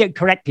doing it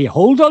correctly?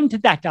 Hold on to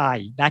that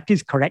I. That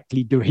is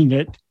correctly doing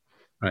it.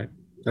 Right.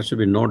 There should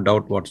be no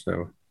doubt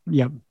whatsoever.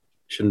 Yeah.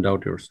 Shouldn't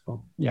doubt yourself.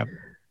 Yeah.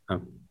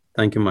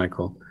 Thank you,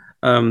 Michael.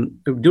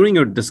 During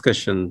your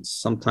discussion,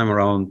 sometime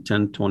around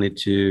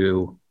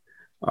 10:22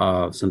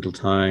 Central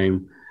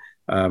Time,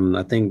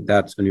 I think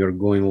that's when you're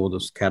going over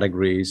those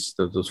categories,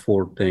 those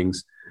four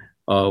things.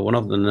 One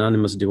of the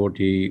anonymous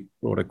devotee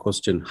wrote a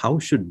question: how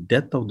should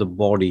death of the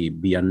body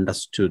be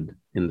understood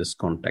in this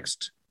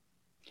context?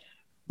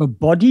 The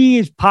body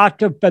is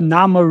part of the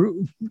nama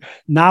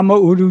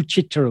uru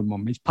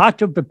chitramam. It's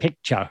part of the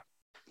picture.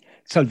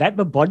 So let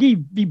the body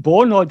be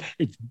born, or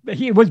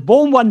it was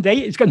born one day,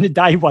 it's going to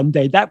die one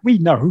day. That we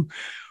know.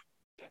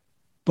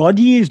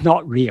 Body is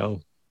not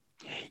real.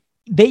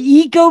 The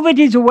ego that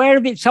is aware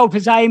of itself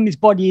as I am, this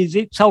body, is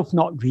itself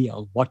not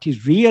real. What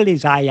is real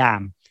is I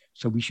am.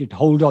 So we should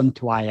hold on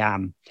to I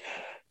am.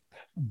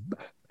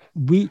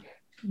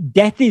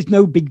 Death is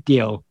no big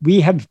deal.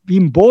 We have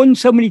been born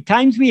so many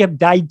times, we have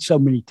died so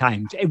many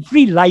times.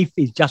 Every life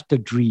is just a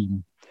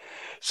dream.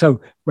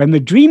 So when the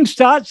dream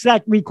starts,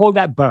 that we call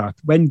that birth.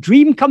 When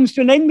dream comes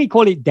to an end, we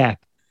call it death.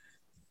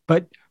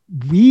 But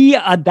we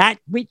are that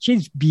which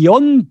is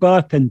beyond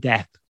birth and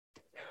death.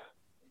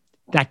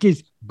 That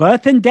is,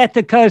 birth and death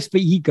occurs for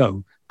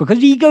ego. Because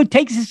ego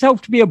takes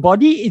itself to be a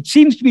body, it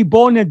seems to be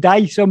born and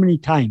dies so many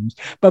times.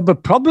 But the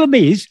problem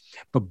is,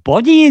 the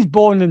body is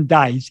born and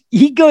dies.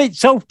 Ego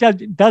itself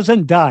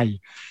doesn't die.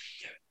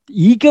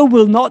 Ego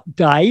will not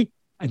die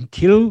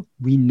until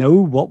we know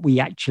what we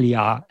actually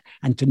are.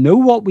 And to know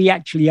what we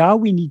actually are,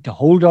 we need to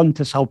hold on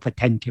to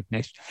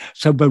self-attentiveness.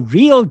 So the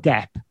real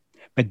death,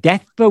 the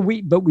death that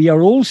we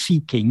are all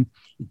seeking,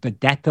 is the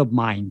death of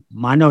mind,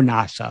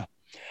 manonasa.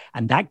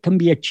 And that can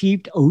be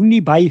achieved only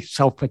by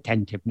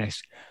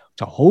self-attentiveness.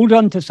 So hold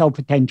on to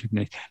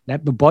self-attentiveness.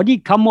 Let the body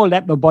come or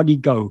let the body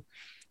go.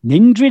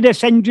 Nindrida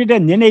sendrida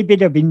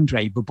ninebida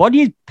vindre. The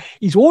body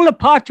is all a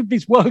part of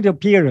this world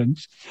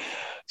appearance.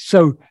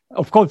 So,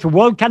 of course, the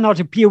world cannot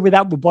appear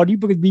without the body,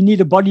 because we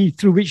need a body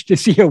through which to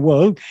see a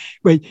world.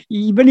 But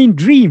even in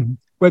dream,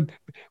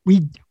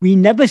 we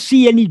never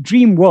see any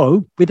dream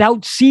world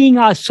without seeing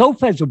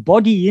ourselves as a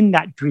body in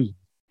that dream.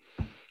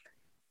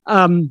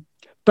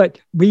 But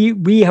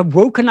we have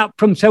woken up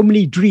from so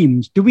many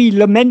dreams. Do we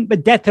lament the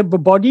death of the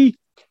body?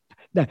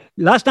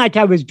 Last night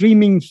I was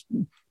dreaming,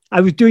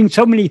 I was doing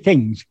so many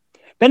things.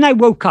 Then I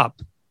woke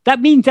up. That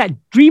means that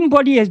dream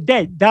body has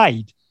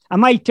died.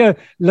 Am I to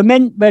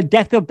lament the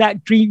death of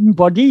that dream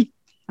body?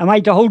 Am I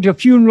to hold a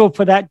funeral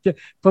for that,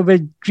 for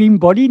the dream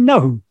body?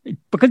 No,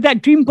 because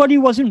that dream body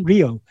wasn't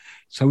real.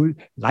 So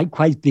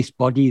likewise, this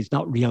body is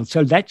not real.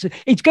 So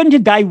it's going to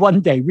die one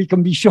day. We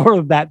can be sure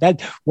of that.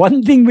 That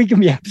one thing we can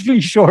be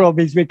absolutely sure of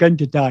is we're going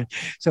to die.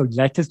 So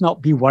let us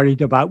not be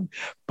worried about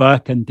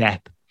birth and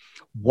death.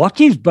 What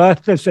is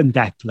birthless and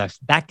deathless?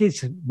 That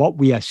is what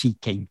we are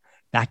seeking.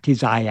 That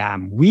is I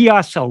am. We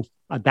ourselves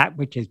are that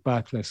which is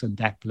birthless and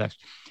deathless.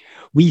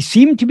 We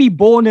seem to be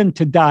born and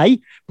to die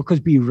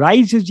because we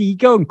rise as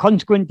ego and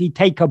consequently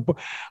take a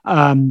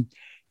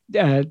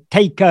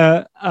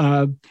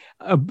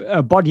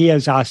body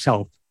as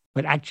ourself.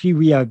 But actually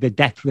we are the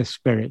deathless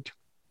spirit.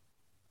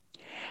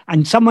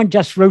 And someone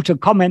just wrote a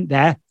comment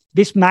there.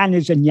 This man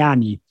is a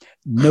jnani.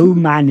 No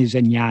man is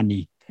a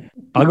jnani.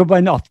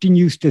 Bhagavan often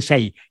used to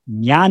say,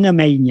 jnana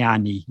me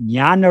jnani.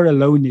 Jnana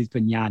alone is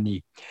the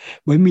jnani.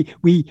 When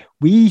we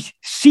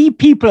see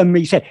people and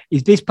we say,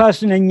 is this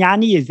person a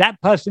jnani? Is that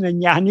person a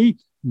jnani?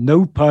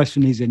 No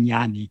person is a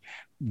jnani.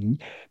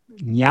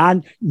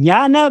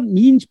 Jnana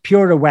means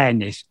pure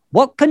awareness.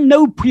 What can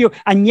know pure,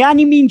 and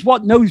jnani means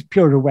what knows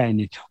pure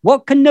awareness.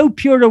 What can know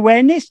pure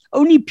awareness?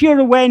 Only pure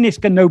awareness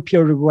can know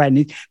pure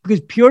awareness,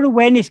 because pure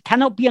awareness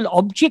cannot be an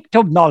object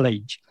of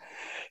knowledge.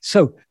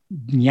 So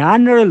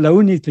jnana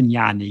alone is the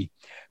jnani.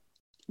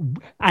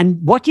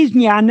 And what is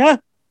jnana?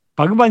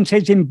 Bhagavan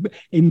says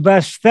in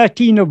verse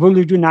 13 of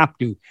Uḷḷadu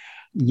Nāṛpadu,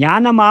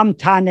 jnana mam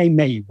tane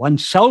me,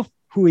 oneself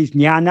who is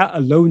jnana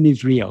alone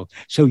is real.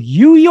 So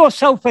you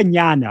yourself are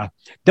jnana.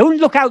 Don't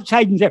look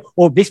outside and say,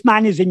 oh, this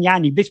man is a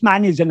jnani, this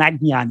man is an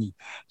ajnani.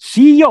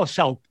 See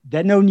yourself,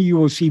 then only you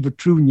will see the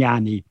true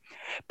jnani.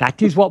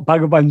 That is what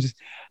Bhagavan's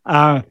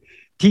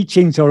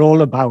teachings are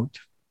all about.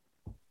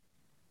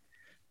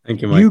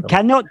 Thank you, Michael. You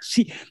cannot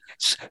see,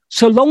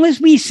 so long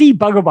as we see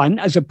Bhagavan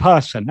as a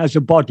person, as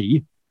a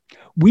body,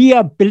 we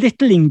are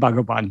belittling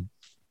Bhagavan,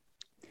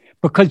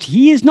 because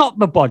he is not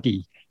the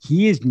body,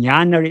 he is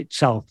jnana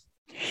itself.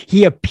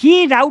 He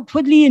appeared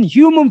outwardly in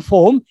human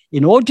form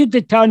in order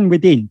to turn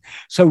within.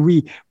 So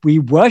we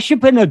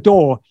worship and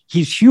adore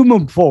his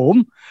human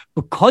form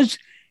because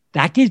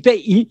that is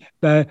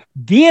the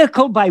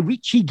vehicle by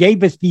which he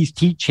gave us these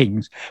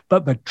teachings.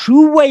 But the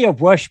true way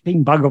of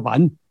worshipping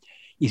Bhagavan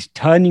is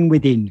turning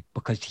within,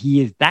 because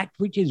he is that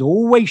which is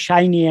always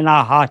shining in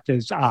our heart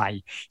as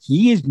I.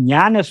 He is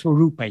jnana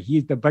swarupa. He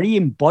is the very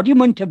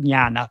embodiment of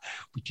jnana,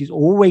 which is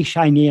always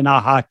shining in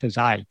our heart as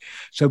I.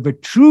 So the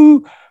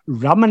true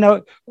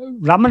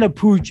Ramana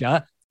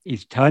Puja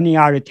is turning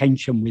our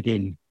attention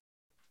within.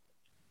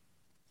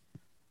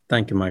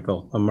 Thank you,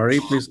 Michael.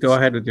 Marie, please go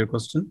ahead with your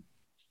question.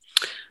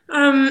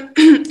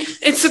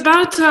 It's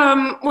about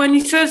when he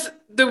says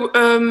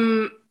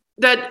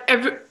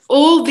that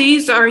all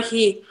these are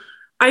he.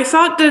 I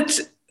thought that,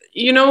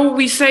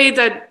 we say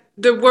that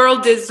the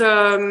world is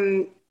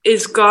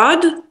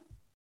God,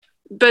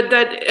 but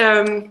that,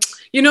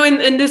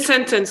 in this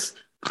sentence,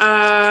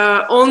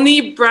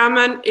 only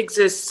Brahman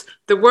exists.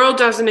 The world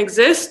doesn't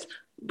exist.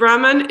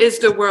 Brahman is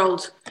the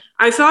world.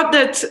 I thought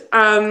that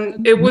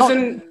it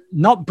wasn't...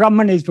 Not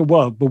Brahman is the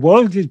world. The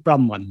world is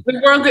Brahman.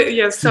 The world,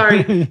 yes,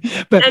 sorry.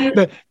 but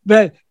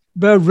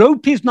the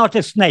rope is not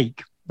a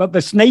snake, but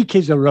the snake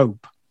is a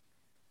rope.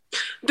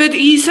 But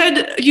you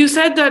said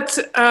that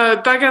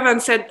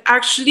Bhagavan said,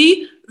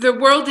 actually, the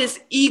world is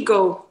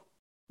ego.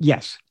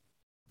 Yes.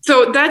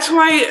 So that's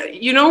why,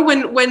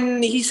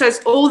 when he says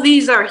all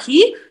these are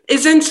he,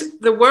 isn't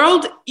the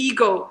world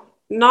ego,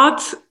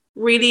 not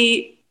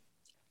really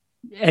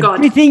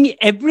God?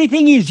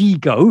 Everything is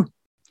ego.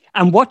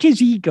 And what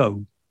is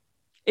ego?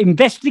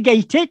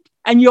 Investigate it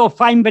and you'll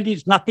find that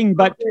it's nothing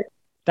but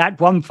that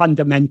one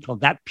fundamental,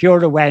 that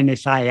pure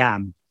awareness I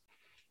am.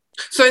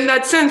 So in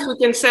that sense, we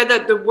can say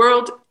that the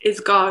world is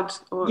God.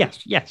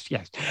 Yes.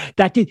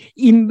 That is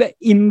in the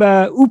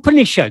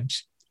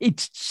Upanishads,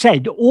 it's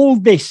said all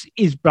this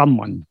is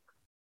Brahman.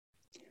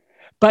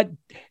 But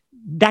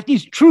that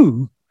is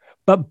true.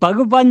 But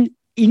Bhagavan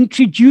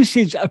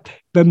introduces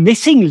the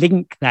missing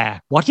link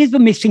there. What is the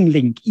missing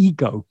link?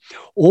 Ego.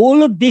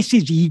 All of this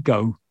is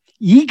ego.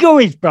 Ego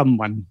is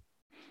Brahman.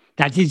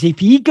 That is, if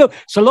ego,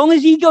 so long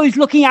as ego is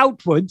looking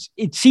outwards,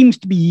 it seems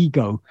to be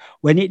ego.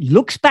 When it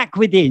looks back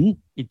within,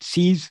 it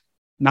sees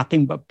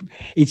nothing but,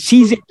 it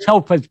sees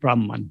itself as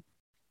Brahman.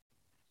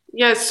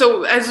 Yes,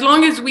 so as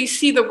long as we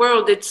see the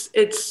world,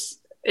 it's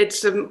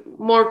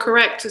more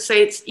correct to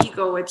say it's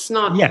ego, it's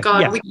not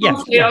God. We can't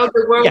say,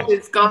 the world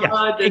is God.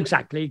 Yes,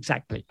 exactly.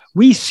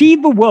 We see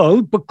the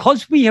world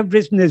because we have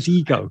risen as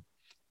ego.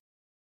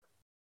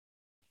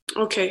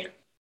 Okay.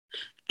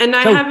 And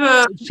I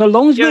have so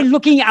long as we're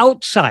looking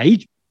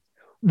outside,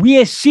 we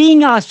are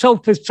seeing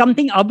ourselves as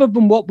something other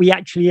than what we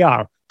actually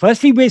are.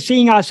 Firstly, we're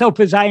seeing ourselves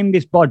as I am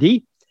this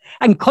body,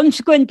 and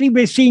consequently,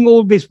 we're seeing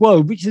all this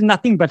world, which is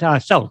nothing but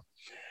ourselves.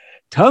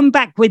 Turn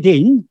back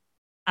within,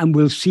 and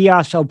we'll see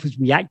ourselves as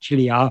we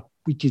actually are,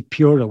 which is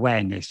pure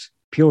awareness,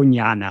 pure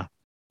jnana.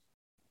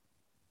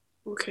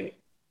 Okay.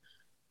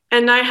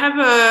 And I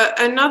have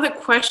another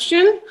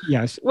question.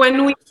 Yes.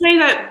 When we say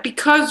that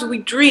because we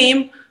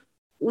dream,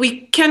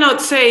 we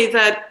cannot say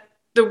that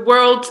the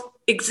world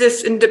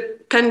exists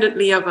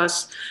independently of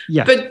us.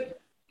 Yes. But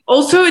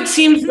also it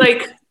seems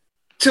like,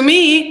 to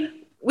me,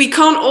 we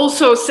can't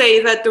also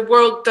say that the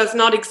world does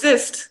not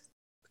exist.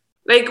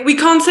 Like, we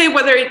can't say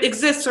whether it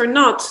exists or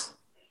not.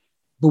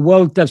 The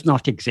world does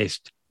not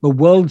exist. The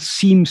world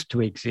seems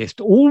to exist.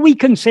 All we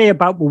can say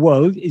about the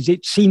world is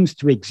it seems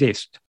to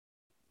exist.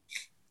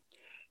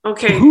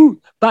 Okay.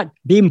 But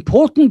the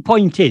important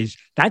point is,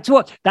 that's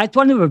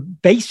one of the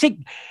basic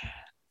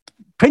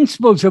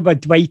principles of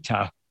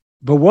Advaita.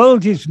 The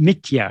world is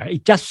mithya.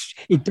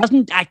 It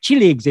doesn't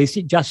actually exist.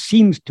 It just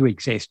seems to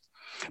exist.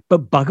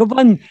 But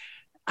Bhagavan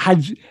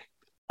has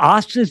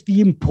asked us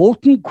the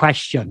important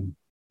question.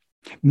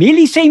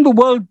 Merely saying the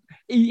world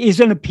is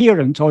an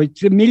appearance, or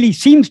it merely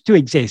seems to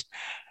exist,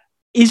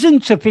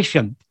 isn't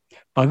sufficient.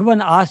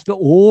 Bhagavan asked the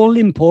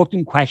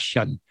all-important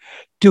question: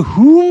 to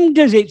whom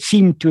does it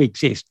seem to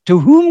exist? To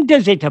whom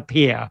does it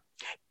appear?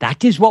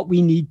 That is what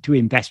we need to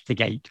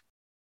investigate.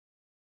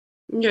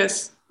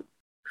 Yes.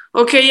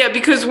 Okay, yeah,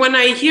 because when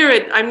I hear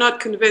it, I'm not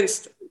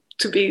convinced,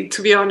 to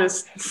be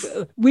honest.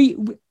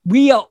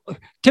 We are,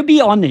 to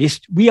be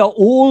honest, we are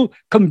all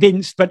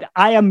convinced that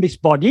I am this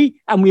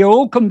body, and we are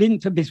all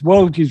convinced that this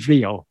world is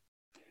real.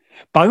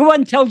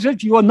 Bhagavan tells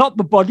us you are not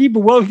the body, the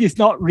world is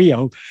not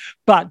real.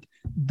 But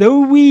though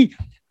we,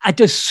 at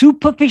a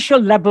superficial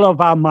level of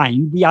our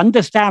mind, we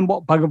understand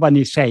what Bhagavan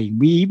is saying,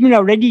 we even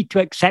are ready to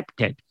accept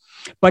it.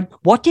 But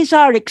what is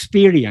our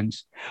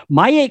experience?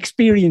 My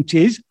experience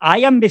is I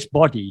am this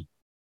body.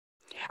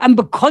 And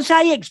because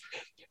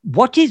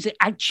what is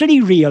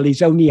actually real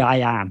is only I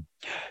am.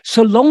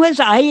 So long as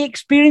I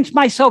experience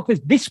myself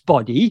as this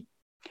body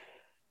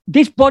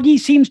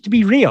seems to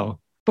be real.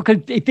 Because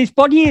if this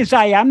body is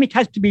I am, it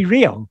has to be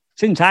real,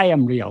 since I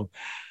am real.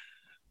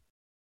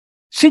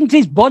 Since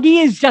this body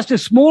is just a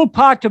small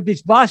part of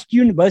this vast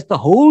universe, the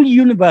whole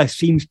universe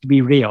seems to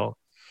be real.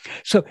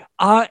 So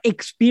our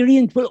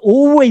experience will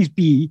always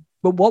be,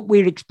 but what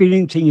we're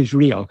experiencing is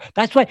real.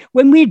 That's why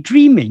when we're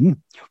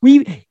dreaming,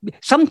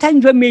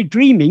 sometimes when we're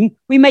dreaming,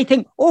 we may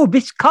think, oh,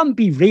 this can't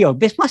be real.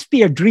 This must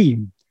be a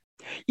dream.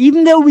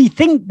 Even though we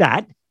think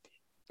that,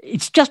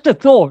 it's just a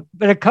thought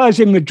that occurs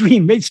in the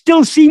dream. It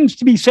still seems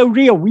to be so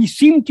real. We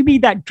seem to be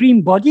that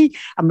dream body,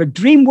 and the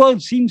dream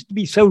world seems to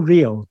be so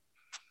real.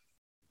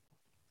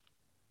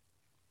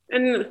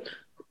 And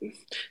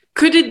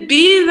could it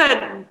be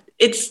that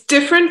it's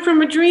different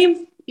from a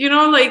dream? You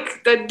know,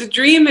 like that the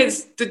dream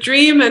is the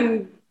dream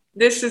and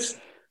this is...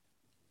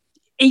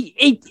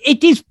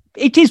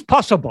 It is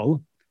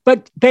possible,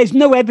 but there's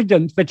no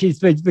evidence that is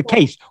the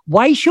case.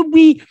 Why should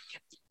we...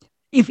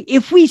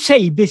 If we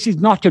say this is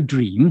not a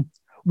dream,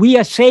 we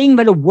are saying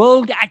that a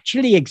world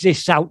actually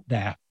exists out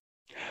there.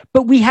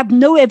 But we have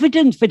no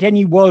evidence that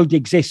any world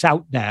exists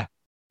out there.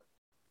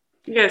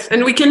 Yes,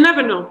 and we can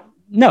never know.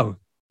 No.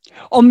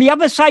 On the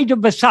other side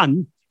of the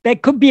sun, there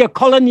could be a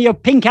colony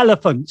of pink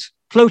elephants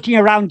floating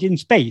around in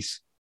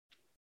space.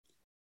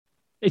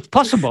 It's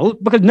possible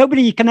because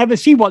nobody can ever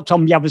see what's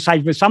on the other side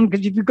of the sun,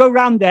 because if you go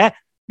around there,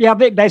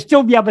 there's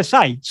still the other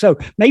side. So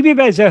maybe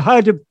there's a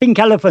herd of pink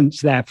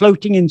elephants there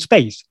floating in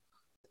space.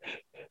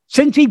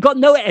 Since we've got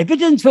no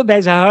evidence that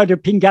there's a herd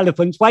of pink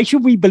elephants, why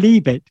should we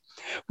believe it?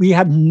 We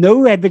have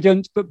no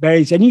evidence that there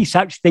is any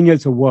such thing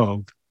as a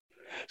world.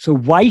 So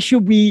why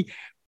should we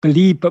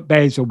believe that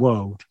there is a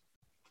world?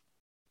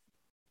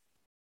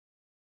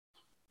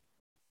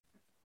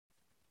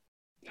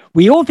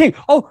 We all think,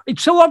 oh,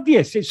 it's so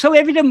obvious, it's so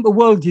evident the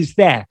world is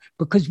there,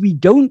 because we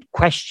don't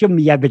question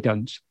the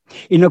evidence.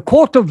 In a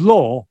court of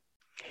law,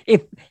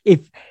 if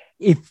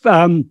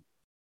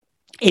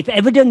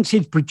evidence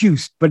is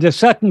produced that a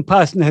certain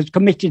person has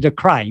committed a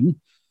crime,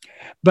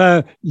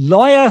 the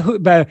lawyer who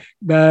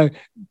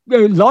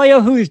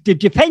is to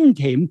defend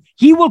him,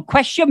 he will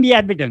question the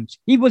evidence.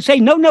 He will say,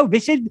 no,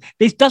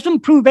 this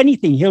doesn't prove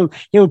anything. He'll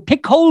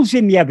pick holes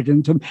in the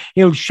evidence, and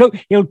he'll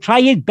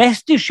try his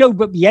best to show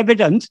that the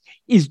evidence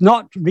is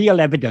not real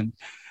evidence.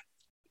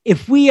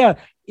 If we are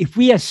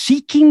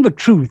seeking the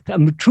truth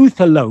and the truth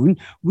alone,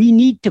 we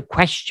need to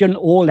question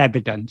all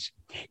evidence.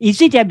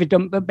 Is it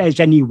evident that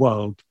there's any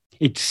world?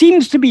 It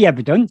seems to be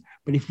evident,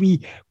 but if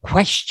we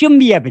question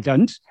the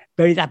evidence,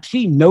 there is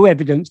absolutely no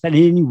evidence that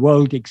any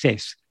world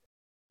exists.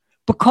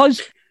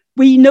 Because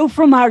we know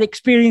from our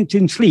experience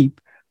in sleep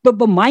that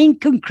the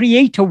mind can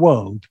create a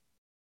world.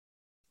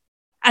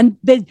 And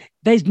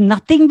there's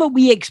nothing that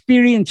we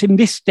experience in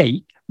this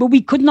state that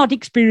we could not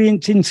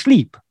experience in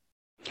sleep.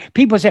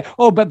 People say,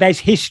 oh, but there's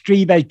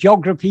history, there's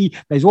geography,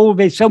 there's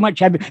so much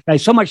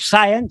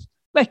science.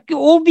 But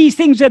all these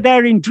things are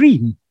there in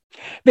dream.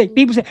 But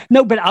people say,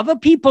 no, but other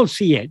people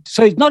see it.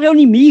 So it's not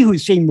only me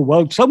who's seeing the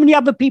world. So many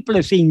other people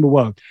are seeing the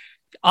world.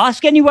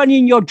 Ask anyone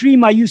in your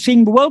dream, are you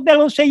seeing the world?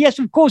 They'll all say, yes,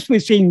 of course we're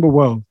seeing the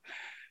world.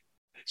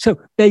 So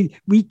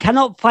we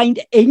cannot find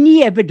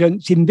any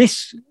evidence in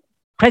this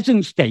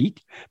present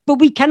state, but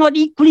we cannot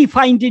equally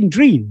find in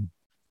dream.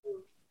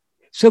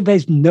 So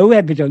there's no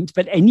evidence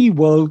that any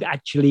world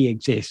actually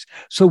exists.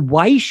 So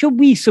why should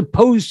we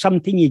suppose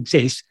something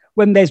exists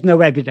when there's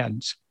no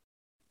evidence?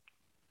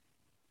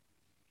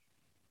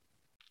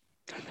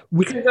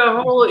 Because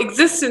the whole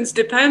existence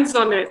depends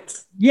on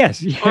it.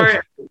 Yes, yes.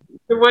 Or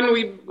the one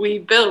we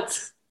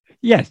built.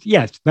 Yes.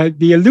 But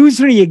the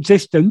illusory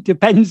existence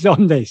depends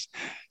on this.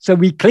 So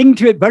we cling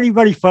to it very,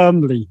 very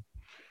firmly.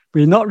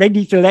 We're not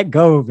ready to let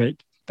go of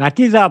it. That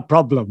is our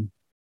problem.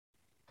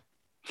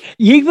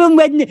 Even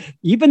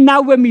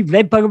now when we've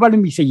read Bhagavan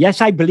and we say, yes,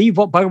 I believe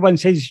what Bhagavan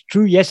says is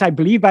true. Yes, I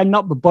believe I'm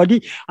not the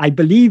body. I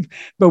believe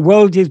the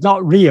world is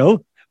not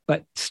real.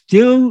 But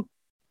still,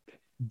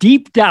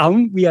 deep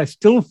down, we are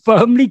still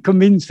firmly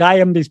convinced I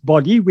am this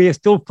body. We are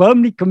still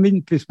firmly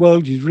convinced this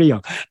world is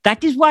real.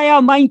 That is why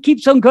our mind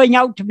keeps on going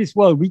out to this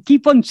world. We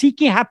keep on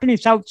seeking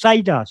happiness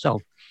outside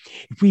ourselves.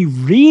 If we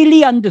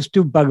really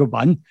understood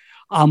Bhagavan,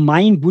 our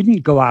mind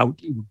wouldn't go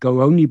out. It would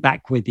go only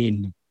back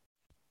within.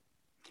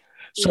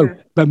 So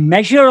the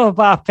measure of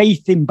our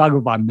faith in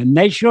Bhagavan, the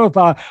measure of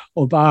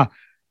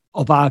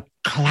our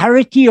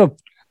clarity of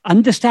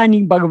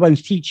understanding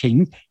Bhagavan's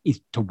teaching is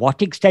to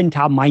what extent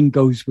our mind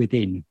goes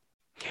within.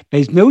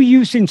 There's no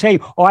use in saying,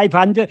 oh, I've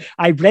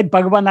read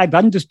Bhagavan, I've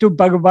understood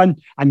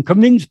Bhagavan, I'm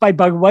convinced by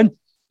Bhagavan.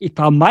 If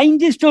our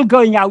mind is still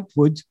going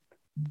outwards,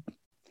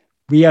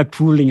 we are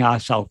fooling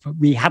ourselves.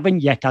 We haven't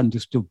yet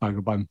understood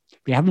Bhagavan.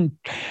 We haven't.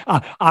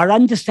 Our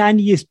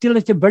understanding is still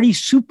at a very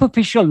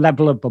superficial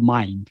level of the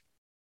mind.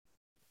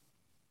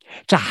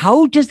 So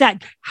how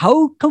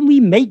can we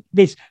make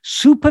this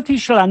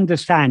superficial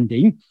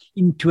understanding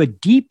into a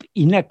deep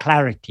inner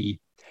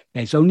clarity?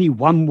 There's only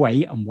one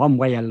way and one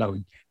way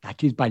alone.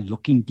 That is by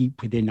looking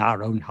deep within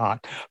our own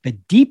heart. The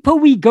deeper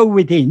we go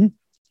within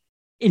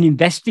in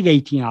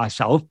investigating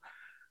ourselves,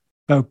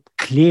 the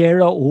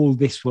clearer all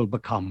this will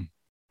become.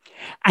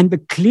 And the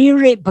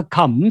clearer it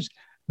becomes,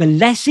 the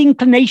less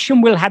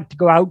inclination we'll have to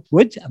go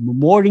outwards and the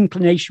more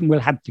inclination we'll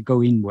have to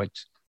go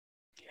inwards.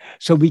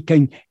 So we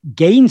can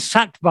gain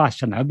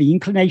sattvasana, the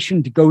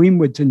inclination to go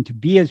inwards and to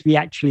be as we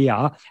actually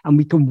are, and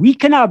we can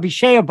weaken our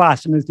vishaya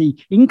vasanas, the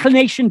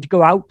inclination to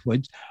go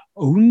outwards,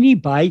 only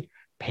by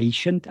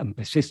patient and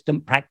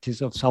persistent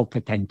practice of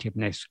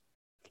self-attentiveness.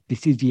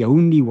 This is the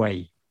only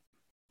way.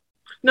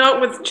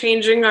 Not with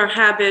changing our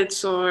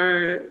habits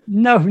or...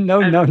 No.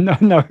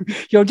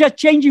 You're just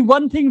changing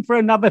one thing for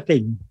another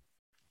thing.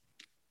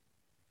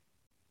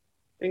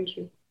 Thank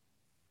you.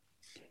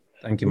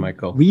 Thank you,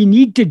 Michael. We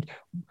need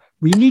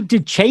to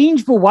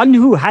change the one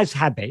who has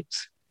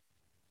habits.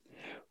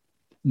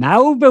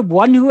 Now the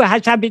one who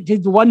has habits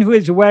is the one who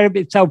is aware of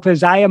itself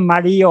as I am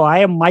Marie or I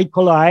am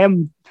Michael or I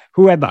am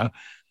whoever.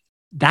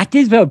 That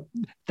is the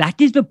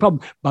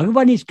problem.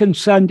 Bhagavan is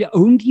concerned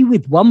only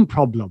with one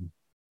problem.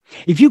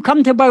 If you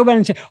come to Bhagavan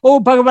and say, oh,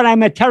 Bhagavan,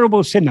 I'm a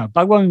terrible sinner,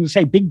 Bhagavan will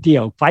say, big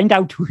deal, find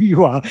out who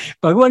you are.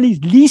 Bhagavan is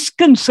least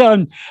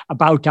concerned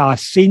about our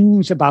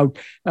sins, about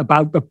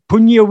the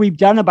punya we've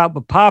done, about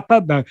the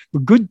papa, the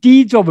good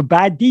deeds or the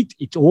bad deeds.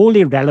 It's all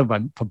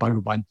irrelevant for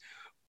Bhagavan.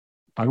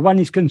 Bhagavan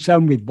is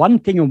concerned with one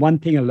thing and one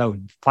thing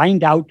alone.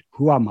 Find out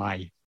who am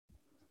I.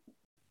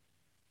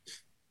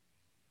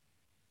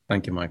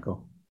 Thank you,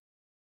 Michael.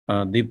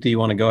 Deepti, you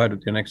want to go ahead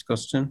with your next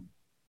question?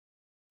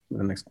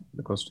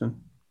 The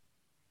question.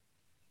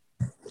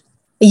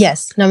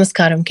 Yes,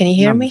 namaskaram. Can you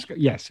hear me?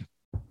 Yes.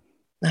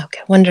 Okay,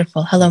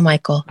 wonderful. Hello,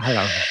 Michael.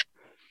 Hello.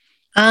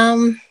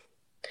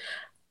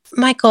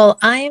 Michael,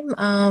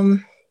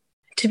 I'm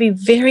to be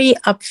very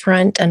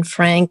upfront and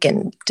frank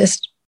and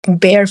just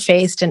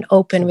barefaced and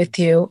open with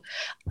you.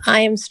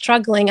 I am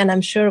struggling, and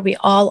I'm sure we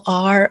all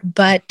are.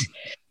 But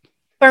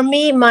for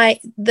me,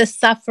 the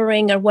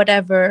suffering or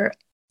whatever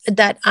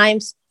that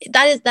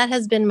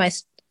has been my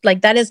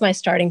that is my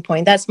starting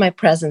point. That's my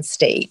present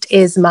state.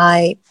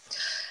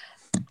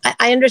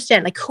 I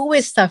understand who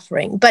is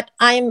suffering, but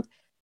I'm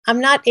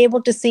not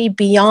able to see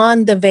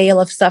beyond the veil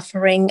of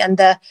suffering and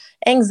the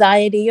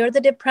anxiety or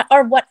the depression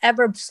or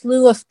whatever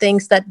slew of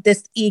things that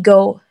this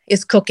ego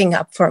is cooking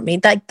up for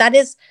me.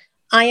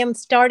 I am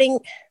starting,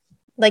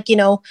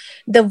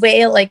 the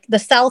veil, the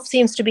self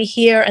seems to be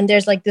here and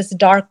there's this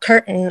dark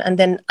curtain and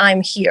then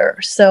I'm here.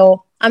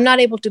 So I'm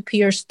not able to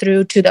pierce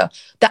through to the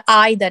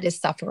I that is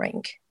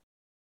suffering.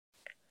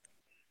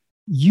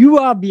 You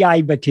are the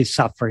I that is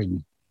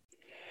suffering.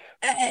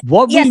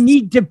 What we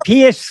need to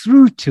pierce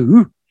through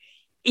to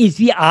is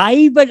the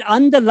I that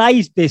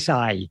underlies this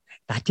I.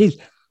 That is,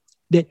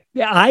 the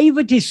I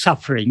that is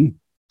suffering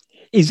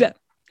is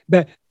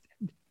the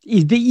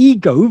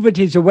ego that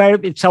is aware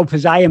of itself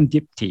as I am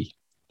Dipti.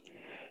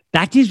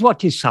 That is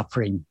what is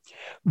suffering.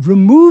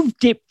 Remove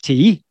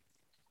Dipti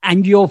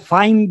and you'll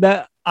find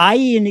that I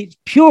in its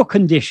pure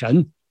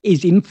condition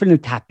is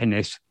infinite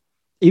happiness,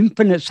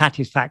 infinite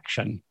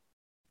satisfaction.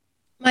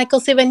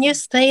 Michael, see, when you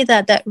say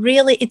that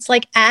really, it's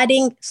like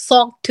adding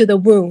salt to the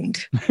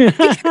wound.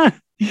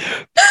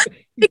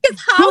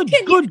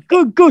 Because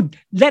good.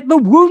 Let the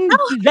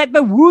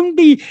wound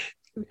be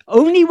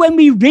only when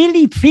we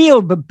really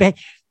feel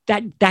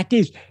that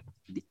is.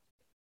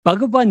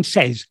 Bhagavan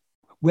says,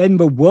 when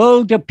the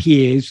world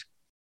appears,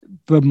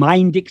 the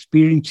mind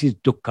experiences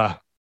dukkha.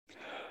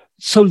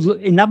 So,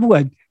 in other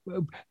words,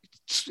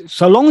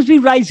 So long as we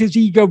rise as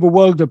ego, the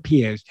world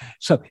appears.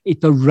 So if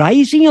the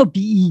rising of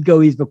the ego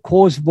is the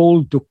cause of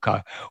all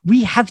dukkha,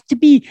 we have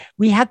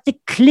to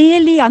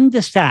clearly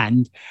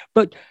understand,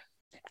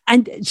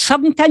 and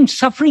sometimes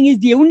suffering is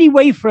the only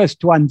way for us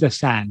to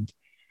understand.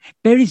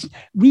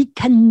 We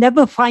can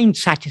never find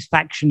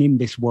satisfaction in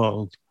this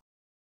world,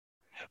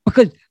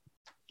 because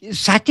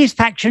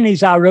satisfaction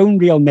is our own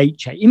real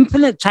nature.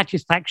 Infinite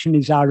satisfaction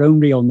is our own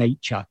real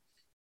nature.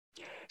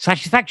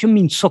 Satisfaction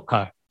means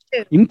sukha.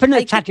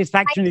 Infinite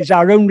satisfaction is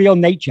our own real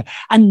nature,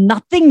 and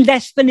nothing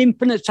less than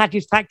infinite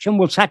satisfaction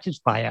will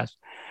satisfy us.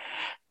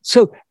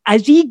 So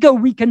as ego,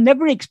 we can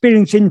never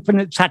experience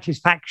infinite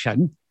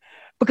satisfaction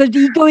because the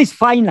ego is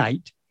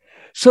finite.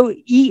 So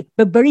the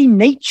very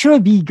nature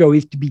of ego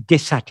is to be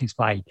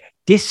dissatisfied.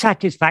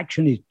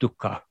 Dissatisfaction is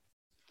dukkha.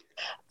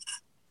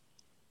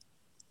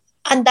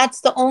 And that's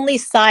the only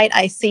side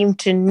I seem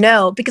to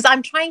know, because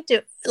I'm trying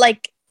to,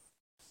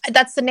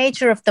 that's the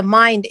nature of the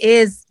mind,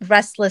 is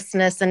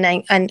restlessness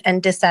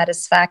and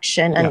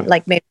dissatisfaction, and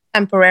maybe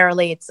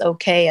temporarily it's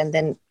okay, and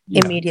then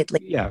immediately.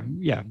 Yeah.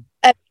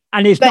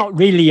 And it's not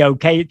really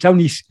okay. It's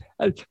only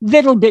a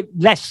little bit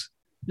less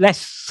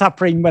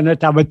suffering than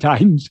at other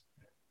times.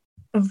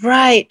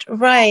 Right.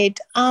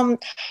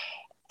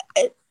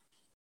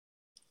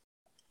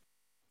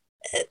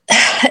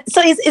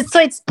 So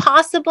it's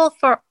possible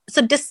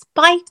so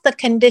despite the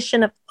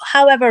condition of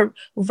however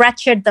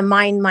wretched the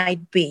mind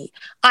might be,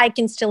 I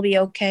can still be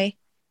okay?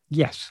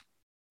 Yes.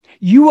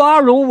 You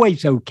are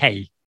always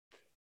okay.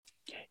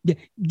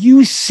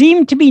 You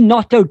seem to be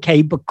not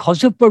okay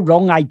because of the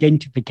wrong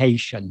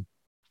identification.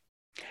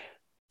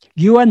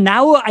 You are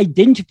now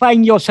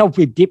identifying yourself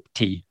with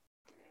dipti,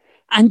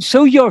 and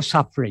so you're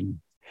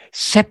suffering.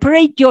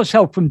 Separate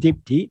yourself from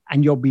dipti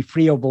and you'll be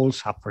free of all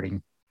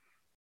suffering.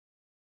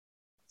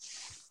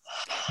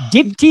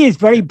 Dipti is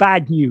very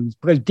bad news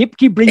because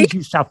dipti brings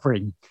you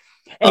suffering.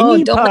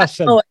 Any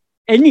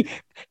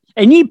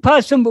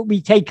person that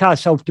we take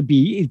ourselves to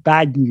be is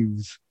bad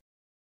news.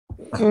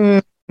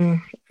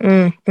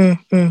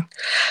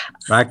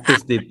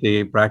 Practice,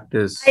 Dipti,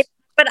 practice. Is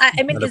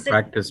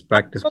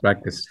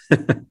practice.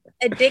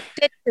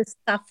 Addicted to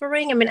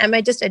suffering? Am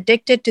I just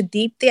addicted to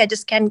Deepti? I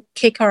just can't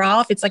kick her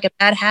off. It's like a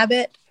bad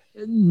habit.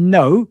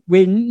 No,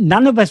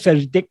 none of us are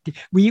addicted.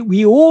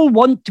 We all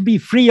want to be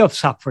free of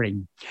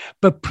suffering.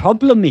 But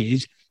problem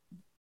is,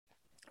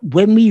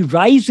 when we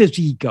rise as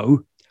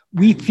ego,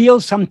 we feel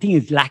something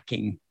is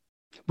lacking.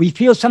 We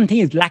feel something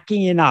is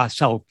lacking in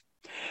ourselves.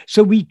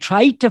 So we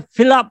try to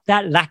fill up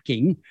that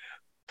lacking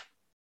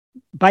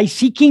by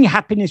seeking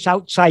happiness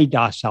outside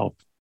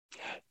ourselves.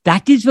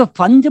 That is the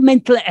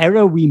fundamental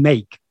error we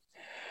make.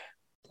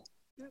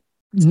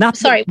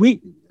 Nothing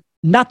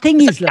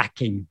is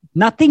lacking.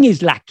 Nothing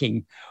is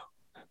lacking.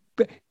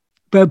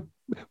 But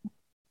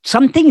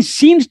something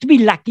seems to be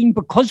lacking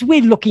because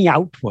we're looking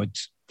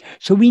outwards.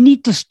 So we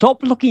need to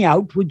stop looking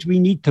outwards. We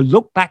need to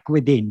look back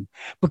within,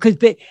 because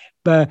the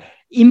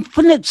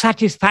infinite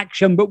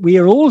satisfaction that we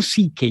are all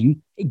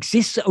seeking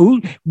exists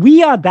only.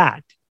 We are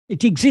that.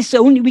 It exists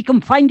only. We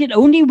can find it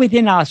only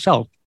within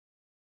ourselves.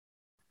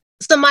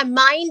 So my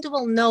mind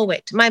will know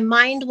it. My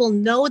mind will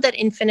know that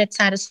infinite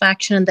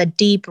satisfaction and the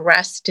deep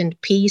rest and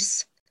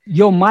peace.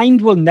 Your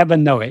mind will never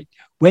know it.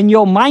 When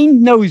your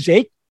mind knows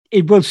it,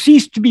 it will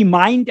cease to be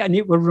mind and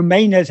it will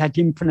remain as at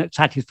infinite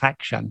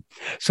satisfaction.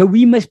 So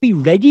we must be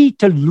ready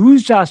to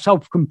lose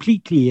ourselves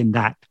completely in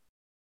that.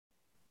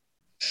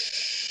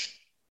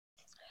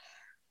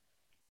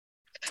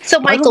 So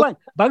Michael,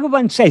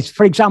 Bhagavan says,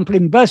 for example,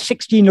 in verse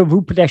 16 of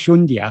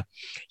Upadeshundya,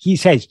 he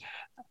says,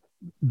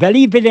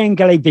 Veli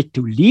Videngale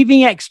Vittu,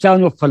 leaving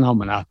external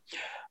phenomena,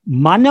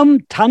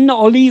 Manam tan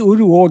oli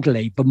uru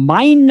odale, the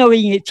mind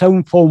knowing its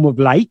own form of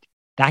light,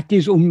 that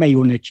is umme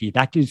unachi,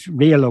 that is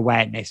real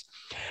awareness.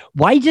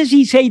 Why does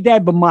he say there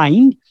the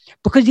mind?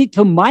 Because it's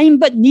the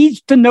mind that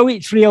needs to know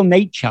its real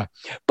nature.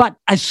 But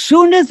as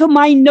soon as the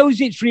mind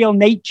knows its real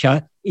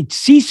nature, it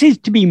ceases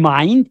to be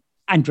mind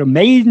and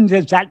remains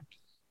as that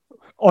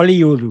oli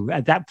uru,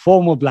 as that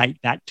form of light,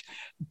 that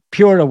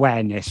pure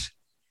awareness.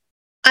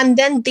 And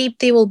then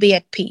Deepti will be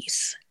at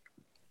peace.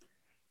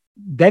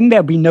 Then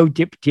there'll be no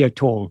dipti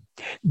at all.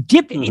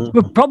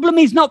 The problem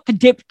is not the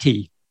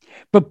dipti.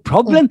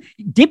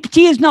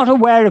 Dipti is not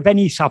aware of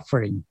any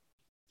suffering.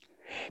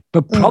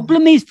 The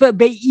problem is for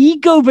the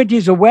ego that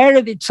is aware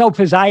of itself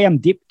as I am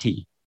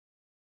dipti.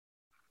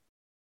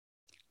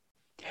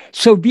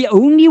 So the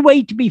only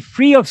way to be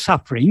free of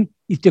suffering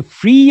is to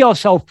free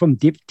yourself from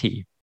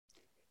dipti.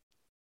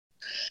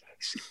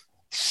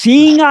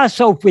 Seeing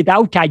ourselves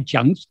without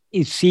adjuncts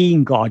is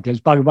seeing God, as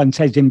Bhagavan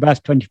says in verse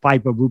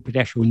 25 of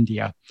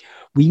Upadeshundya.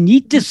 We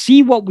need to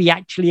see what we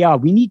actually are.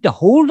 We need to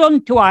hold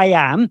on to I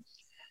am.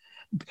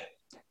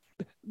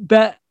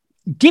 But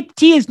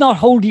dipti is not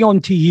holding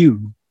on to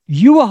you.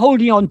 You are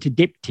holding on to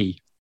dipti.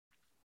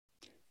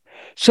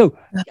 So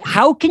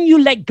how can you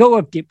let go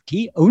of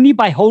dipti? Only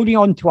by holding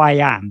on to I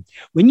am.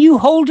 When you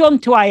hold on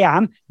to I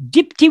am,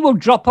 dipti will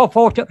drop off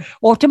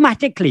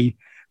automatically.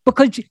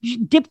 Because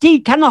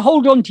dipti cannot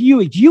hold on to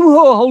you. It's you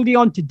who are holding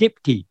on to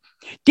dipti.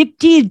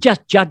 Dipti is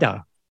just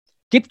Jada.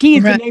 Dipti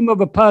is the name of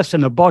a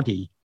person, a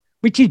body,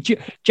 which is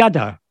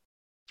Jada.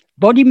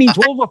 Body means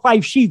all the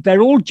 5 sheaths.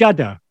 They're all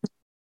Jada.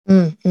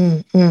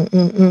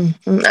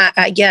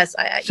 Yes.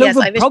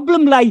 The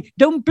problem lies,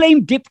 don't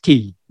blame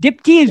Dipti.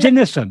 Dipti is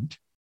innocent.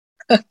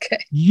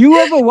 Okay. You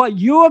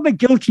are the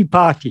guilty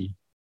party.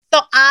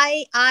 So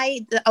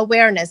the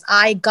awareness,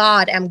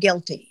 God, am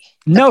guilty.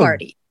 No.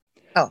 Party.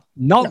 Oh,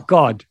 not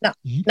God. No,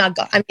 not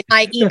God. I mean,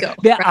 my ego.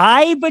 The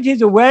I that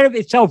is aware of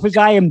itself as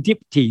I am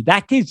Dipti,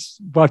 that is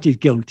what is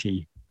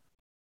guilty.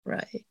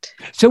 Right.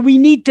 So we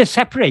need to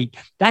separate.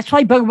 That's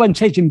why Bhagavan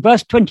says in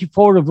verse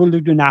 24 of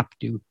Uḷḷadu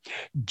Nāṛpadu,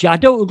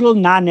 Jada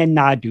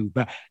Nāṛpadu,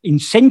 but in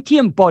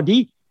sentient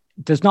body,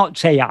 it does not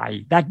say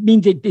I. That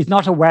means it is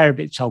not aware of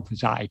itself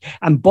as I.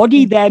 And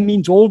body there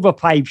means all the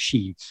 5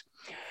 sheaths.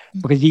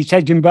 Because he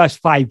says in verse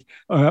 5,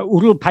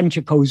 Urul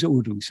Panchakosa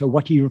Uru. So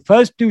what he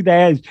refers to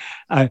there is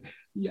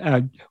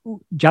Jada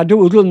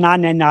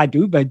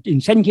Nāṛpadu, but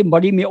in sentient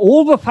body, means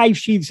all the 5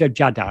 sheaths are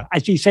Jada,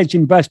 as he says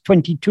in verse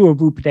 22 of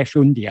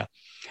Upadesha.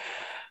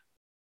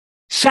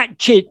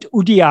 Satchit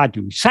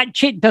Uḷḷadu.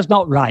 Satchit does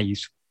not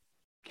rise.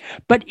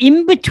 But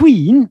in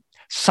between,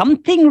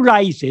 something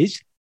rises.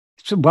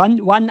 So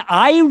one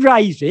I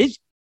rises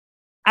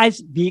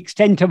as the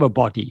extent of a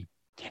body.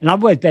 In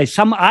other words, there's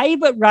some I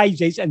that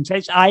rises and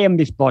says, I am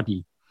this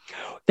body.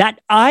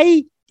 That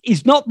I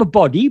is not the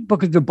body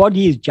because the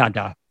body is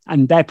Jada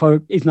and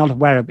therefore is not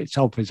aware of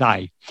itself as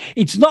I.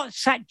 It's not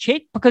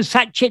Satchit because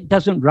Satchit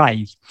doesn't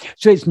rise.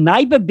 So it's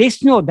neither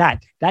this nor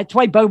that. That's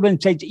why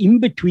Bhagavan says in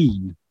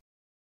between.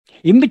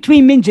 In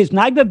between means it's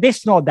neither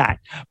this nor that,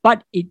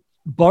 but it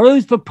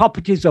borrows the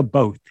properties of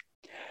both.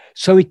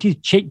 So it is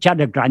Chit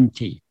Jada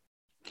Granti.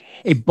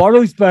 It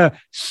borrows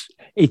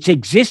its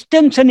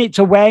existence and its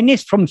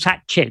awareness from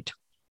Satchit.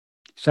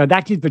 So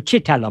that is the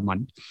Chit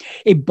element.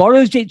 It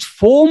borrows its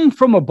form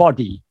from a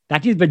body.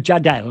 That is the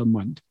Jada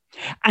element.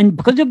 And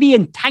because of the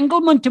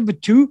entanglement of the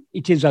two,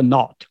 it is a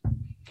knot.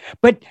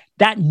 But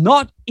that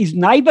knot is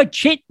neither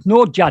Chit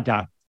nor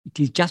Jada. It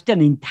is just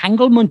an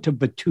entanglement of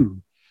the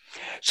two.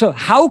 So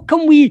how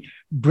can we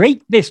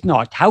break this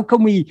knot? How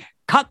can we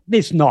cut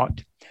this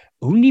knot?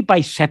 Only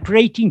by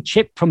separating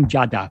Chit from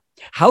Jada.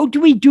 How do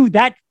we do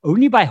that?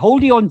 Only by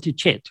holding on to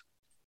Chit.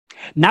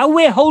 Now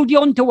we're holding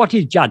on to what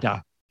is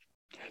Jada.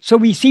 So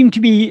we seem to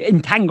be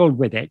entangled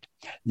with it.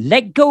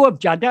 Let go of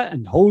Jada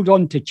and hold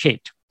on to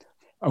Chit.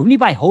 Only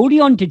by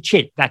holding on to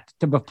Chit, that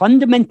to the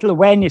fundamental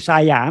awareness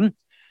I am,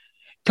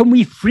 can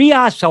we free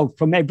ourselves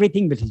from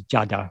everything that is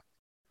Jada.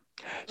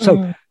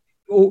 So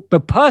the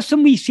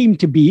person we seem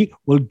to be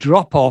will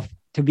drop off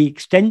to the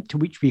extent to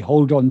which we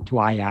hold on to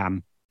I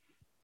am.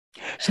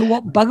 So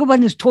what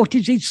Bhagavan has taught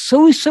us is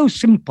so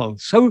simple,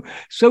 so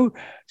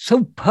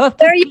perfect.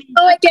 There you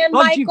go again,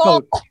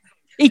 Michael.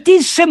 It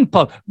is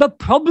simple. The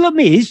problem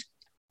is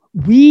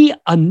we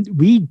are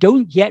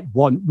not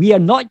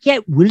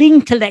yet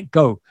willing to let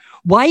go.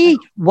 Why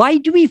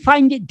do we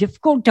find it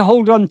difficult to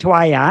hold on to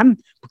I am?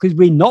 Because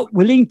we're not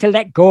willing to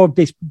let go of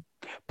this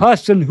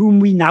person whom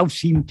we now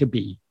seem to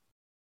be.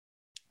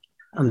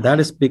 And that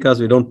is because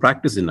we don't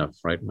practice enough,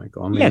 right,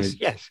 Michael? I mean,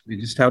 yes. We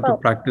just have to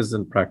practice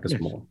and practice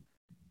more.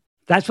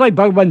 That's why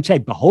Bhagavan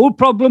said the whole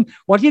problem,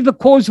 what is the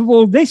cause of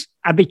all this?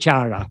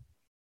 Abhichara,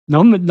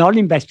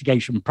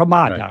 non-investigation,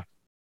 pramada. Right.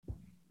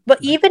 But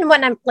even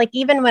when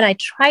I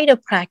try to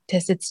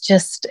practice, it's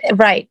just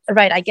right.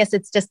 I guess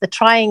it's just the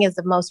trying is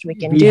the most we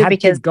can do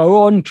because to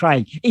go on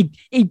trying.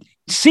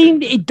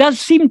 It does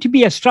seem to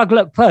be a struggle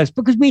at first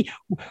because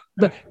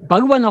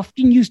Bhagavan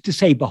often used to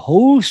say the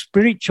whole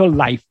spiritual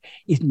life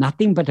is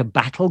nothing but a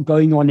battle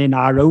going on in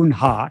our own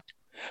heart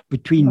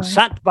between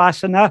Sat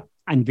Vasana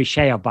and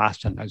Vishaya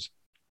Vasanas.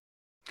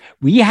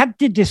 We have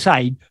to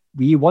decide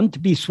we want to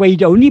be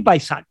swayed only by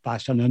Sat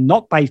Vasana,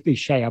 not by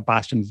Vishaya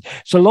Vasanas.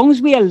 So long as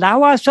we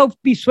allow ourselves to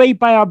be swayed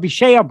by our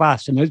Vishaya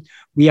Vasanas,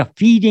 we are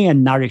feeding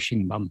and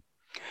nourishing them.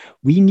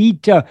 We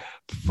need to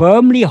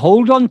firmly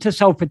hold on to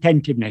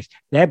self-attentiveness,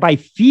 thereby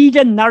feed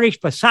and nourish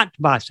the Sat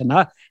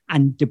Vasana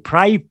and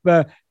deprive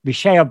the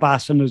Vishaya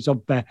Vasanas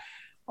of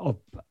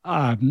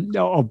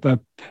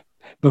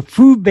the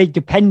food they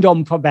depend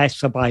on for their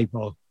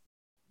survival.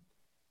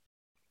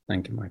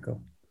 Thank you,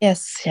 Michael.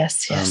 Yes.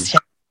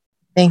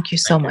 Thank you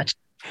so much.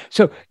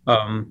 So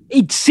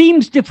it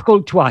seems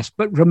difficult to us,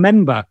 but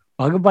remember,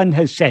 Bhagavan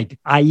has said,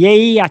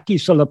 Aye ati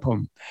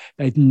sulapam.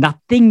 There's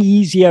nothing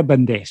easier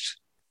than this.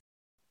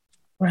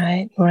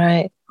 Right.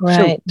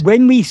 So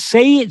when we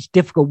say it's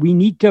difficult, we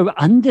need to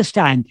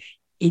understand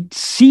it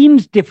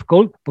seems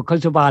difficult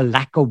because of our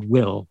lack of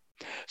will.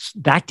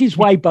 That is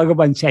why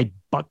Bhagavan said,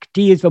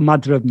 Bhakti is the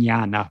mother of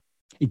jnana.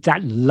 It's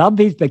that love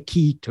is the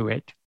key to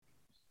it.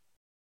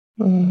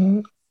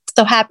 Mm-hmm.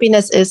 So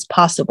happiness is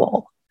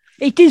possible.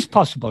 It is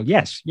possible,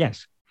 yes.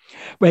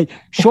 Well,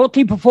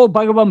 shortly before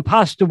Bhagavan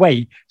passed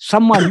away,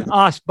 someone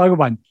asked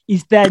Bhagavan,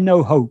 is there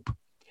no hope?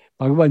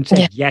 Bhagavan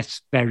said,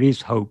 yes, there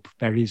is hope.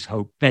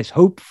 There's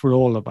hope for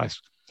all of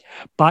us.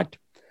 But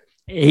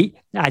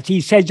As he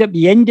says at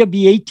the end of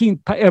the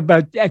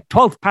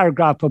 12th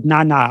paragraph of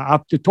Nana,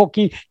 after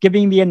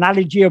giving the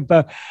analogy of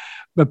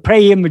the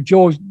prey in the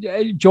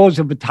jaws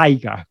of a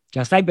tiger.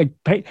 Just like the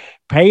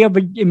prey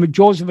in the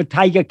jaws of a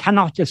tiger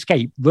cannot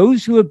escape,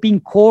 those who have been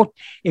caught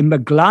in the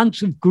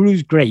glance of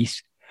Guru's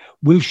grace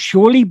will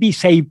surely be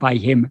saved by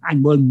him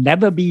and will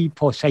never be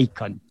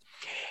forsaken.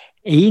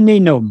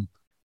 Eninum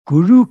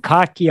Guru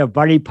Kartya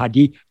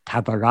Varipadi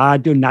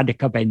Uḷḷadu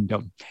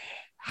Nāṛpadu.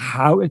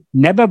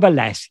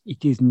 Nevertheless,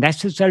 it is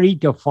necessary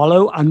to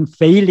follow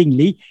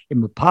unfailingly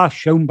in the path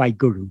shown by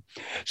Guru.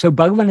 So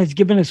Bhagavan has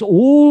given us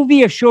all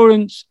the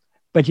assurance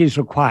that is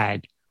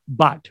required,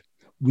 but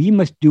we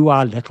must do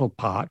our little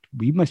part.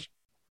 We must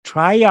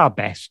try our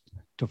best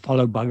to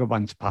follow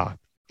Bhagavan's path.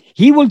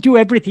 He will do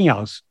everything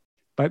else,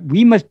 but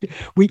we must.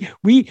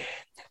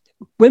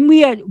 When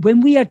we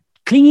are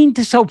clinging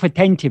to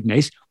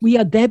self-attentiveness, we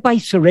are thereby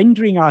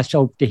surrendering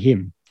ourselves to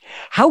him.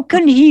 How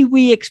can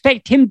we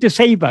expect him to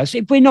save us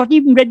if we're not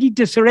even ready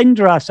to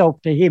surrender ourselves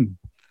to him?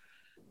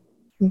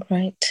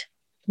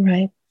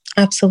 Right.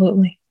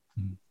 Absolutely.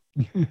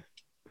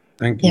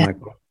 Thank you,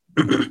 Michael.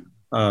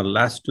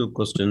 Last two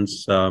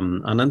questions.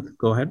 Anand,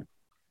 go ahead.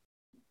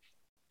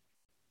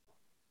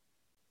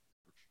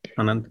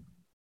 Anand.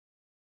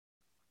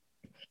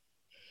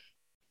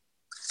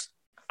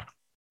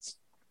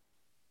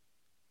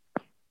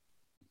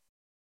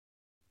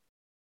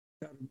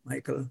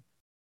 Michael.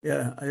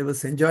 Yeah, I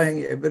was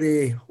enjoying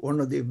every one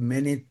of the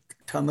many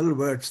Tamil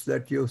words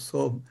that you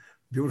so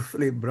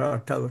beautifully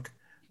brought out,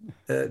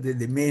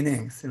 the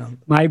meanings,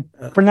 My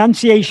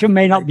pronunciation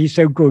may not be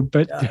so good,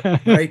 but...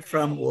 right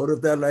from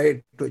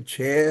Orudalai to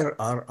chair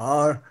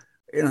or,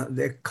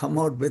 they come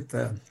out with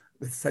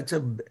such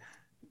a,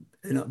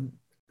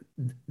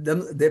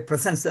 they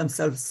present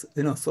themselves,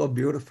 so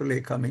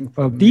beautifully coming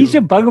from these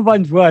are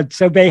Bhagavan's words,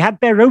 so they have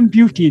their own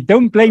beauty.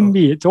 Don't blame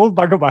me. It's all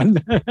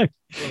Bhagavan.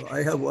 So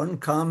I have one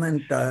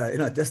comment,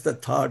 just a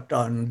thought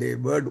on the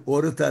word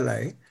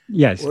Orudalai.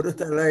 Yes.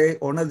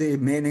 Orudalai, one of the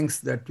meanings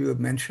that you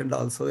mentioned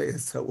also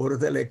is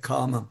Orudalai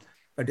Kama,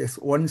 that is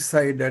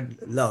one-sided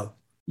love.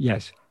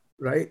 Yes.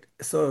 Right?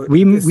 So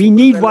we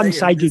need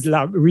one-sided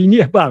love. We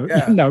need,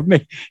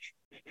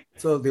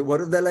 So the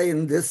Orudalai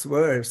in this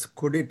verse,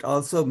 could it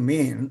also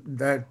mean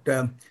that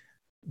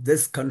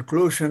this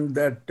conclusion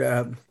that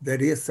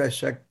there is a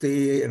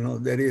Shakti,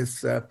 there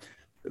is,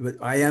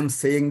 I am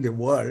saying the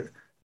world,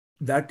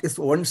 that is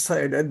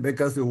one-sided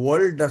because the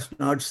world does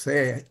not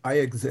say I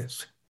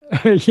exist.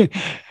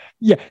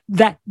 Yeah,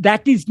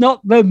 that is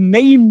not the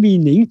main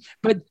meaning,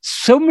 but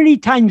so many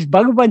times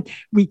Bhagavan,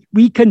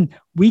 we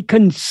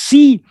can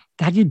see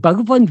that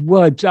Bhagavan's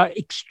words are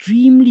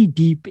extremely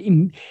deep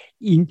in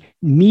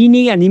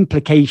meaning and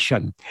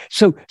implication.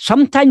 So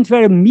sometimes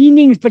there are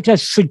meanings that are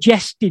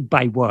suggested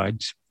by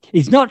words.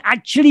 It's not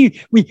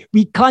actually,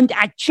 we can't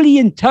actually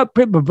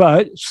interpret the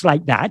verse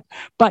like that,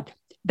 but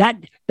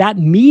that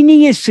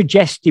meaning is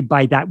suggested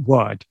by that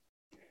word.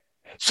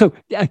 So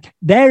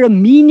there a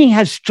meaning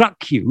has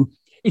struck you.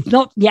 It's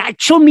not the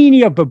actual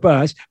meaning of the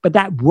verse, but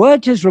that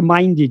word has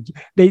reminded,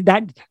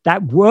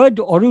 that word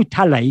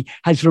Orudalai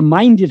has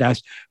reminded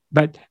us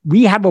that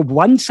we have a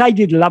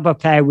one-sided love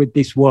affair with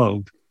this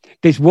world.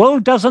 This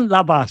world doesn't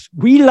love us.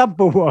 We love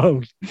the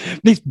world.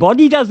 This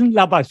body doesn't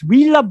love us.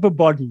 We love the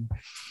body.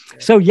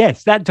 So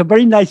yes, that's a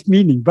very nice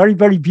meaning. Very,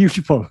 very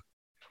beautiful.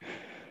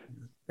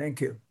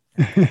 Thank you.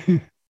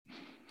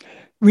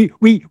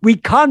 We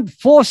can't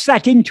force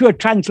that into a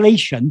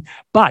translation,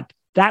 but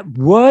that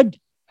word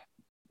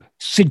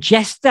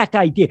suggests that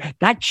idea.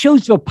 That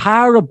shows the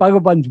power of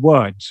Bhagavan's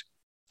words.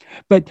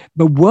 But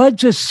the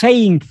words are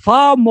saying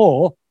far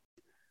more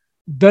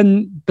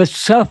than the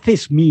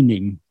surface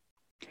meaning.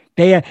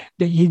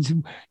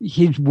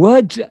 His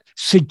words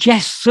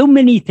suggest so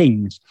many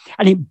things,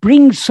 and it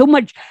brings so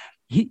much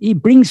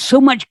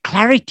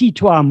clarity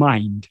to our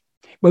mind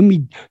when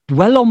we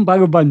dwell on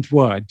Bhagavan's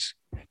words.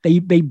 They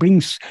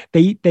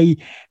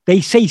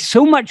say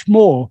so much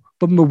more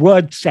than the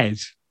word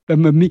says,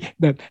 than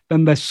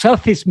the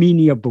surface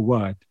meaning of the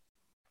word.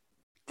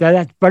 So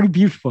that's very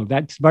beautiful.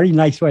 That's a very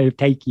nice way of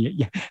taking it.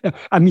 Yeah.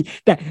 I mean,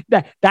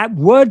 that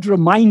word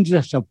reminds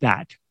us of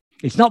that.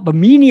 It's not the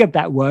meaning of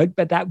that word,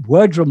 but that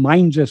word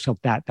reminds us of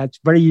that. That's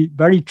very,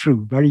 very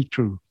true. Very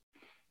true.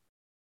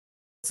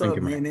 So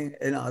meaning,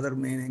 other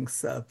meanings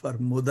for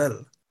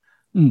mudal,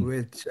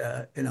 which,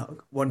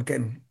 one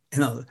can,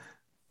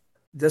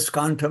 just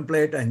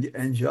contemplate and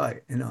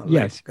enjoy,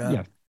 Yes.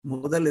 Like,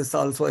 mudal is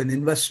also an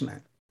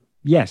investment.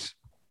 Yes.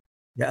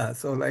 Yeah.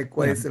 So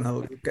likewise,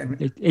 you can,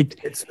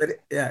 it's very,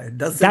 it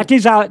doesn't.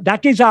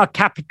 That is our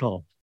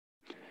capital.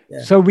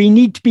 Yeah. So we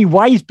need to be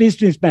wise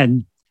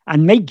businessmen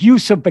and make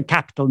use of the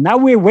capital. Now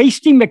we're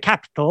wasting the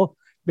capital.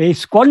 We're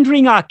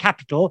squandering our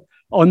capital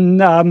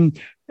on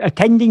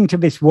attending to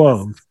this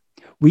world.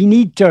 We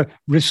need to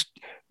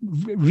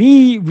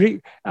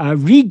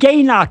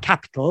regain our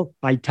capital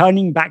by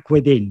turning back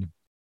within.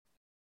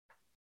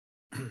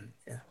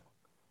 Yeah.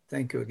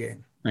 Thank you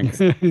again. Thank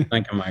you.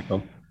 Thank you,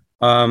 Michael.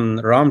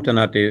 Ram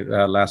Tanati,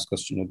 last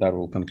question. With that,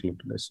 we'll conclude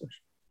today's session.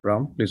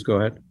 Ram, please go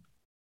ahead.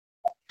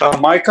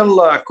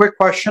 Michael, quick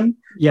question.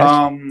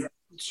 Yes.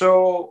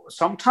 So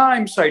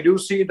sometimes I do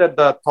see that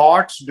the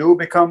thoughts do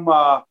become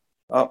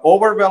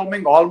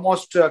overwhelming,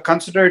 almost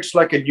consider it's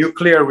like a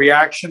nuclear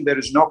reaction. There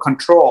is no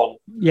control.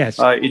 Yes.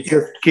 It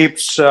just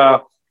keeps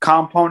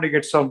compounding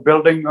itself,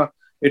 building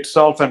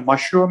itself and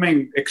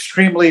mushrooming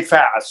extremely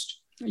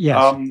fast.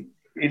 Yes.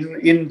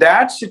 In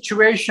that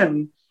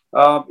situation,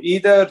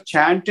 either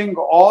chanting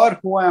or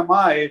who am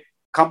I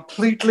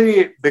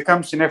completely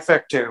becomes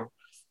ineffective.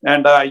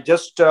 And I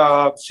just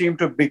seem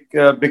to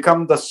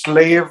become the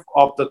slave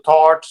of the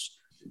thoughts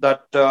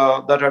that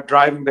are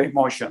driving the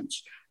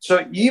emotions.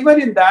 So even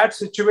in that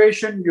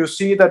situation, you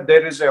see that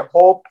there is a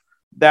hope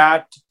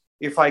that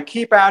if I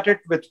keep at it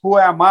with who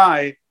am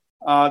I,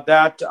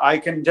 that I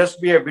can just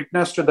be a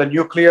witness to the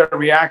nuclear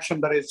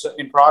reaction that is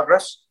in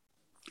progress.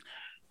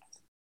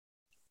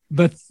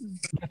 But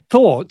the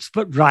thoughts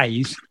that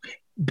rise,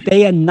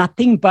 they are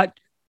nothing but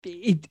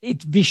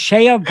it's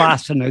Vishaya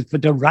vasanas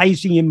that are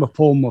rising in the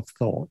form of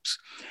thoughts.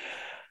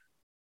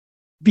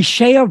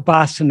 Vishaya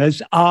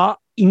vasanas are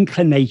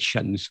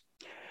inclinations.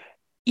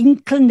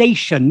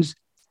 Inclinations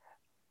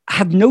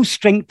have no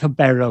strength of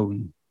their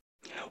own.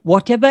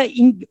 Whatever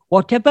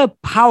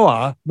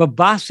power the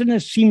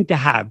vasanas seem to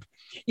have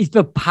is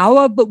the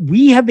power that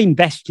we have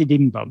invested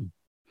in them.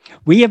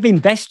 We have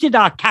invested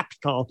our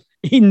capital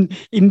in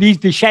these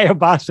Vishaya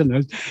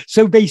vasanas.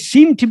 So they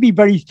seem to be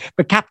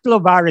the capital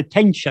of our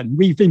attention.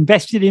 We've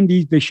invested in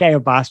these Vishaya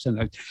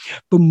vasanas.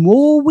 The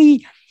more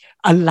we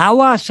allow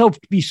ourselves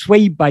to be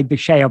swayed by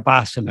Vishaya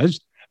vasanas,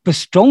 the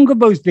stronger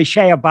those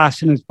Vishaya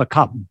vasanas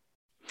become.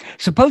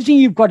 Supposing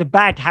you've got a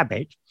bad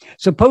habit,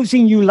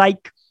 supposing you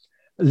like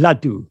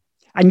laddu,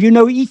 and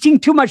eating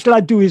too much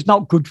laddu is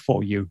not good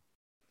for you,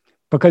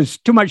 because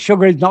too much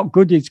sugar is not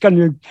good. It's going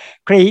to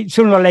create,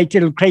 sooner or later,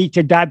 it'll create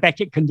a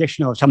diabetic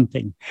condition or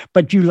something.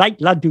 But you like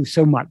laddu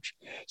so much.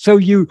 So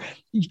you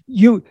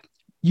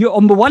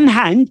on the one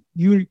hand,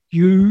 you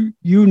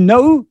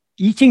know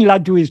eating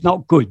laddu is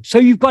not good. So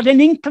you've got an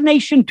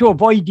inclination to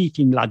avoid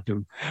eating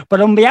laddu. But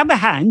on the other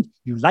hand,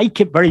 you like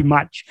it very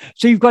much.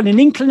 So you've got an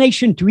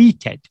inclination to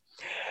eat it.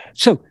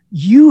 So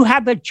you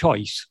have a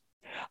choice.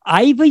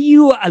 Either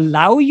you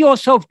allow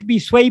yourself to be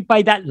swayed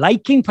by that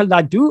liking for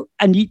laddu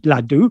and eat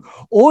laddu,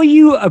 or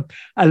you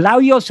allow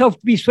yourself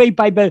to be swayed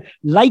by the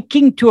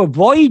liking to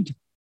avoid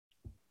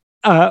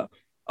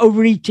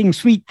overeating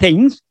sweet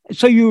things.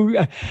 So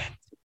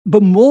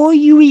the more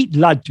you eat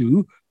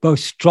laddu, the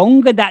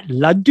stronger that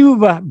laddu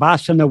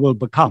vasana will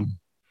become.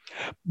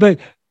 But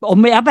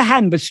on the other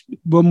hand,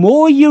 the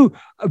more you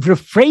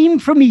refrain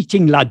from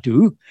eating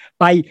laddu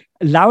by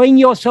allowing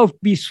yourself to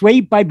be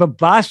swayed by the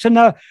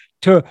vasana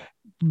to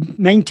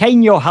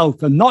maintain your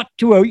health and not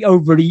to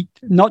overeat,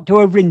 not to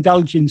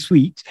overindulge in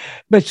sweets,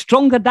 the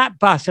stronger that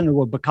vasana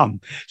will become.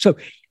 So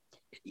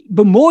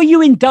the more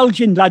you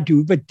indulge in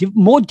laddu, the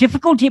more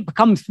difficult it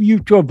becomes for you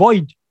to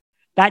avoid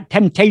that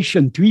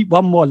temptation to eat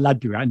one more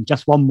laddu and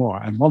just one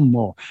more and one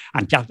more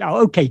and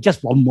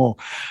just one more.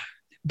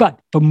 But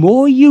the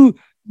more you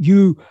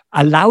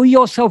allow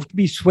yourself to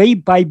be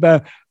swayed by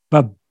the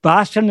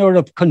vasana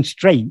of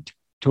constraint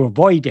to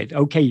avoid it,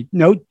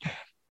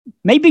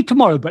 maybe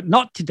tomorrow, but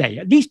not today.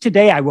 At least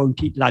today, I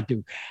won't eat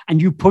laddu.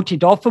 And you put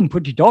it off,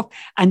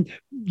 and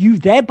you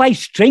thereby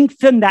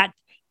strengthen that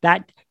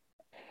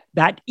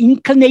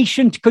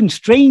inclination to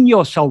constrain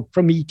yourself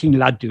from eating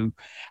laddu.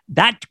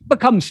 That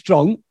becomes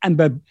strong, and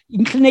the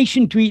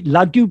inclination to eat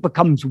laddu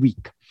becomes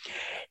weak.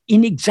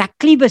 In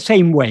exactly the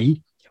same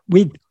way,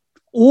 with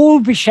all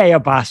Vishaya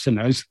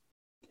vasanas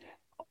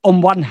on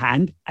one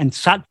hand and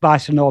Sat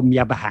vasana on the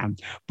other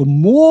hand, the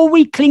more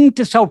we cling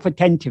to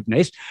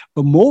self-attentiveness,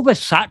 the more the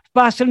Sat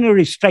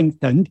vasana is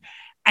strengthened,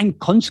 and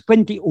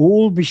consequently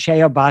all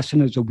Vishaya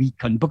vasanas are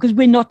weakened because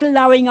we're not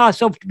allowing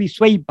ourselves to be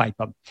swayed by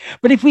them.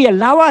 But if we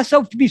allow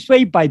ourselves to be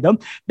swayed by them,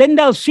 then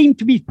they'll seem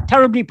to be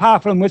terribly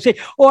powerful, and we'll say,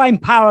 I'm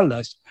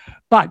powerless.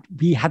 But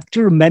we have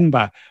to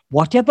remember,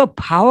 whatever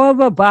power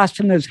the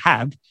vasanas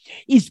have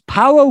is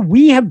power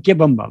we have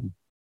given them.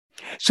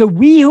 So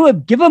we who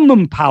have given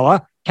them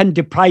power can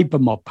deprive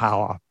them of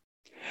power.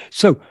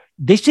 So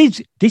this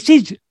is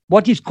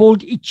what is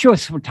called Ichcha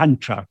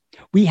Svatantra.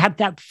 We have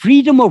that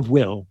freedom of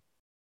will.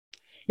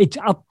 It's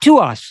up to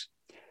us.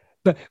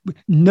 But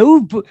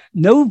no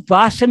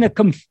vasana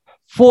can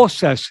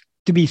force us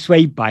to be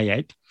swayed by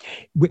it.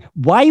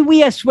 Why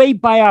we are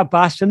swayed by our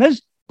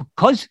vasanas?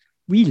 Because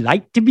we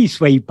like to be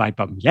swayed by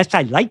them. Yes,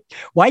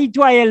 why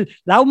do I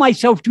allow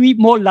myself to eat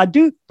more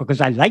laddu? Because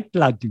I like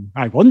laddu.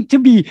 I want to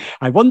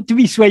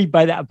be swayed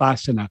by that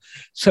vasana.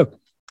 So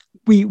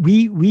we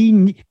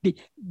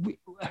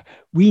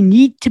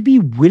need to be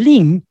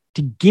willing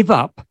to give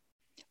up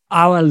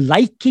our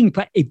liking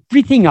for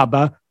everything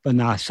other than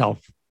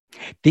ourselves.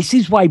 This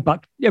is why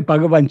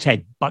Bhagavan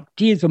said,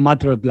 Bhakti is the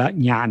mother of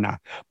jnana.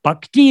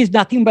 Bhakti is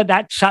nothing but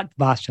that Sat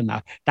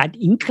vasana, that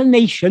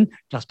inclination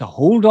just to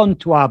hold on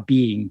to our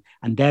being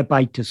and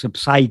thereby to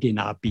subside in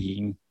our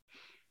being.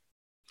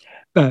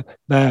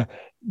 The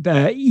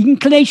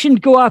inclination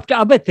to go after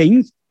other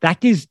things,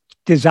 that is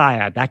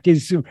desire, that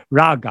is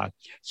raga.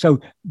 So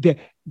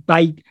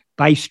by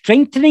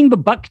strengthening the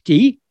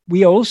bhakti,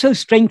 we are also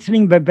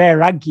strengthening the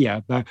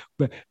vairagya.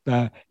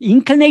 The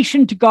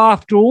inclination to go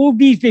after all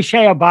these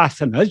Vishaya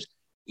vasanas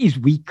is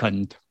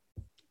weakened.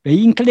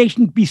 The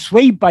inclination to be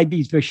swayed by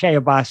these Vishaya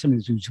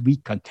vasanas is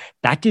weakened.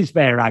 That is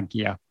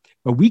vairagya.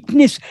 The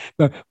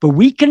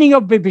weakening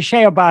of the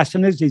Vishaya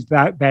vasanas is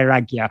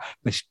vairagya.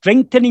 The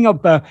strengthening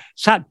of the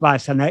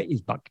Sattvasana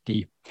is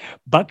bhakti.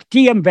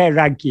 Bhakti and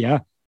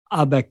vairagya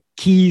are the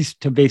keys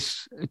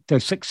to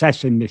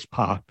success in this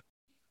path.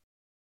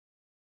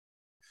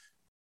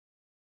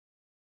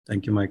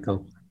 Thank you,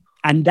 Michael.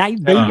 And they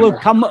will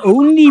come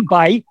only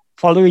by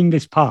following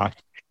this path,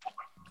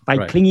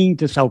 by clinging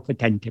to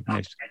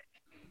self-attentiveness.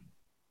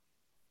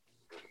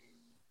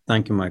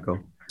 Thank you, Michael.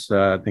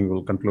 So I think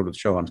we'll conclude with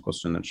Shohan's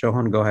question. And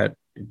Shohan, go ahead.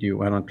 Do you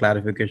want a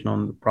clarification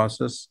on the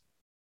process?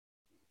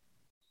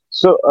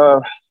 So,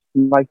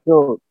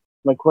 Michael,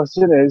 my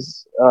question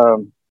is,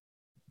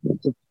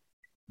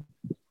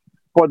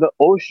 for the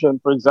ocean,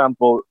 for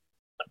example,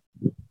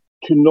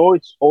 to know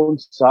its own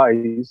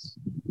size,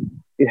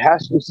 it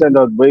has to send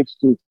out waves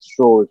to its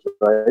shores,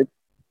 right?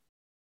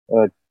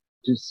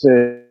 To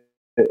say,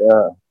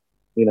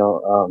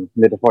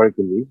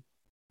 metaphorically.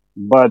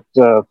 But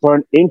for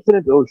an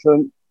infinite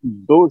ocean,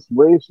 those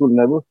waves will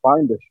never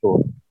find the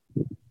shore,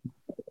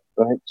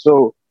 right?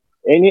 So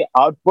any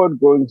outward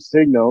going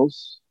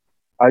signals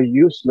are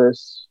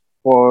useless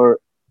for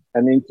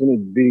an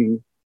infinite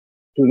being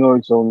to know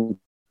its own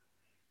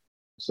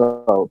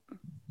self.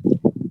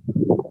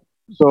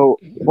 So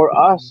for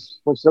us,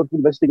 for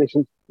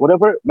self-investigation,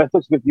 whatever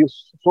methods we've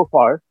used so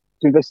far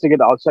to investigate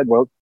the outside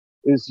world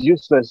is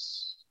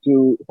useless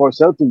for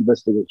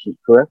self-investigation,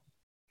 correct?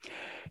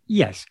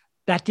 Yes,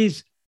 that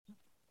is,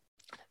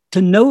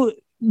 to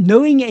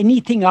knowing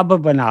anything other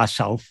than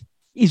ourselves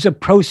is a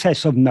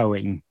process of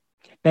knowing.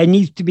 There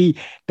needs to be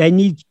a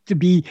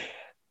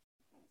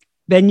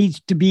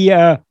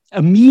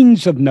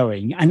means of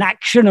knowing, an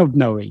action of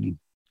knowing.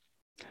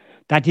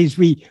 That is,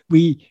 we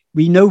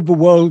know the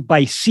world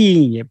by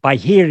seeing it, by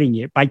hearing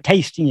it, by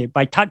tasting it,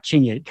 by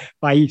touching it,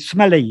 by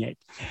smelling it.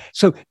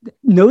 So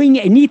knowing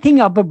anything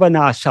other than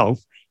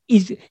ourselves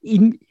is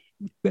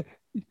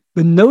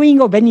the knowing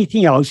of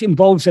anything else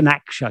involves an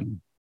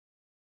action,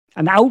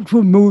 an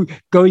outward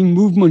going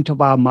movement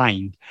of our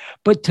mind.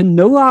 But to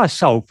know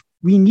ourselves,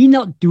 we need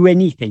not do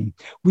anything.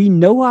 We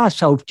know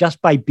ourselves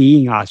just by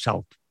being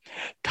ourselves.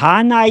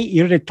 Tanai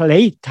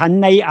iritale,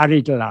 tanai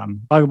aridalam.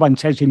 Bhagavan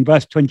says in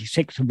verse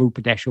 26 of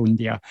Upadesha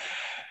Undhya.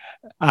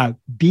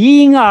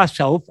 Being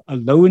ourselves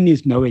alone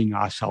is knowing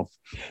ourselves.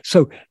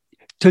 So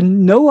to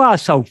know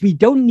ourselves, we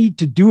don't need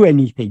to do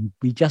anything.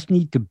 We just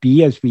need to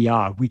be as we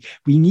are.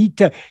 We need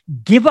to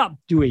give up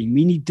doing.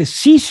 We need to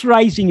cease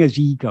rising as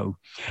ego.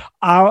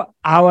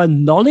 Our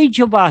knowledge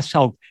of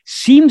ourselves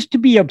seems to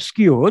be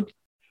obscured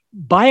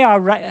by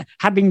our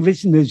having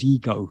risen as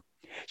ego.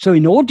 So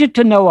in order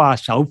to know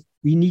ourselves,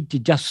 we need to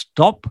just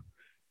stop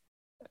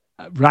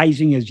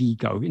rising as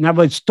ego. In other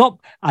words,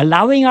 stop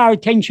allowing our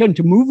attention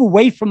to move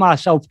away from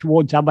ourselves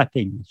towards other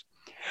things.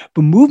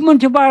 The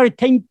movement of our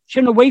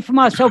attention away from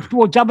ourselves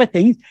towards other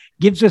things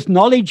gives us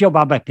knowledge of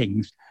other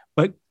things,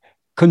 but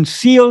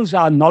conceals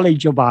our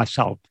knowledge of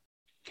ourselves.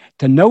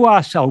 To know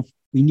ourselves,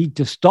 we need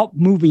to stop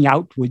moving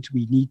outwards.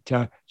 We need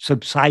to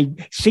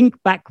subside, sink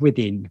back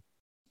within.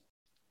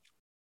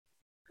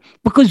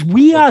 Because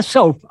we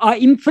ourselves are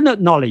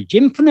infinite knowledge,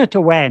 infinite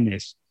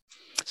awareness.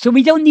 So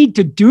we don't need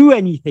to do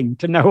anything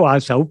to know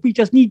ourselves. We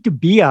just need to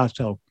be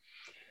ourselves.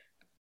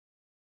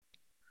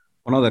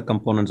 One of the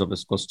components of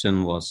this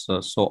question was,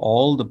 so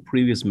all the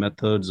previous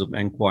methods of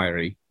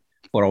inquiry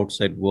for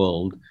outside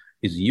world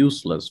is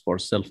useless for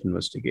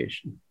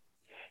self-investigation.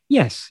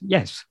 Yes.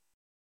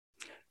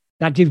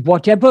 That is,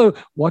 whatever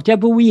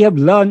we have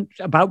learned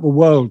about the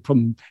world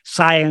from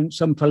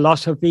science and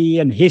philosophy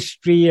and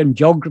history and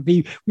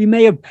geography, we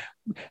may have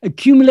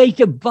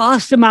accumulated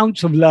vast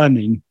amounts of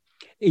learning.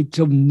 It's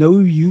of no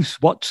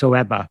use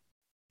whatsoever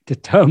to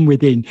turn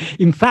within.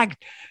 In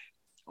fact,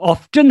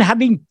 often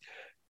having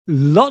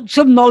lots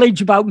of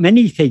knowledge about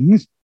many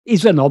things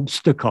is an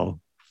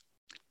obstacle,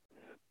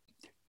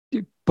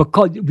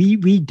 because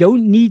we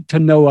don't need to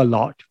know a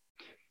lot.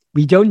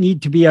 We don't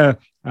need to be a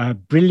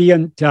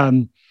brilliant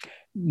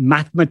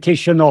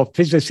mathematician or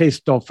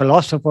physicist or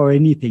philosopher or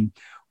anything.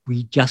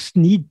 We just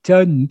need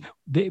to,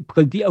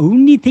 because the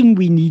only thing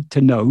we need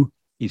to know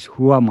is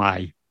who am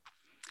I?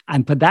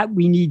 And for that,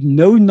 we need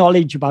no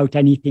knowledge about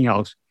anything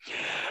else.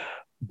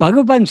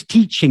 Bhagavan's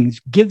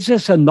teachings gives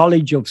us a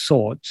knowledge of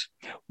sorts.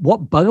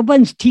 What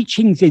Bhagavan's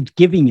teachings is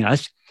giving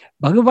us,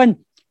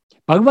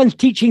 Bhagavan's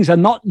teachings are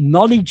not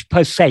knowledge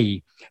per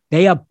se.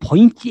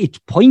 It's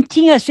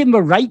pointing us in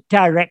the right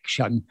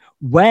direction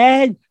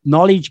where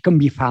knowledge can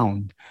be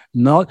found.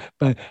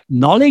 But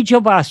knowledge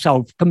of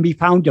ourselves can be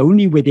found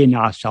only within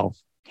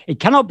ourselves. It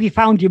cannot be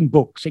found in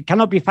books. It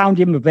cannot be found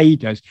in the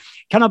Vedas.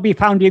 It cannot be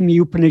found in the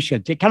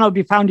Upanishads. It cannot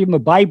be found in the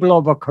Bible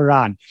or the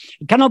Quran.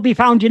 It cannot be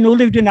found in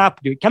Uڵḷadu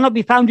Nāṛpadu. It cannot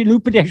be found in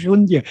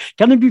Upadesha. It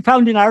cannot be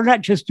found in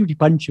Arunachala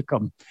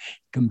Panchakam.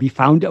 It can be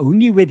found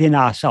only within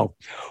ourselves.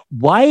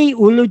 Why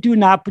Uڵḷadu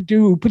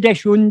Nāṛpadu,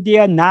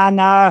 Upadesha,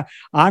 Nana,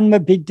 Anma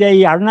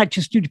Bidde,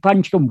 Arunachala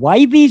Panchakam?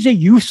 Why these are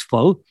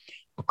useful?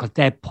 Because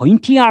they're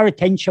pointing our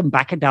attention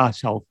back at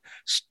ourselves.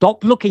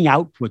 Stop looking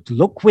outwards,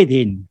 look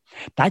within.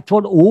 That's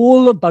what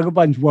all of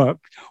Bhagavan's work,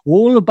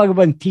 all of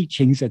Bhagavan's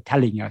teachings are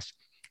telling us.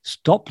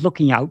 Stop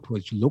looking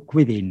outwards, look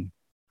within.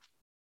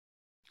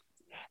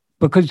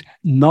 Because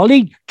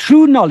knowledge,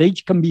 true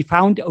knowledge can be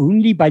found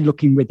only by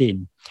looking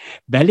within.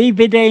 Vele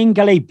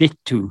videngale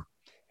bittu,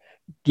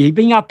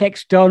 giving up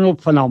external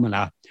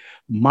phenomena.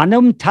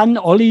 Manam tan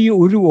oli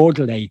uru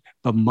odale,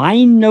 the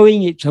mind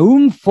knowing its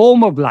own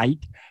form of light.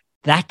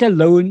 That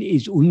alone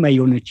is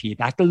unmayunachi.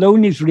 That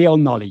alone is real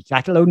knowledge.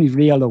 That alone is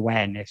real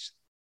awareness.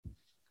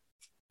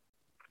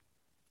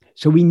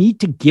 So we need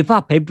to give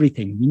up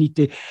everything. We need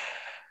to.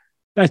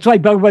 That's why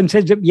Bhagavan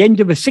says at the end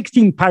of the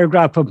 16th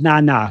paragraph of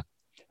Nana,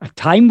 a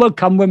time will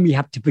come when we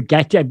have to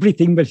forget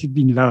everything that has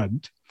been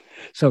learned.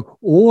 So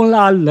all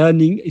our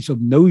learning is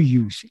of no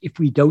use if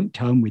we don't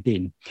turn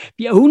within.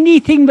 The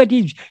only thing that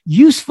is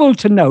useful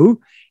to know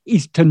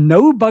is to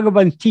know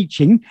Bhagavan's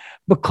teaching,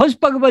 because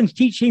Bhagavan's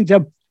teachings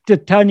are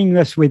turning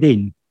us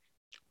within.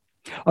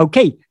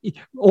 Okay.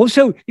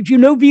 Also, if you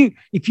know the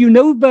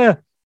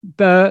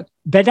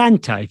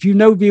Vedanta, if you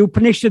know the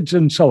Upanishads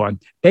and so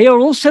on, they are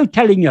also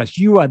telling us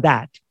you are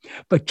that.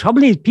 But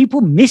trouble is,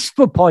 people miss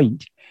the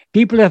point.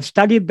 People have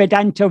studied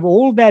Vedanta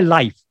all their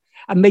life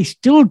and they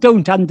still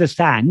don't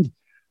understand.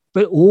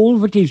 But all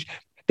that is,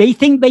 they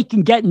think they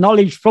can get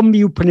knowledge from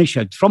the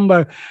Upanishads, from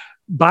the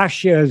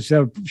Bhashyas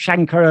of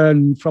Shankara,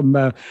 and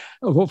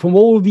from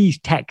all these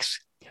texts.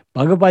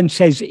 Bhagavan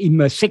says in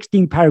the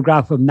 16th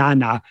paragraph of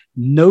Nana,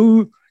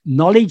 no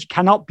knowledge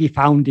cannot be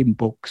found in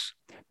books.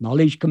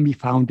 Knowledge can be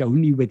found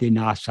only within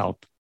ourselves.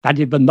 That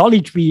is the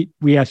knowledge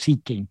we are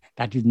seeking.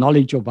 That is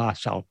knowledge of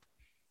ourselves.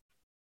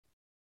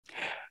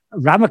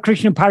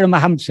 Ramakrishna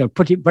Paramahamsa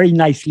put it very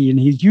nicely in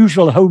his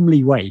usual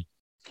homely way.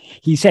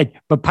 He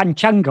said, the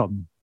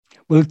Panchangam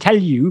will tell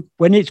you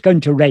when it's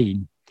going to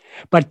rain.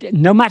 But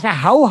no matter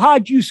how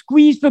hard you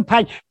squeeze the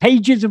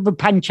pages of the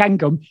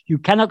Panchangam, you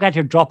cannot get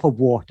a drop of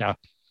water.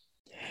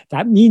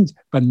 That means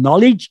the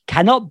knowledge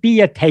cannot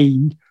be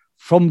attained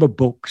from the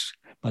books.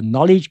 But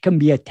knowledge can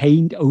be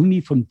attained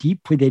only from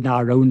deep within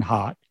our own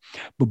heart.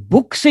 But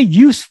books are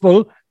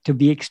useful to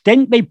the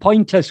extent they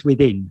point us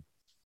within.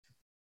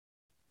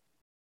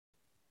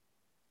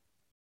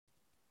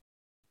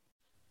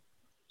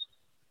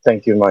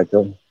 Thank you,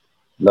 Michael.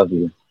 Love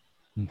you.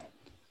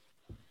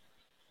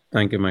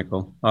 Thank you,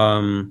 Michael.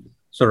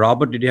 So,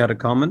 Robert, did you have a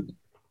comment?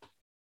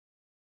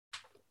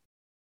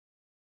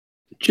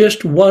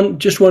 Just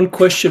one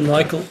question,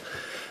 Michael.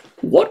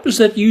 What was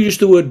that? You used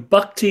the word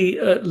bhakti,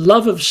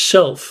 love of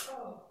self,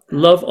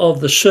 love of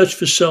the search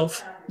for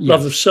self, yes.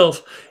 Love of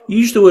self. You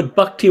used the word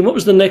bhakti, and what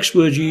was the next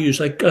word you used?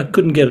 I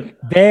couldn't get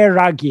it.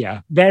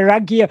 Vairagya.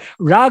 Vairagya.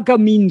 Raga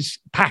means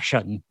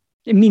passion.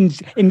 It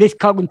means, in this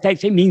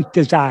context, it means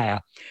desire.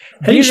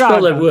 How do you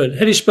spell that word? How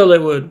do you spell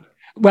that word?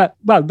 Well,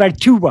 there are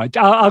two words.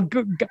 I'll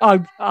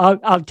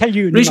tell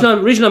you. The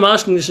reason I'm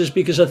asking this is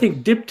because I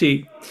think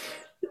Dipti,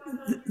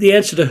 the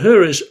answer to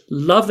her is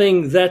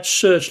loving that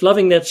search,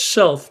 loving that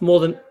self more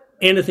than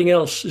anything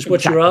else is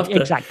what you're after.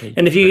 Exactly.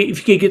 And if you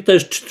could get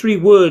those three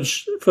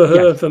words for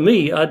her and for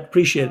me, I'd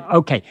appreciate it.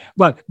 Okay.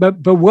 Well,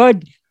 but the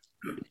word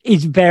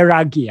is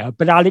vairagya,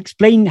 but I'll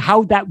explain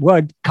how that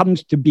word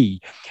comes to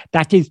be.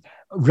 That is,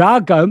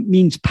 raga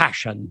means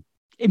passion.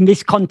 In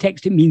this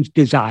context, it means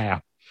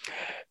desire.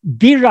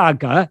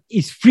 Viraga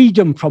is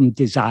freedom from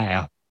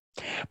desire.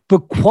 The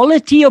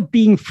quality of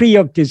being free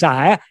of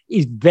desire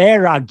is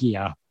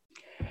vairagya.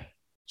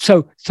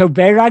 So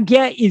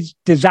vairagya is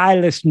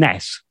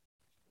desirelessness.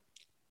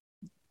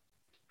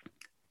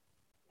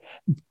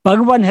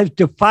 Bhagavan has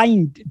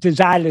defined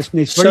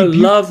desirelessness very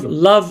beautifully.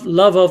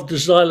 love of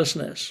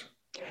desirelessness.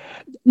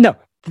 No,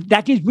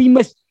 that is, we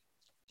must,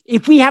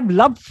 if we have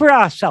love for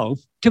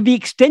ourselves, to the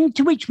extent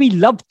to which we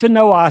love to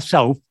know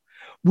ourselves,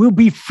 we'll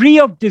be free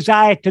of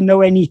desire to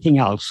know anything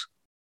else.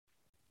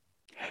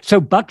 So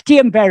bhakti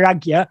and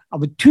vairagya are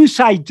the two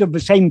sides of the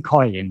same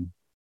coin.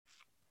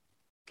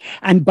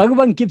 And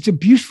Bhagavan gives a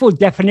beautiful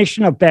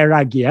definition of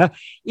vairagya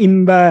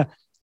in the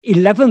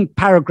 11th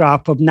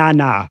paragraph of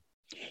Nana.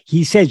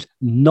 He says,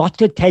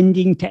 not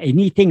attending to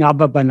anything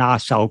other than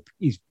ourselves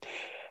is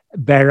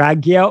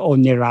vairagya or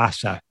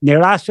nirasa.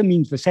 Nirasa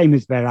means the same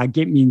as vairagya.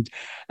 It means,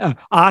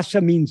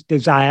 asa means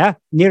desire.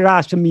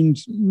 Nirasa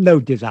means no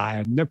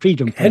desire, no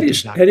freedom from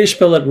desire. How do you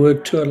spell that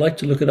word too? I'd like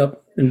to look it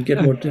up and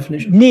get more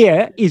definition.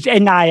 Nir is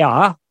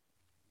N-I-R.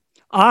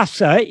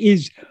 Asa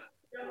is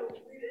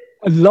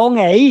long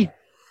A,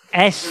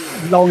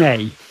 S long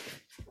A.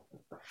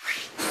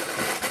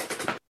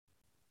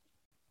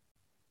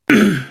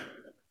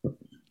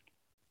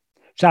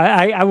 So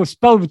I will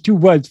spell the two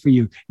words for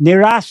you.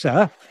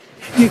 Nirasa.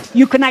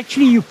 you can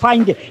actually, you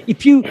find it.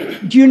 If you,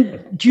 do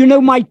you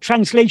know my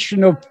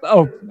translation of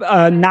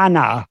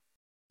Nana?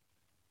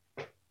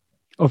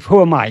 Of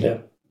who am I? Yeah.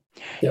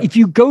 Yeah. If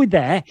you go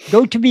there,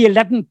 go to the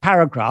 11th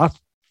paragraph.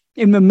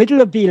 In the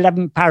middle of the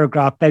 11th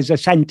paragraph, there's a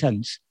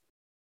sentence.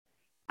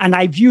 And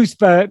I've used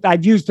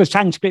the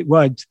Sanskrit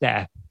words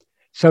there.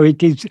 So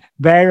it is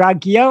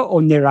Vairagya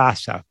or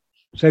Nirasa.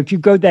 So if you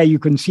go there, you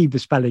can see the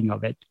spelling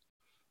of it.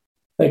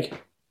 Thank you.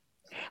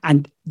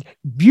 And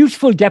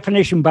beautiful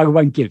definition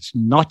Bhagavan gives,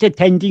 not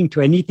attending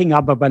to anything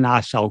other than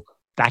ourselves.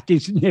 That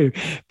is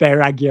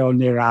Vairagya or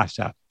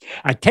Nirasa.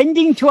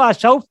 Attending to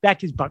ourselves,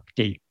 that is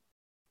bhakti.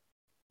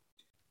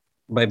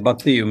 By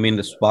bhakti, you mean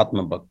the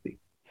Svatma bhakti.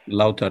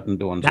 Love to attend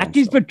to one's That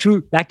is the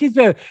truth. That is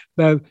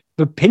the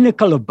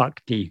pinnacle of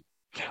bhakti.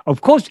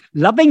 Of course,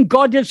 loving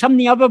God as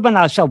something other than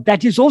ourselves,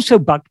 that is also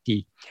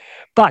bhakti.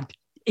 But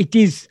it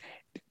is,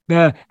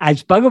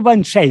 as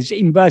Bhagavan says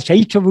in verse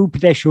 8 of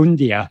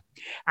Upadeshundya,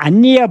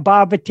 Anya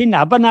bhavatin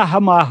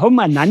abanahamaham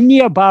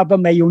ananya bhava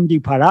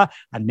mayundi para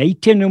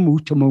anaitinam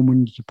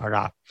utamamundi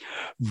para.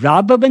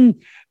 Rather than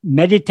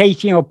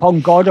meditating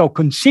upon God or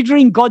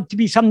considering God to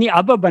be something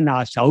other than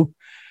ourselves,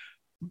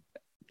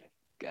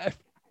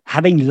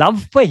 having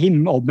love for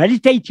him or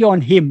meditating on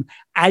him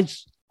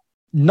as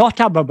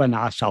not other than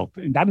ourselves.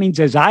 That means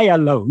as I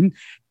alone,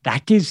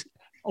 that is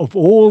of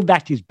all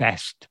that is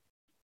best.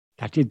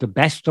 That is the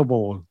best of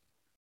all.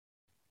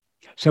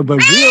 So the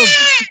real...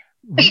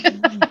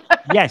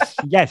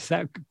 yes,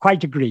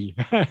 quite agree.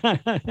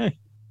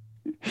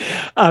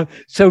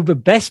 So the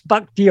best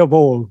bhakti of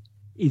all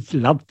is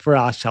love for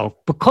ourselves,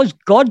 because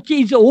God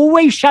is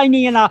always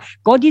shining in our...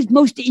 God is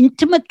most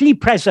intimately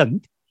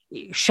present,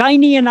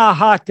 shining in our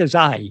heart as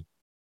I.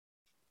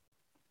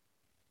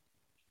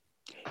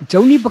 It's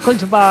only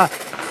because of our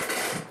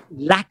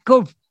lack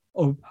of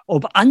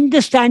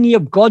understanding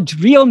of God's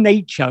real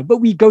nature that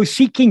we go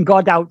seeking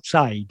God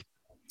outside.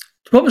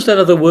 What was that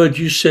other word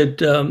you said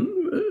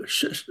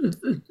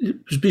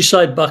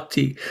beside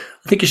bhakti?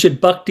 I think you said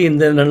bhakti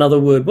and then another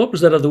word. What was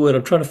that other word?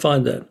 I'm trying to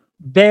find that.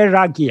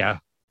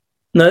 Vairagya.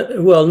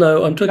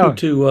 No, I'm talking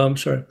to,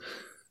 sorry.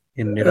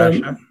 In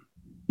Nirasha?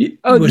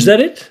 Was that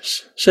it?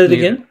 Say it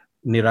again.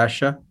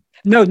 Nirasha?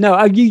 No,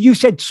 you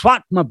said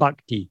Swatma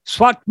Bhakti.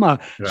 Swatma.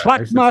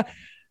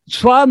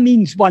 Swa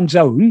means one's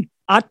own.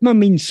 Atma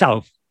means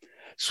self.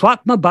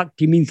 Swatma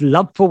Bhakti means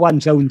love for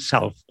one's own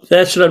self.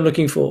 That's what I'm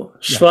looking for.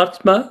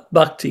 Swatma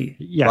Bhakti.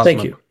 Yeah.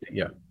 Thank you.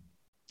 Yeah.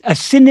 A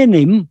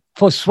synonym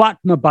for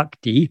Swatma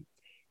Bhakti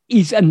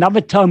is another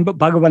term that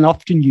Bhagavan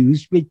often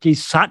used, which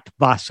is Sat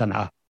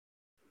Vasana.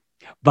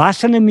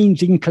 Vasana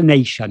means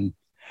inclination.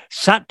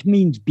 Sat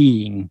means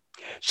being.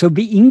 So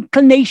the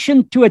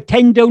inclination to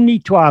attend only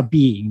to our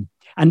being,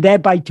 and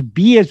thereby to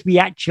be as we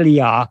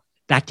actually are,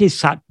 that is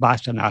Sat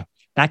Vasana.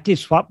 That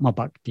is Swatma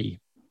Bhakti.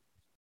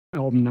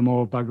 Om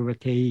Namo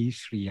Bhagavate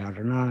Sri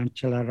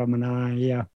Arunachala Ramanaya.